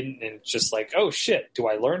and it didn't. And it's just like, oh shit, do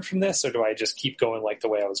I learn from this or do I just keep going like the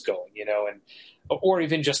way I was going, or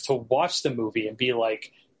even just to watch the movie and be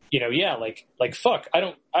like, like fuck,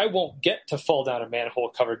 I won't get to fall down a manhole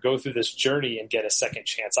cover, go through this journey and get a second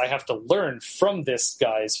chance. I have to learn from this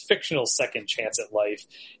guy's fictional second chance at life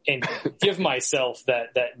and give myself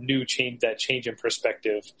that new change, that change in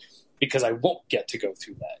perspective, because I won't get to go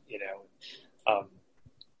through that,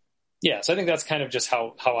 so I think that's kind of just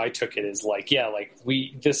how I took it, is like, like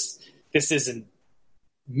this isn't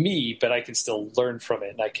me, but I can still learn from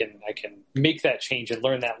it, and I can make that change and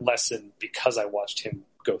learn that lesson because I watched him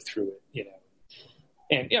go through it,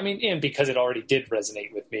 And I mean, and because it already did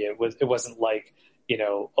resonate with me, it wasn't like,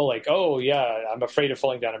 oh yeah, I'm afraid of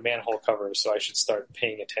falling down a manhole cover, so I should start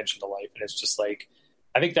paying attention to life. And it's just like,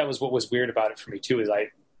 I think that was what was weird about it for me too, is I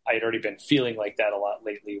had already been feeling like that a lot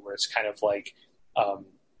lately, where it's kind of like, I'm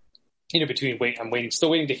still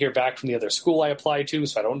waiting to hear back from the other school I applied to.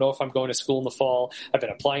 So I don't know if I'm going to school in the fall. I've been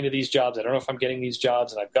applying to these jobs. I don't know if I'm getting these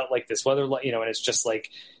jobs. And I've got like this weather, and it's just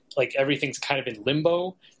like everything's kind of in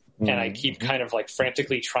limbo. Mm-hmm. And I keep kind of like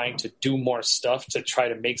frantically trying to do more stuff to try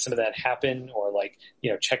to make some of that happen, or like,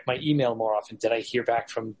 check my email more often. Did I hear back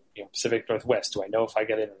from Pacific Northwest? Do I know if I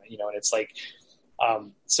got in? And it's like,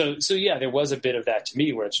 so yeah, there was a bit of that to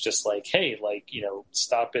me where it's just like, hey, like,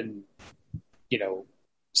 stop and,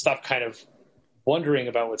 stop kind of wondering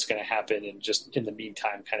about what's going to happen and just in the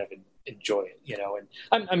meantime kind of enjoy it,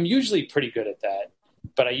 and I'm usually pretty good at that,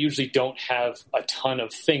 but I usually don't have a ton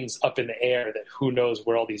of things up in the air that who knows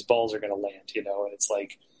where all these balls are going to land, and it's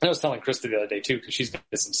like, I was telling Krista the other day too, because she's got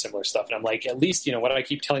some similar stuff, and I'm like, at least, what I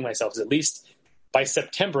keep telling myself is at least by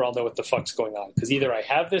September, I'll know what the fuck's going on. Because either I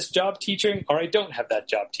have this job teaching or I don't have that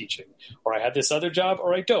job teaching. Or I have this other job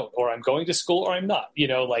or I don't. Or I'm going to school or I'm not.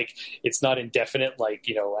 Like, it's not indefinite, like,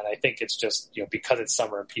 and I think it's just, because it's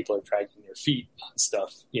summer and people are dragging their feet on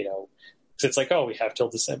stuff, because it's like, oh, we have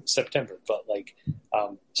till September. But like,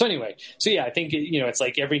 so anyway, so yeah, I think, it's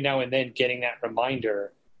like every now and then getting that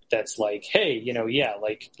reminder that's like, hey,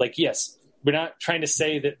 like, yes, we're not trying to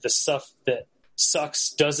say that the stuff that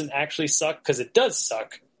sucks doesn't actually suck, because it does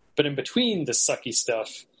suck, but in between the sucky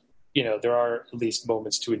stuff, there are at least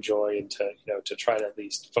moments to enjoy and to try to at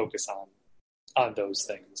least focus on those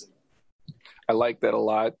things. I like that a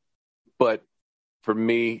lot, but for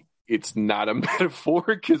me, it's not a metaphor,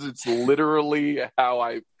 because it's literally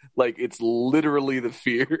how it's literally the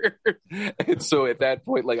fear. And so at that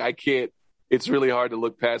point, like, I can't, it's really hard to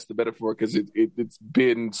look past the metaphor, because it's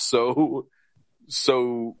been so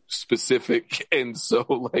specific, and so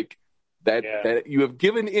like that you have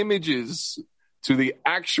given images to the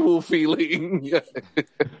actual feeling.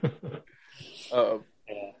 So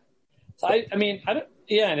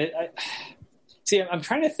I'm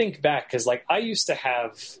trying to think back, because like I used to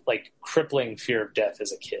have like crippling fear of death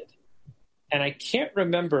as a kid, and I can't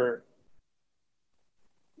remember.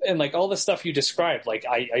 And like all the stuff you described, like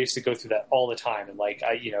I used to go through that all the time. And like,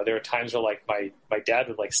 there were times where like my dad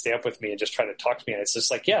would like stay up with me and just try to talk to me. And it's just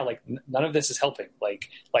like, yeah, like none of this is helping. Like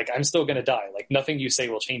I'm still going to die. Like nothing you say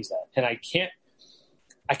will change that. And I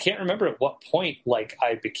can't remember at what point, like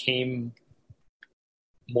I became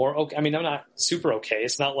more okay. I mean, I'm not super okay.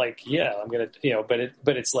 It's not like, yeah, I'm going to,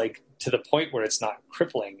 but it's like to the point where it's not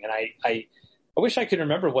crippling. And I wish I could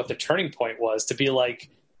remember what the turning point was to be like,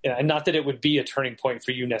 and not that it would be a turning point for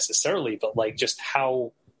you necessarily, but like just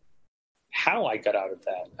how I got out of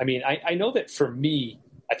that. I mean, I know that for me,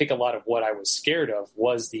 I think a lot of what I was scared of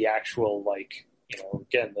was the actual, like,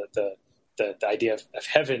 again, the idea of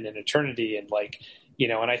heaven and eternity, and like,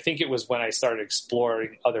 and I think it was when I started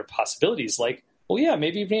exploring other possibilities, like, well, yeah,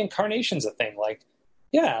 maybe reincarnation's a thing. Like,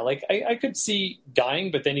 yeah, like I could see dying,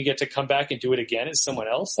 but then you get to come back and do it again as someone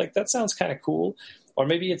else. Like, that sounds kind of cool. Or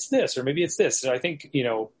maybe it's this, or maybe it's this. So I think,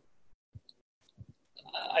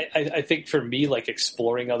 I think for me, like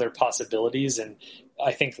exploring other possibilities, and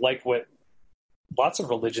I think like what lots of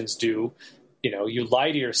religions do, you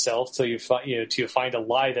lie to yourself till you find a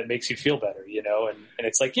lie that makes you feel better, and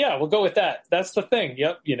it's like, yeah, we'll go with that. That's the thing.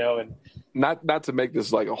 Yep. And not to make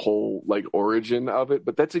this like a whole like origin of it,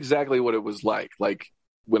 but that's exactly what it was like. Like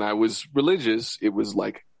when I was religious, it was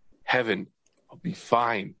like heaven, I'll be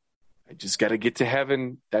fine. I just got to get to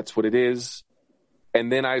heaven. That's what it is.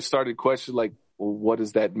 And then I started questioning like, well, what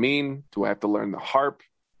does that mean? Do I have to learn the harp?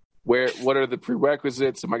 What are the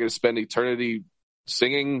prerequisites? Am I going to spend eternity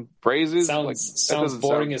singing praises? Sounds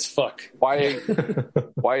boring as fuck. Why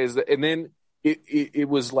is that? And then it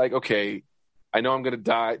was like, okay, I know I'm going to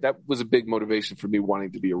die. That was a big motivation for me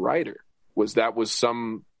wanting to be a writer. Was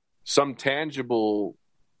some tangible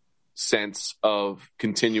sense of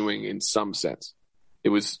continuing in some sense. It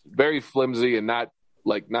was very flimsy and not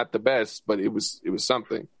the best, but it was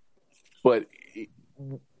something. But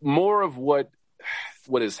more of what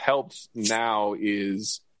has helped now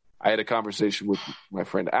is I had a conversation with my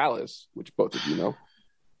friend Alice, which both of you know,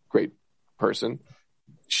 great person.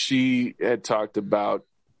 She had talked about,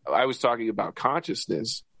 I was talking about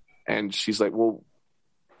consciousness, and she's like, well,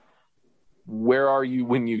 where are you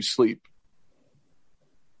when you sleep?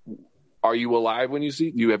 Are you alive when you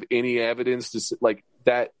sleep? Do you have any evidence to like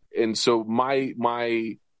that? And so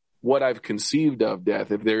my what I've conceived of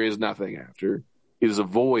death, if there is nothing after, is a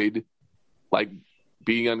void, like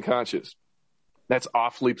being unconscious. That's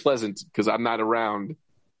awfully pleasant because I'm not around.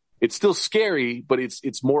 It's still scary, but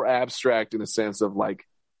it's more abstract in a sense of like,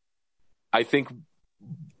 I think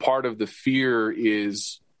part of the fear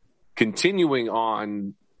is continuing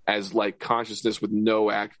on as like consciousness with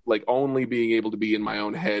no act, like only being able to be in my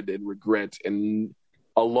own head and regret and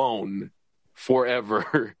alone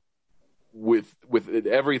forever with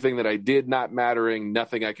everything that I did not mattering,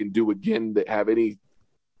 nothing I can do again that have any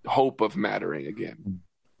hope of mattering again.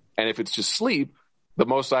 And if it's just sleep, the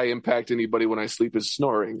most I impact anybody when I sleep is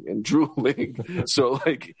snoring and drooling. So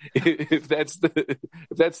like if that's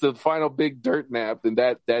the final big dirt nap, then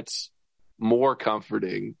that's more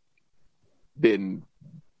comforting than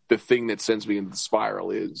the thing that sends me into the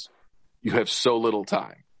spiral. Is you have so little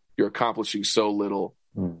time. You're accomplishing so little.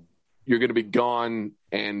 You're going to be gone,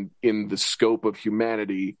 and in the scope of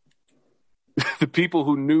humanity, the people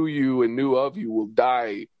who knew you and knew of you will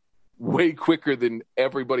die way quicker than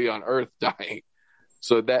everybody on Earth dying.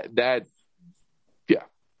 So that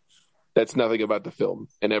that's nothing about the film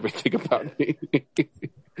and everything about me.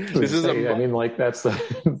 That's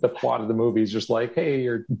the plot of the movie is just like, hey,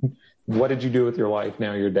 what did you do with your life?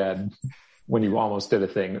 Now you're dead. When you almost did a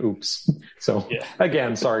thing, oops. So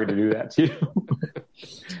again, sorry to do that to you.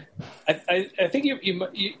 I think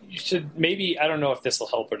you should maybe, I don't know if this will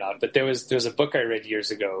help or not, but there's a book I read years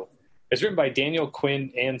ago. It's written by Daniel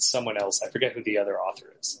Quinn and someone else. I forget who the other author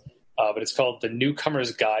is. But it's called The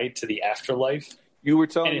Newcomer's Guide to the Afterlife. You were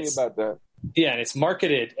telling me about that. Yeah, and it's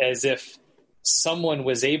marketed as if someone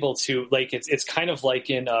was able to, like, it's kind of like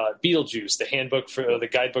in Beetlejuice, the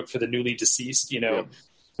guidebook for the newly deceased,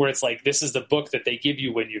 where it's like, this is the book that they give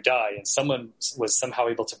you when you die, and someone was somehow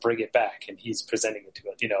able to bring it back, and he's presenting it to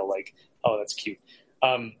it, like, oh, that's cute.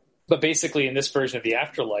 But basically, in this version of the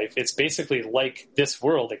afterlife, it's basically like this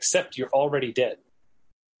world, except you're already dead.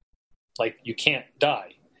 Like, you can't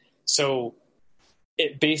die. So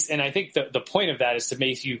and I think the point of that is to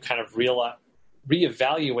make you kind of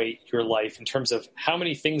reevaluate your life in terms of how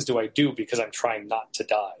many things do I do because I'm trying not to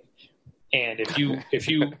die. And if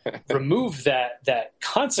you remove that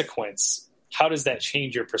consequence, how does that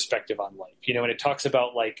change your perspective on life? And it talks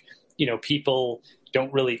about like, people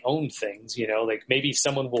don't really own things, like maybe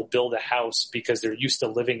someone will build a house because they're used to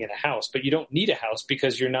living in a house, but you don't need a house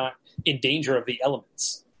because you're not in danger of the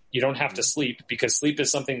elements. You don't have to sleep because sleep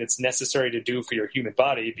is something that's necessary to do for your human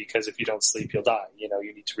body, because if you don't sleep, you'll die. You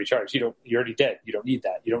need to recharge. You're already dead. You don't need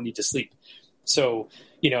that. You don't need to sleep. So,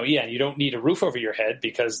 you don't need a roof over your head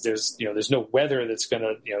because there's no weather that's going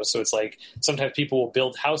to, so it's like sometimes people will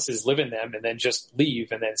build houses, live in them, and then just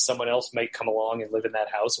leave. And then someone else might come along and live in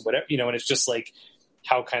that house and whatever, and it's just like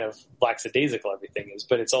how kind of lackadaisical everything is.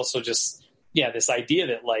 But it's also just, this idea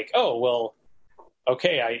that like, oh, well,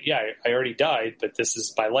 okay, I already died, but this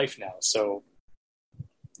is my life now. So,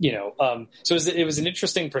 so it was an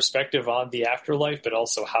interesting perspective on the afterlife, but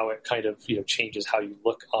also how it kind of, changes how you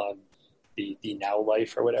look on the now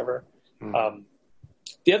life or whatever. Mm-hmm.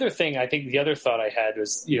 The other thing, I think the other thought I had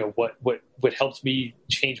was, what helped me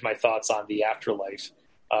change my thoughts on the afterlife.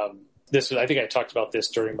 I think I talked about this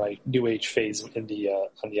during my New Age phase in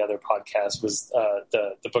on the other podcast, was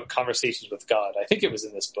the book Conversations with God. I think it was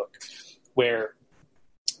in this book where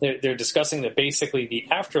they're discussing that basically the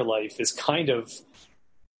afterlife is kind of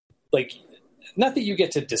like not that you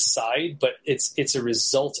get to decide, but it's a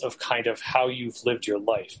result of kind of how you've lived your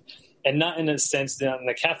life. And not in a sense, not in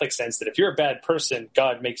the Catholic sense that if you're a bad person,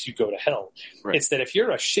 God makes you go to hell. Right. It's that if you're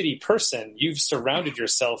a shitty person, you've surrounded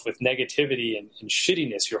yourself with negativity and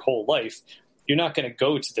shittiness your whole life. You're not going to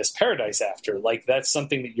go to this paradise after. Like, that's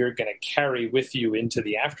something that you're going to carry with you into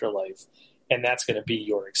the afterlife. And that's going to be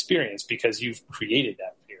your experience because you've created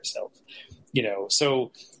that for yourself.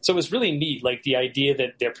 So it was really neat, like the idea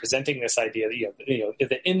that they're presenting this idea that,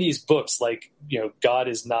 that in these books, like, God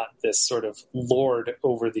is not this sort of lord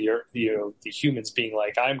over the earth, the humans being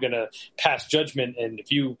like, I'm going to pass judgment. And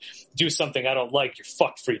if you do something I don't like, you're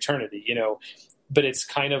fucked for eternity, but it's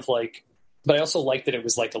kind of like, but I also like that it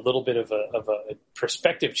was like a little bit of a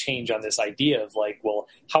perspective change on this idea of like, well,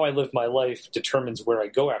 how I live my life determines where I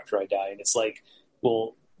go after I die. And it's like,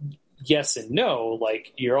 well, yes and no,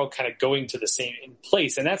 like you're all kind of going to the same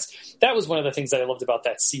place. And that was one of the things that I loved about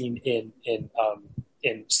that scene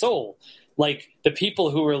in Soul. Like the people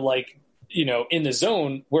who were like, in the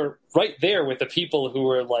zone were right there with the people who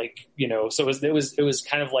were like, so it was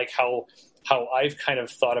kind of like how I've kind of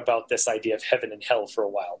thought about this idea of heaven and hell for a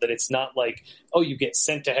while, that it's not like, oh, you get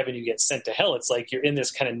sent to heaven, you get sent to hell. It's like you're in this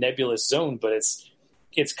kind of nebulous zone, but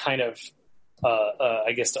it's kind of,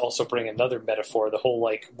 I guess to also bring another metaphor, the whole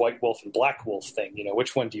like white wolf and black wolf thing,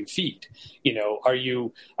 which one do you feed? Are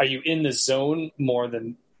you in the zone more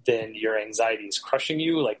than your anxiety is crushing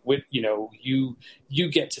you? Like, you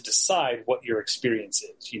get to decide what your experience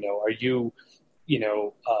is, are you,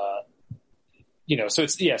 so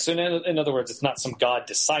it's, yeah. So in other words, it's not some God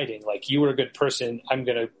deciding like you were a good person, I'm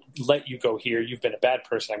going to let you go here. You've been a bad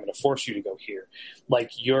person, I'm going to force you to go here.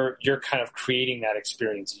 Like you're kind of creating that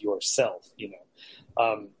experience yourself,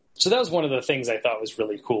 So that was one of the things I thought was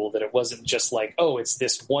really cool, that it wasn't just like, oh, it's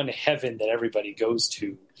this one heaven that everybody goes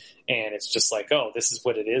to. And it's just like, oh, this is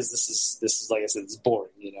what it is. This is like I said, it's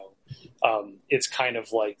boring, It's kind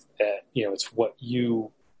of like that, it's what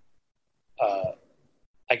you,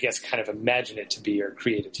 I guess, kind of imagine it to be or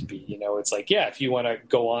create it to be. It's like, yeah, if you want to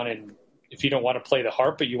go on and if you don't want to play the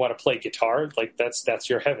harp, but you want to play guitar, like that's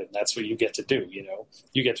your heaven. That's what you get to do.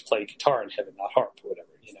 You get to play guitar in heaven, not harp or whatever,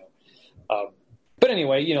 But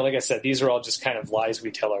anyway, like I said, these are all just kind of lies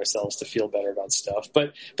we tell ourselves to feel better about stuff.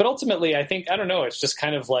 But ultimately, I think, I don't know, it's just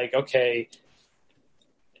kind of like, okay,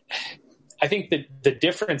 I think that the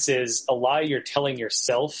difference is a lie you're telling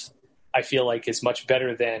yourself, I feel like is much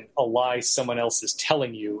better than a lie someone else is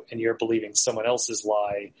telling you and you're believing someone else's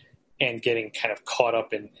lie and getting kind of caught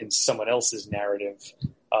up in someone else's narrative,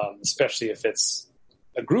 especially if it's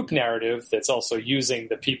a group narrative that's also using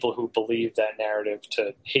the people who believe that narrative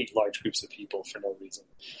to hate large groups of people for no reason.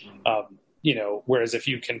 Whereas if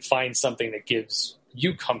you can find something that gives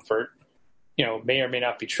you comfort, may or may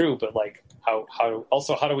not be true, but like how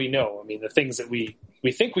do we know? I mean, the things that we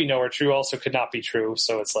think we know are true also could not be true.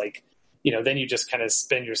 So it's like, then you just kind of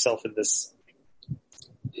spend yourself in this,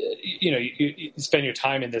 you spend your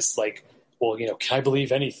time in this like, well, can I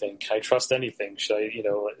believe anything? Can I trust anything? Should I,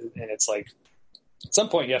 and it's like, at some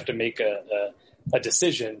point you have to make a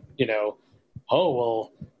decision, oh,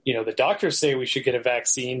 well, the doctors say we should get a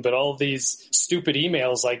vaccine, but all of these stupid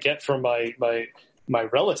emails I get from my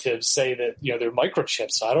relatives say that, they're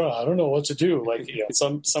microchips. So I don't know what to do. Like, at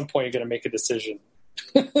some point you're going to make a decision.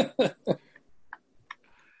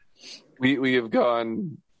 We have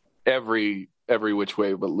gone every which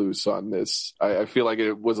way but loose on this. I feel like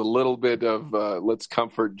it was a little bit of let's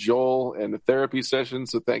comfort Joel and a therapy session,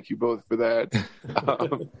 so thank you both for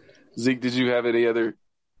that. Zeke, did you have any other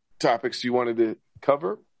topics you wanted to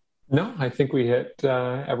cover? No, I think we hit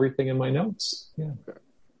everything in my notes. Yeah. Okay.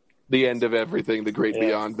 The end of everything, the great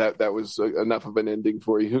beyond, that was enough of an ending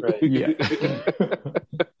for you. Right. Yeah.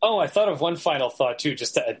 Oh, I thought of one final thought too,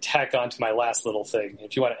 just to tack on to my last little thing.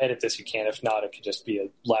 If you want to edit this, you can. If not, it could just be a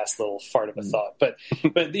last little fart of a thought. But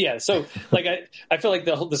yeah, so like I feel like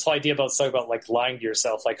this whole idea about like lying to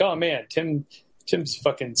yourself, like, oh man, Tim's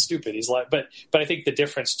fucking stupid. He's lying. But I think the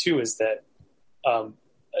difference too is that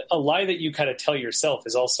a lie that you kind of tell yourself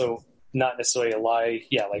is also not necessarily a lie.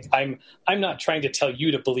 Yeah, like I'm not trying to tell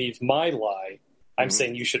you to believe my lie. I'm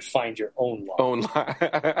saying you should find your own lie.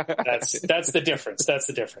 That's the difference. That's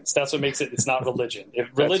the difference. That's what makes it. It's not religion. If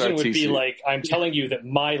religion would be like, I'm telling you that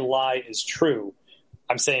my lie is true.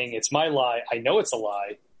 I'm saying it's my lie. I know it's a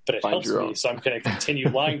lie, but it helps me. So I'm going to continue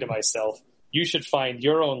lying to myself. You should find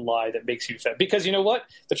your own lie that makes you fat. Because you know what?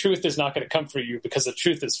 The truth is not going to come for you because the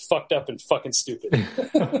truth is fucked up and fucking stupid.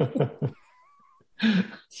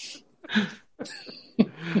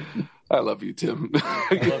 I love you, Tim.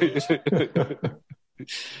 I love you too.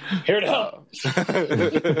 Here to help.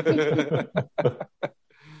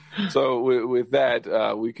 So with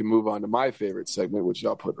that, we can move on to my favorite segment, which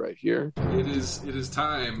I'll put right here. It is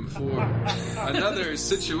time for another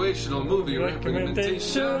situational movie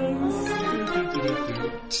recommendation.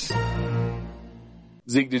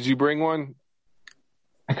 Zeke, did you bring one?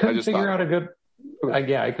 I couldn't figure out a good.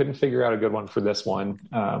 I couldn't figure out a good one for this one.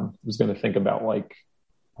 I was going to think about like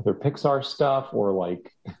other Pixar stuff or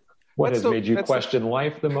like what has made you question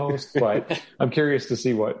life the most. But I'm curious to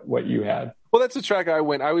see what you had. Well, that's the track I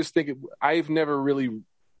went. I was thinking I've never really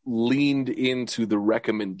leaned into the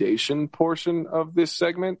recommendation portion of this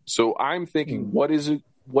segment, so I'm thinking,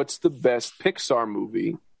 what's the best Pixar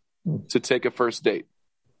movie to take a first date?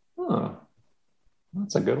 Huh.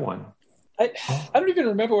 That's a good one. I don't even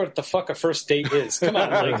remember what the fuck a first date is. Come on,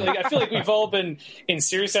 like I feel like we've all been in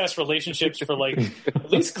serious ass relationships for like at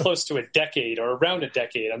least close to a decade or around a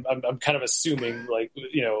decade. I'm kind of assuming, like,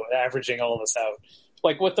 you know, averaging all of us out.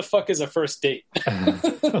 Like, what the fuck is a first date?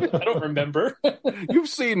 I don't remember. You've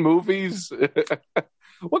seen movies.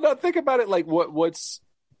 Well, now think about it. Like, what's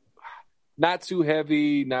not too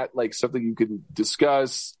heavy, not like something you can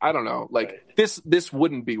discuss. I don't know. Like this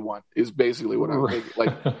wouldn't be one. Is basically what I'm thinking.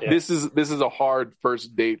 Like this is a hard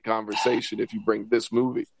first date conversation if you bring this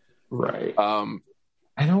movie. Right.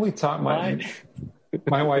 I know we talked.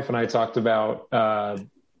 My wife and I talked about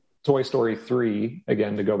Toy Story 3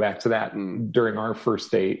 again, to go back to that during our first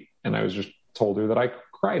date, and I was just told her that I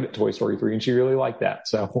cried at Toy Story 3 and she really liked that.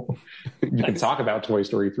 So you can talk about Toy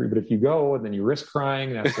Story 3, but if you go and then you risk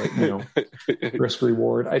crying, that's like, you know, risk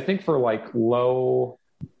reward. I think for like low,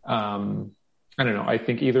 I don't know. I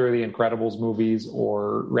think either of the Incredibles movies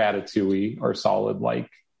or Ratatouille are solid. Like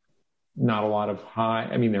not a lot of high.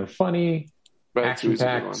 I mean, they're funny, action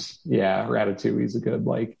packed. Yeah. Ratatouille is a good,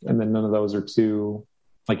 like, and then none of those are too,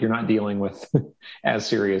 like, you're not dealing with as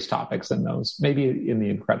serious topics in those. Maybe in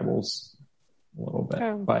the Incredibles a little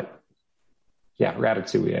bit, but yeah,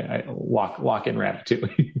 Ratatouille. I lock in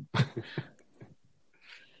Ratatouille.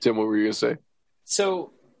 Tim, what were you gonna say?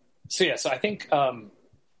 So I think so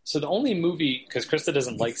the only movie, because Krista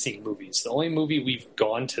doesn't like seeing movies, the only movie we've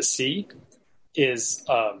gone to see is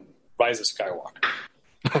Rise of Skywalker.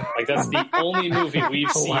 Like that's the only movie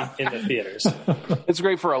we've seen in the theaters. It's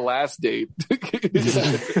great for a last date.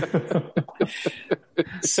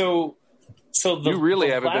 So you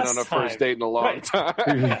really haven't been on a first date in a long time.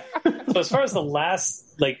 Yeah. So as far as the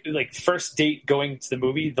last like first date going to the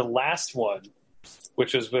movie, the last one,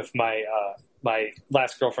 which was with my my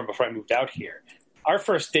last girlfriend before I moved out here, our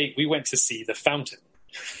first date we went to see The Fountain.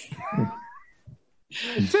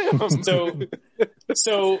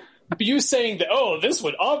 So you saying that, oh, this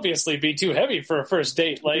would obviously be too heavy for a first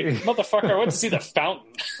date, like, motherfucker, I went to see The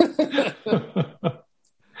Fountain.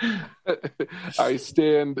 I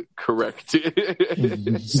stand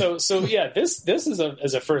corrected. So yeah, this is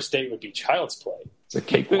as a first date would be Child's Play. It's a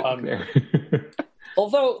cakewalk there.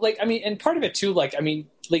 Although, like, I mean, and part of it too, like, I mean,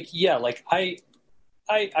 like, yeah, like I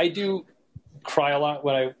do cry a lot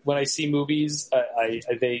when I see movies.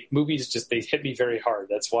 Movies just, they hit me very hard.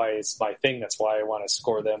 That's why it's my thing. That's why I want to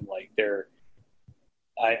score them. Like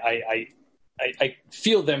I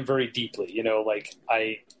feel them very deeply, you know, like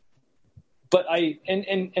I'm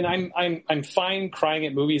fine crying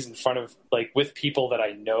at movies in front of, like, with people that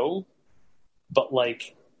I know, but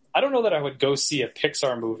like, I don't know that I would go see a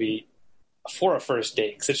Pixar movie for a first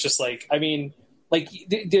date. 'Cause it's just like, I mean, like,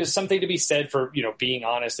 there's something to be said for, you know, being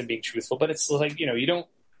honest and being truthful, but it's like, you know, you don't,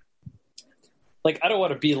 like, I don't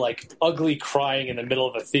want to be like ugly crying in the middle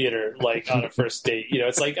of a theater, like on a first date, you know.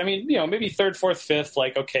 It's like, I mean, you know, maybe third, fourth, fifth,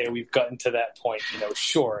 like, okay, we've gotten to that point, you know,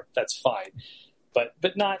 sure, that's fine. But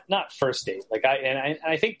not first date. Like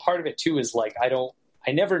I think part of it too is like, I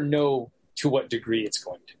never know to what degree it's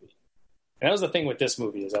going to be. And that was the thing with this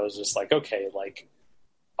movie, is I was just like, okay, like,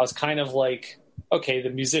 I was kind of like, okay, the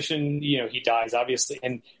musician, you know, he dies obviously.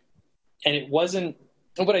 And it wasn't,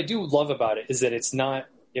 what I do love about it is that it's not,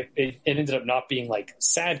 it ended up not being like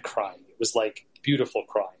sad crying. It was like beautiful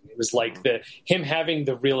crying. It was like him having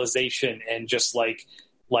the realization and just like,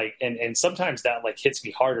 and sometimes that like hits me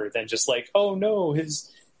harder than just like, oh no,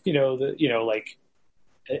 his, you know, like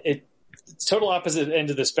it's total opposite end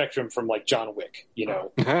of the spectrum from like John Wick, you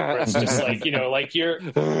know, where it's just like, you know, like you're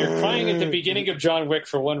crying at the beginning of John Wick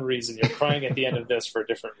for one reason, you're crying at the end of this for a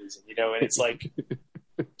different reason, you know, and it's like,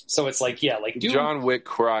 so it's like, yeah, like John Wick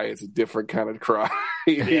cry is a different kind of cry.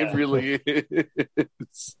 It really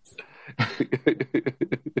is.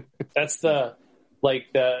 That's the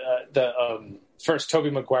first Tobey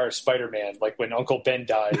Maguire Spider-Man, like when Uncle Ben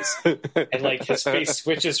dies and like his face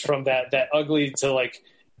switches from that ugly to like,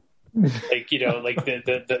 you know, like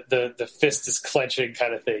the fist is clenching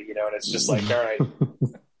kind of thing, you know, and it's just like, all right,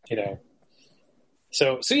 you know.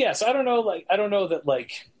 So I don't know. Like, I don't know that,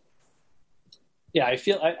 like, yeah,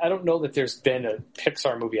 I don't know that there's been a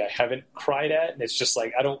Pixar movie I haven't cried at, and it's just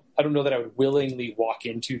like I don't know that I would willingly walk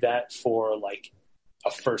into that for like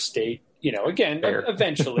a first date. You know, again,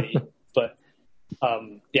 eventually, but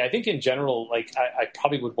yeah, I think in general, like I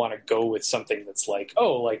probably would want to go with something that's like,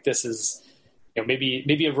 oh, like this is, you know,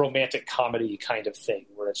 maybe a romantic comedy kind of thing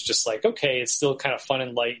where it's just like, okay, it's still kind of fun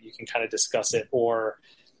and light, you can kind of discuss it, or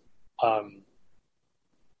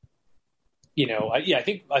you know, I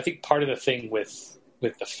think part of the thing with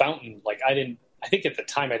The Fountain, like I think at the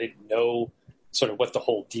time I didn't know sort of what the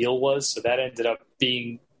whole deal was, so that ended up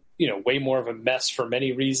being, you know, way more of a mess for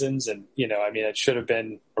many reasons, and you know, I mean, it should have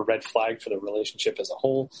been a red flag for the relationship as a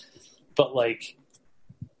whole. But like,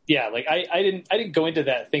 yeah, like I didn't go into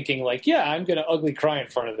that thinking like, yeah, I'm gonna ugly cry in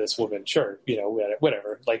front of this woman, sure, you know,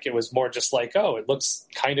 whatever. Like it was more just like, oh, it looks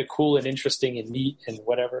kind of cool and interesting and neat and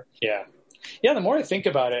whatever. Yeah. The more I think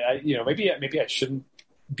about it, maybe I shouldn't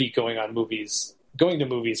be going to movies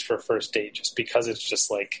for a first date, just because it's just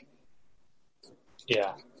like,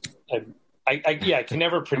 yeah, I can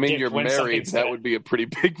never predict. I mean, you're when married. That would be a pretty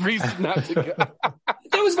big reason not to go.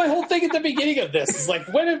 That was my whole thing at the beginning of this. It's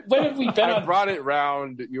like, when have we been on? I brought it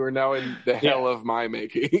round. You are now in the hell of my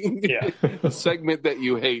making. Yeah. The segment that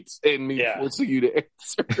you hate and me forcing you to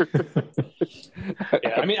answer.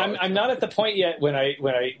 Yeah, I mean, I'm not at the point yet when I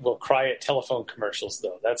will cry at telephone commercials,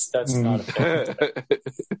 though. That's not a thing.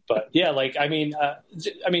 But yeah, like I mean,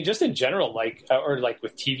 just in general, like or like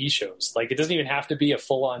with TV shows, like it doesn't even have to be a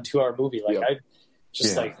full on 2-hour movie. Like I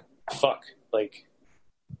just like fuck, like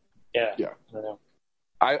yeah. I don't know.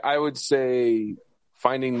 I would say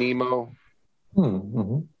Finding Nemo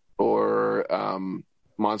or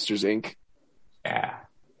Monsters Inc. Yeah,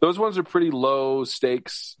 those ones are pretty low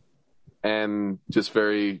stakes and just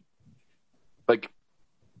very like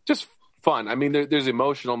just fun. I mean, there's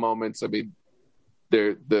emotional moments. I mean,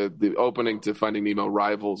 the opening to Finding Nemo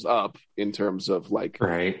rivals Up in terms of like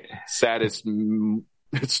saddest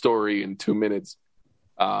story in 2 minutes,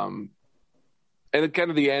 and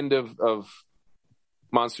kind of the end of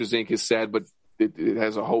Monsters Inc. is sad, but it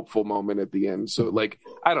has a hopeful moment at the end. So like,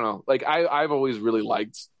 I don't know, like I've always really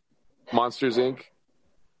liked Monsters Inc.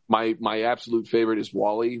 My absolute favorite is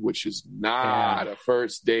WALL-E, which is not a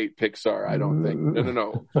first date Pixar, I don't think.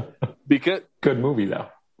 No. Because good movie though.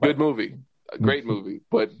 Good movie. A great movie.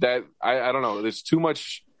 But that I don't know, there's too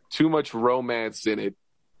much romance in it.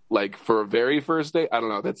 Like for a very first date, I don't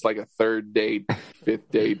know. That's like a third date,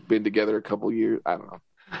 fifth date, been together a couple years. I don't know.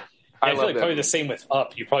 I feel like probably the same with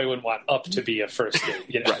Up. You probably wouldn't want Up to be a first date,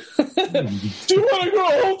 you know? Right. Do you want to go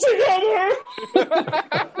home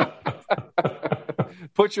together?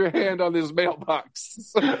 Put your hand on this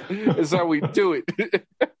mailbox. That's how we do it.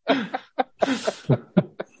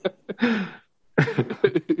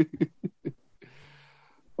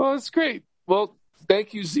 Well, it's great. Well,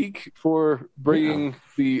 thank you, Zeke, for bringing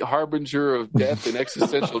the harbinger of death and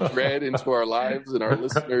existential dread into our lives and our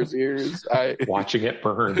listeners' ears. Watching it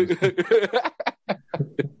burn.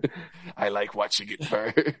 I like watching it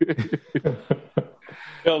burn.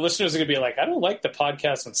 You know, listeners are going to be like, I don't like the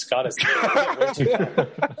podcast when Scott is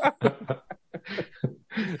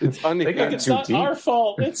It's unhinged. It's not our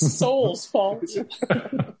fault. It's Soul's fault.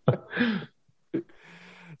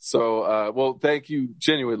 So, well, thank you.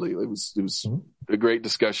 Genuinely, it was a great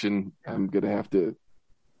discussion. I'm going to have to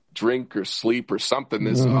drink or sleep or something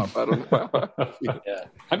this off. I don't know. Yeah,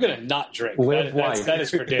 I'm going to not drink. Live life. That is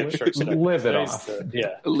for damn sure. Live it off.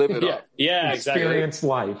 Live it off. Yeah, exactly. Experience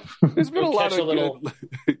life. There's been a lot of little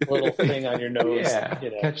thing on your nose. Yeah,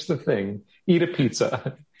 catch the thing. Eat a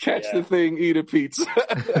pizza. Catch the thing, eat a pizza.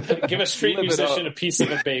 Give a street musician a piece of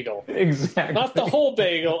a bagel. Exactly. Not the whole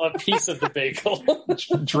bagel, a piece of the bagel.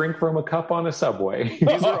 Drink from a cup on a subway.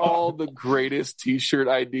 These are all the greatest T-shirt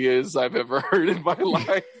ideas I've ever heard in my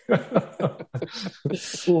life.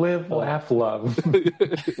 Live, laugh, love.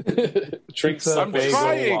 Drink I'm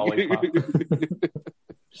trying.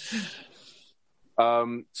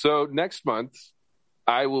 So next month,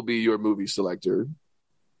 I will be your movie selector.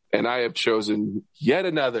 And I have chosen yet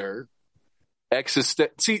another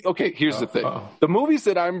See, okay, here's the thing. The movies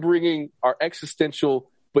that I'm bringing are existential,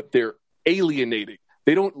 but they're alienating.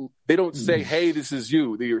 They don't say, hey, this is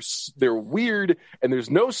you. They're weird, and there's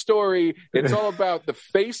no story. It's all about the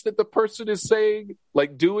face that the person is saying,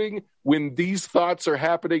 like doing when these thoughts are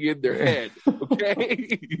happening in their head.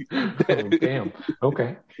 Okay? Oh, damn.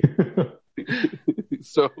 Okay.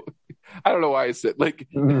 So I don't know why I said like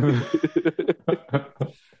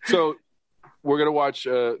so we're going to watch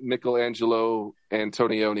Michelangelo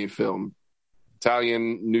Antonioni film,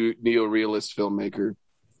 Italian neorealist filmmaker.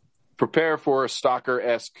 prepare for a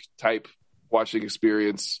stalker-esque type watching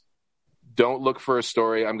experience. Don't look for a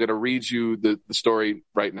story. I'm going to read you the story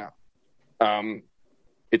right now.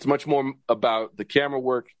 It's much more about the camera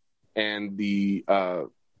work and the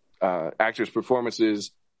actors' performances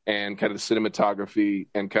and kind of the cinematography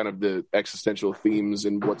and kind of the existential themes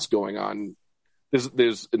and what's going on.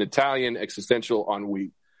 There's an Italian existential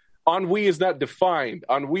ennui. Ennui is not defined.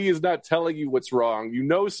 Ennui is not telling you what's wrong. You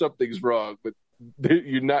know something's wrong, but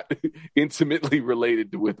you're not intimately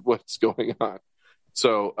related with what's going on.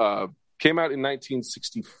 So came out in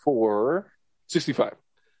 65.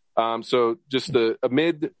 So just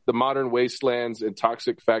amid the modern wastelands and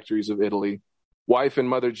toxic factories of Italy, wife and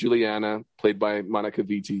mother Juliana, played by Monica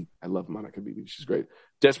Vitti, I love Monica Vitti, she's great,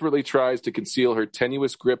 desperately tries to conceal her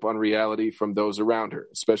tenuous grip on reality from those around her,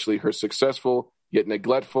 especially her successful yet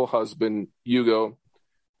neglectful husband, Hugo.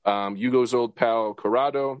 Hugo's old pal,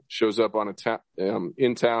 Corrado, shows up on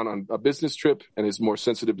in town on a business trip and is more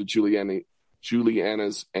sensitive to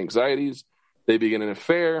Juliana's anxieties. They begin an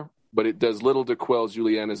affair, but it does little to quell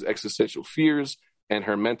Juliana's existential fears, and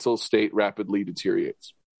her mental state rapidly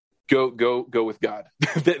deteriorates. Go with God.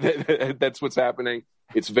 That's what's happening.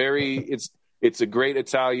 It's a great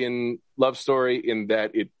Italian love story in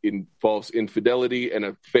that it involves infidelity and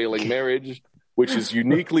a failing marriage, which is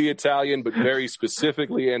uniquely Italian, but very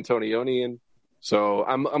specifically Antonionian. So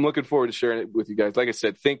I'm looking forward to sharing it with you guys. Like I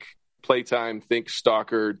said, think playtime, think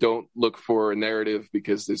stalker. Don't look for a narrative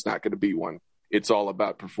because there's not going to be one. It's all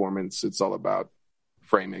about performance. It's all about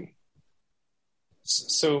framing.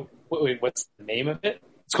 So wait, what's the name of it?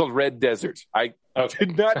 It's called Red Desert. I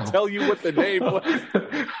did not tell you what the name was.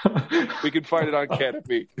 We can find it on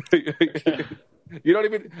Canopy. You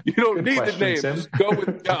don't need the name. Sim. Just go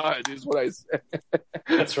with God is what I said.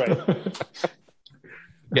 That's right.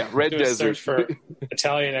 Yeah, Red Desert. Search for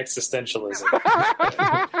Italian existentialism.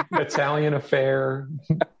 Italian affair.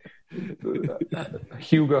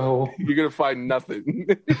 Hugo. You're gonna find nothing.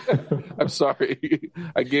 I'm sorry.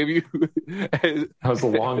 I gave you. That was a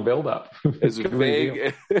long build-up. As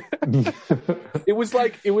vague. It was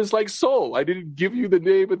like Soul. I didn't give you the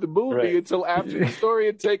name of the movie until after the story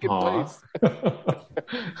had taken place.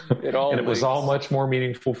 It was all much more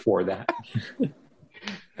meaningful for that.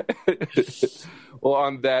 Well,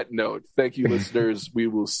 on that note, thank you, listeners. We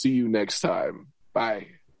will see you next time. Bye.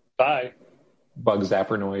 Bye. Bug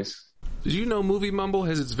zapper noise. Did you know Movie Mumble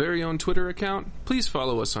has its very own Twitter account? Please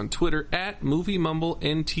follow us on Twitter at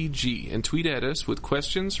MovieMumbleNTG and tweet at us with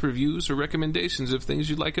questions, reviews, or recommendations of things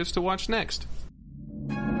you'd like us to watch next.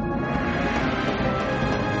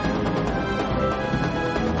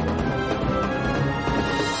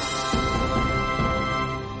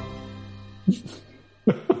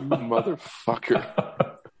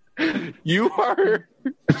 You motherfucker.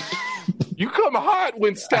 You come hot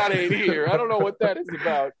when Scott ain't here. I don't know what that is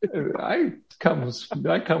about. I come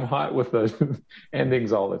hot with the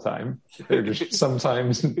endings all the time. They're just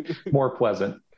sometimes more pleasant.